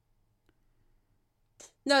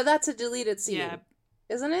 No, that's a deleted scene. Yeah.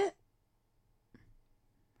 Isn't it?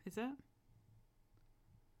 Is it?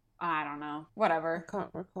 I don't know. I Whatever. can't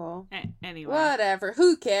recall. Anyway. Whatever.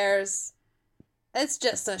 Who cares? It's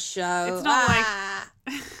just a show. It's not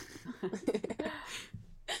like-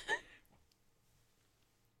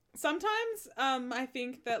 Sometimes I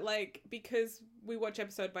think that like because we watch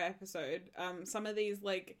episode by episode, some of these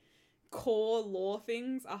like core lore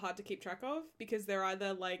things are hard to keep track of because they're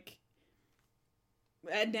either like,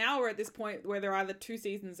 and now we're at this point where they're either 2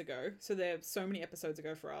 seasons ago, so they're so many episodes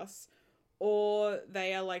ago for us, or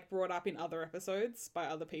they are like brought up in other episodes by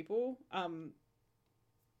other people. And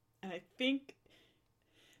I think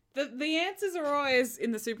the answers are always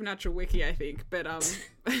in the Supernatural wiki, I think, but I also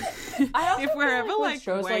if we're feel ever with like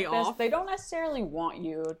shows way like this, off, they don't necessarily want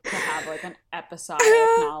you to have like an episodic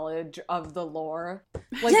knowledge of the lore.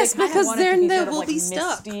 Like, Yes, they kinda because want it to then be they sort of, will like, be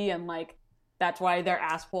stuck. misty and like that's why their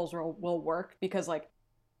ass pulls will work because like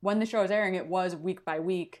when the show was airing, it was week by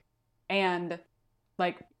week, and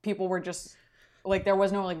like people were just like there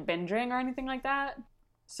was no like binging or anything like that.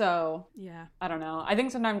 So yeah. I don't know. I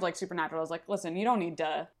think sometimes like Supernatural is like, listen, you don't need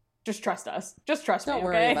to. Just trust us. Just trust me, Don't okay?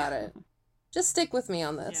 worry about it. Just stick with me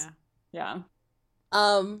on this. Yeah,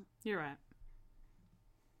 Yeah. you're right.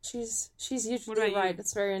 She's What usually about you? right.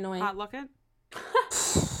 It's very annoying. Heart Locket?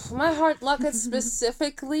 My heart locket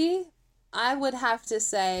specifically, I would have to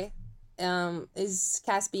say, is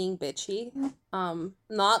Cass being bitchy.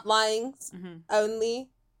 Not lying only,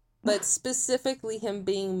 but specifically him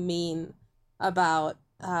being mean about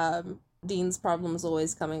Dean's problems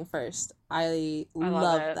always coming first. I love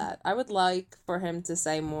love it. that. I would like for him to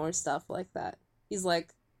say more stuff like that. He's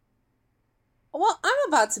like, well, I'm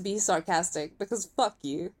about to be sarcastic because fuck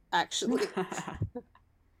you, actually.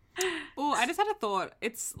 Oh, I just had a thought.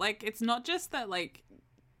 It's like it's not just that like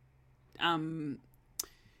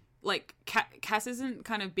Cass isn't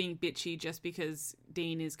kind of being bitchy just because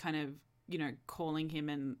Dean is kind of, you know, calling him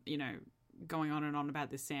and, you know, going on and on about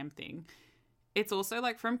this Sam thing. It's also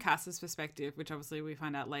like from Cass's perspective, which obviously we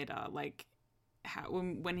find out later, like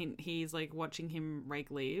when he's like watching him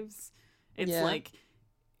rake leaves, it's Yeah. like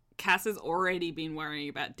Cass has already been worrying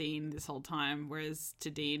about Dean this whole time, whereas to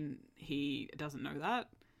Dean, he doesn't know that.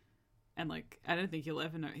 And, like, I don't think he'll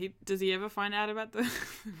ever know. Does he ever find out about the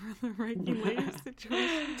raking leaves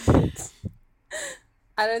situation?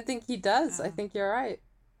 I don't think he does. I think you're right.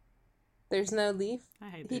 There's no leaf. I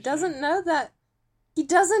hate He this doesn't show. know that. He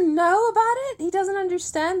doesn't know about it? He doesn't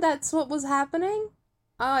understand that's what was happening?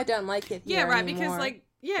 Oh, I don't like it here Yeah, right, anymore. because, like,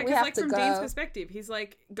 yeah, We because, have like, to from go. Dean's perspective, he's,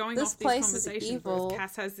 like, going This off these place is conversations, evil. whereas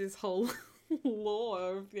Cass has this whole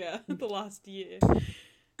lore of, the last year.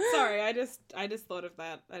 Sorry, I just thought of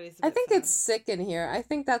that. That is a I bit think sad. it's sick in here. I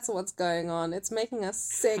think that's what's going on. It's making us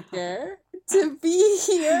sicker to be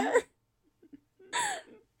here.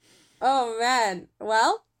 Oh, man.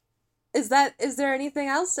 Well, is there anything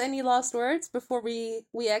else? Any last words before we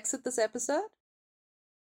exit this episode?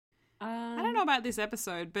 I don't know about this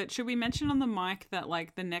episode, but should we mention on the mic that,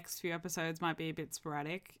 like, the next few episodes might be a bit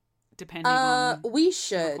sporadic, depending on We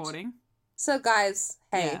should. recording? So, guys,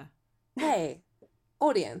 hey. Yeah. Hey.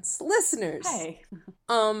 Audience, listeners. Hey.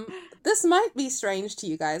 This might be strange to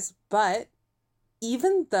you guys, but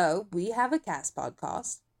even though we have a cast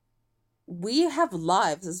podcast, we have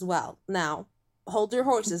lives as well. Now, hold your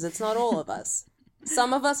horses, it's not all of us.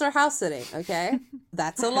 Some of us are house sitting, okay?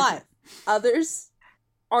 That's a life. Others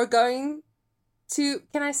are going to...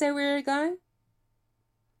 Can I say where you're going?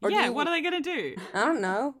 Or Yeah, do what are they going to do? I don't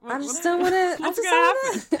know. I What- just what- don't want to... what's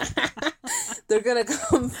gonna They're gonna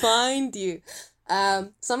come find you.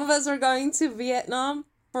 Some of us are going to Vietnam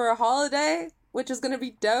for a holiday, which is gonna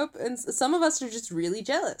be dope, and some of us are just really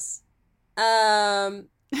jealous.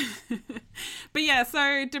 But yeah,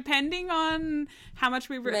 so depending on how much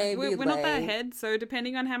we're Maybe not that late. ahead, so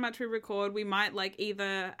depending on how much we record, we might like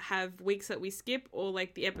either have weeks that we skip or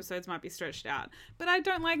like the episodes might be stretched out. But I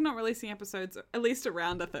don't like not releasing episodes at least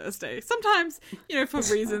around a Thursday. Sometimes, for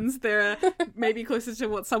reasons, they're maybe closer to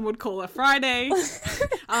what some would call a Friday.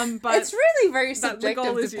 But it's really very the subjective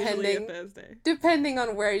goal is usually a depending Thursday.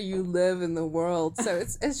 on where you live in the world. So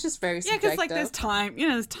it's just very Yeah, subjective. because like there's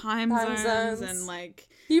there's time zones zones. and like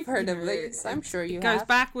You've heard of know, these. I'm sure you it have. goes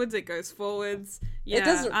backwards, it goes forwards. Yeah, It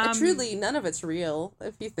doesn't. Truly, none of it's real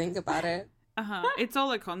if you think about it. It's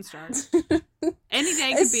all a construct. Any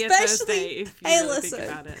day could be a Especially- Thursday if you hey, really listen. think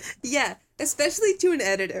about it. Yeah, especially to an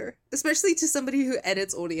editor, especially to somebody who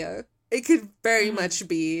edits audio. It could very much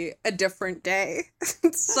be a different day.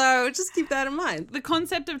 So just keep that in mind. The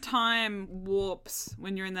concept of time warps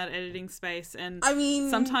when you're in that editing space, and I mean,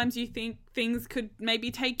 sometimes you think things could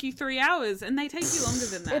maybe take you 3 hours, and they take you longer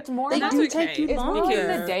than that. It's more They than do take you it's more longer.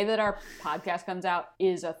 than the day that our podcast comes out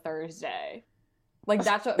is a Thursday. Like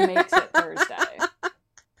that's what makes it Thursday.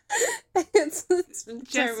 it's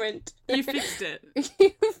determined. You fixed it.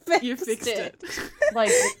 You fixed it. Like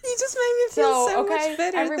You just made me feel so okay, much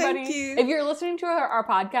better. everybody. Thank you. If you're listening to our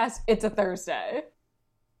podcast, it's a Thursday.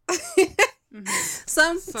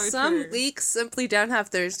 Some So true. weeks simply don't have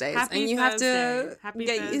Thursdays, Happy and you have to Thursday. Happy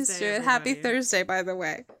get used to Thursday, it. Happy everybody. Thursday, by the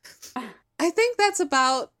way. I think that's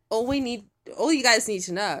about all we need. All you guys need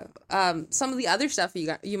to know. Some of the other stuff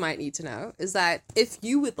you might need to know is that if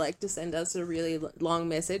you would like to send us a really long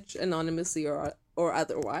message, anonymously or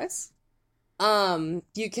otherwise,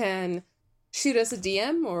 you can shoot us a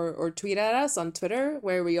DM or tweet at us on Twitter,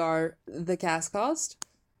 where we are the Cascast.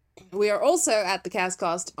 We are also at the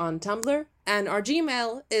Cascast on Tumblr, and our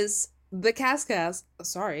Gmail is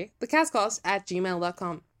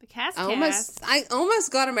thecascast@gmail.com. The cast. I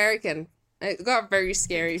almost got American. It got very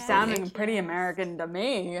scary for Sounding me. pretty American to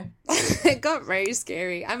me. It got very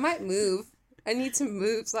scary. I might move. I need to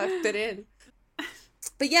move so I fit in.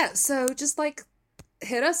 But yeah, so just like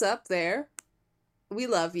hit us up there. We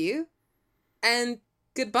love you. And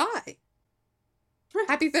goodbye.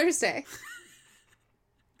 Happy Thursday.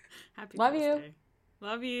 Happy Love you. Thursday.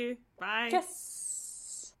 Love you. Bye.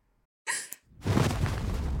 Yes.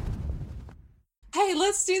 Hey,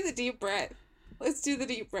 let's do the deep breath. Let's do the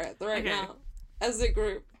deep breath right Okay. now. As a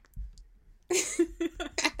group.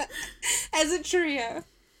 As a trio.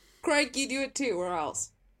 Craig, you do it too, or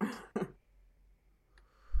else.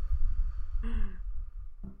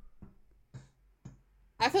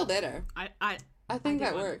 I feel better. I I think did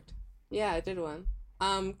that one. worked. Yeah, I did one.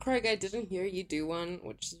 Craig, I didn't hear you do one,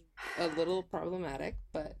 which is a little problematic,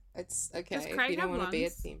 but it's okay Does if Craig you don't have want to be a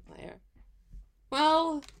lungs? team player.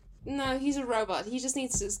 Well, no, he's a robot. He just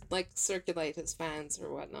needs to like circulate his fans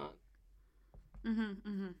or whatnot.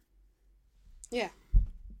 Yeah.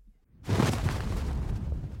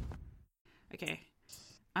 Okay.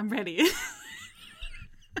 I'm ready.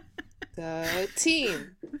 The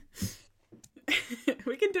team.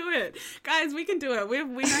 We can can do it. Guys, we can do it.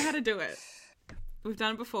 We know how to do it. We've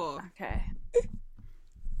done it before. Okay.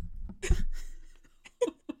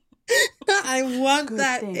 I want Good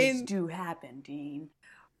that things in. do happen, Dean.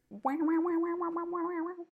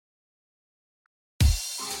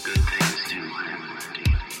 Good things do happen.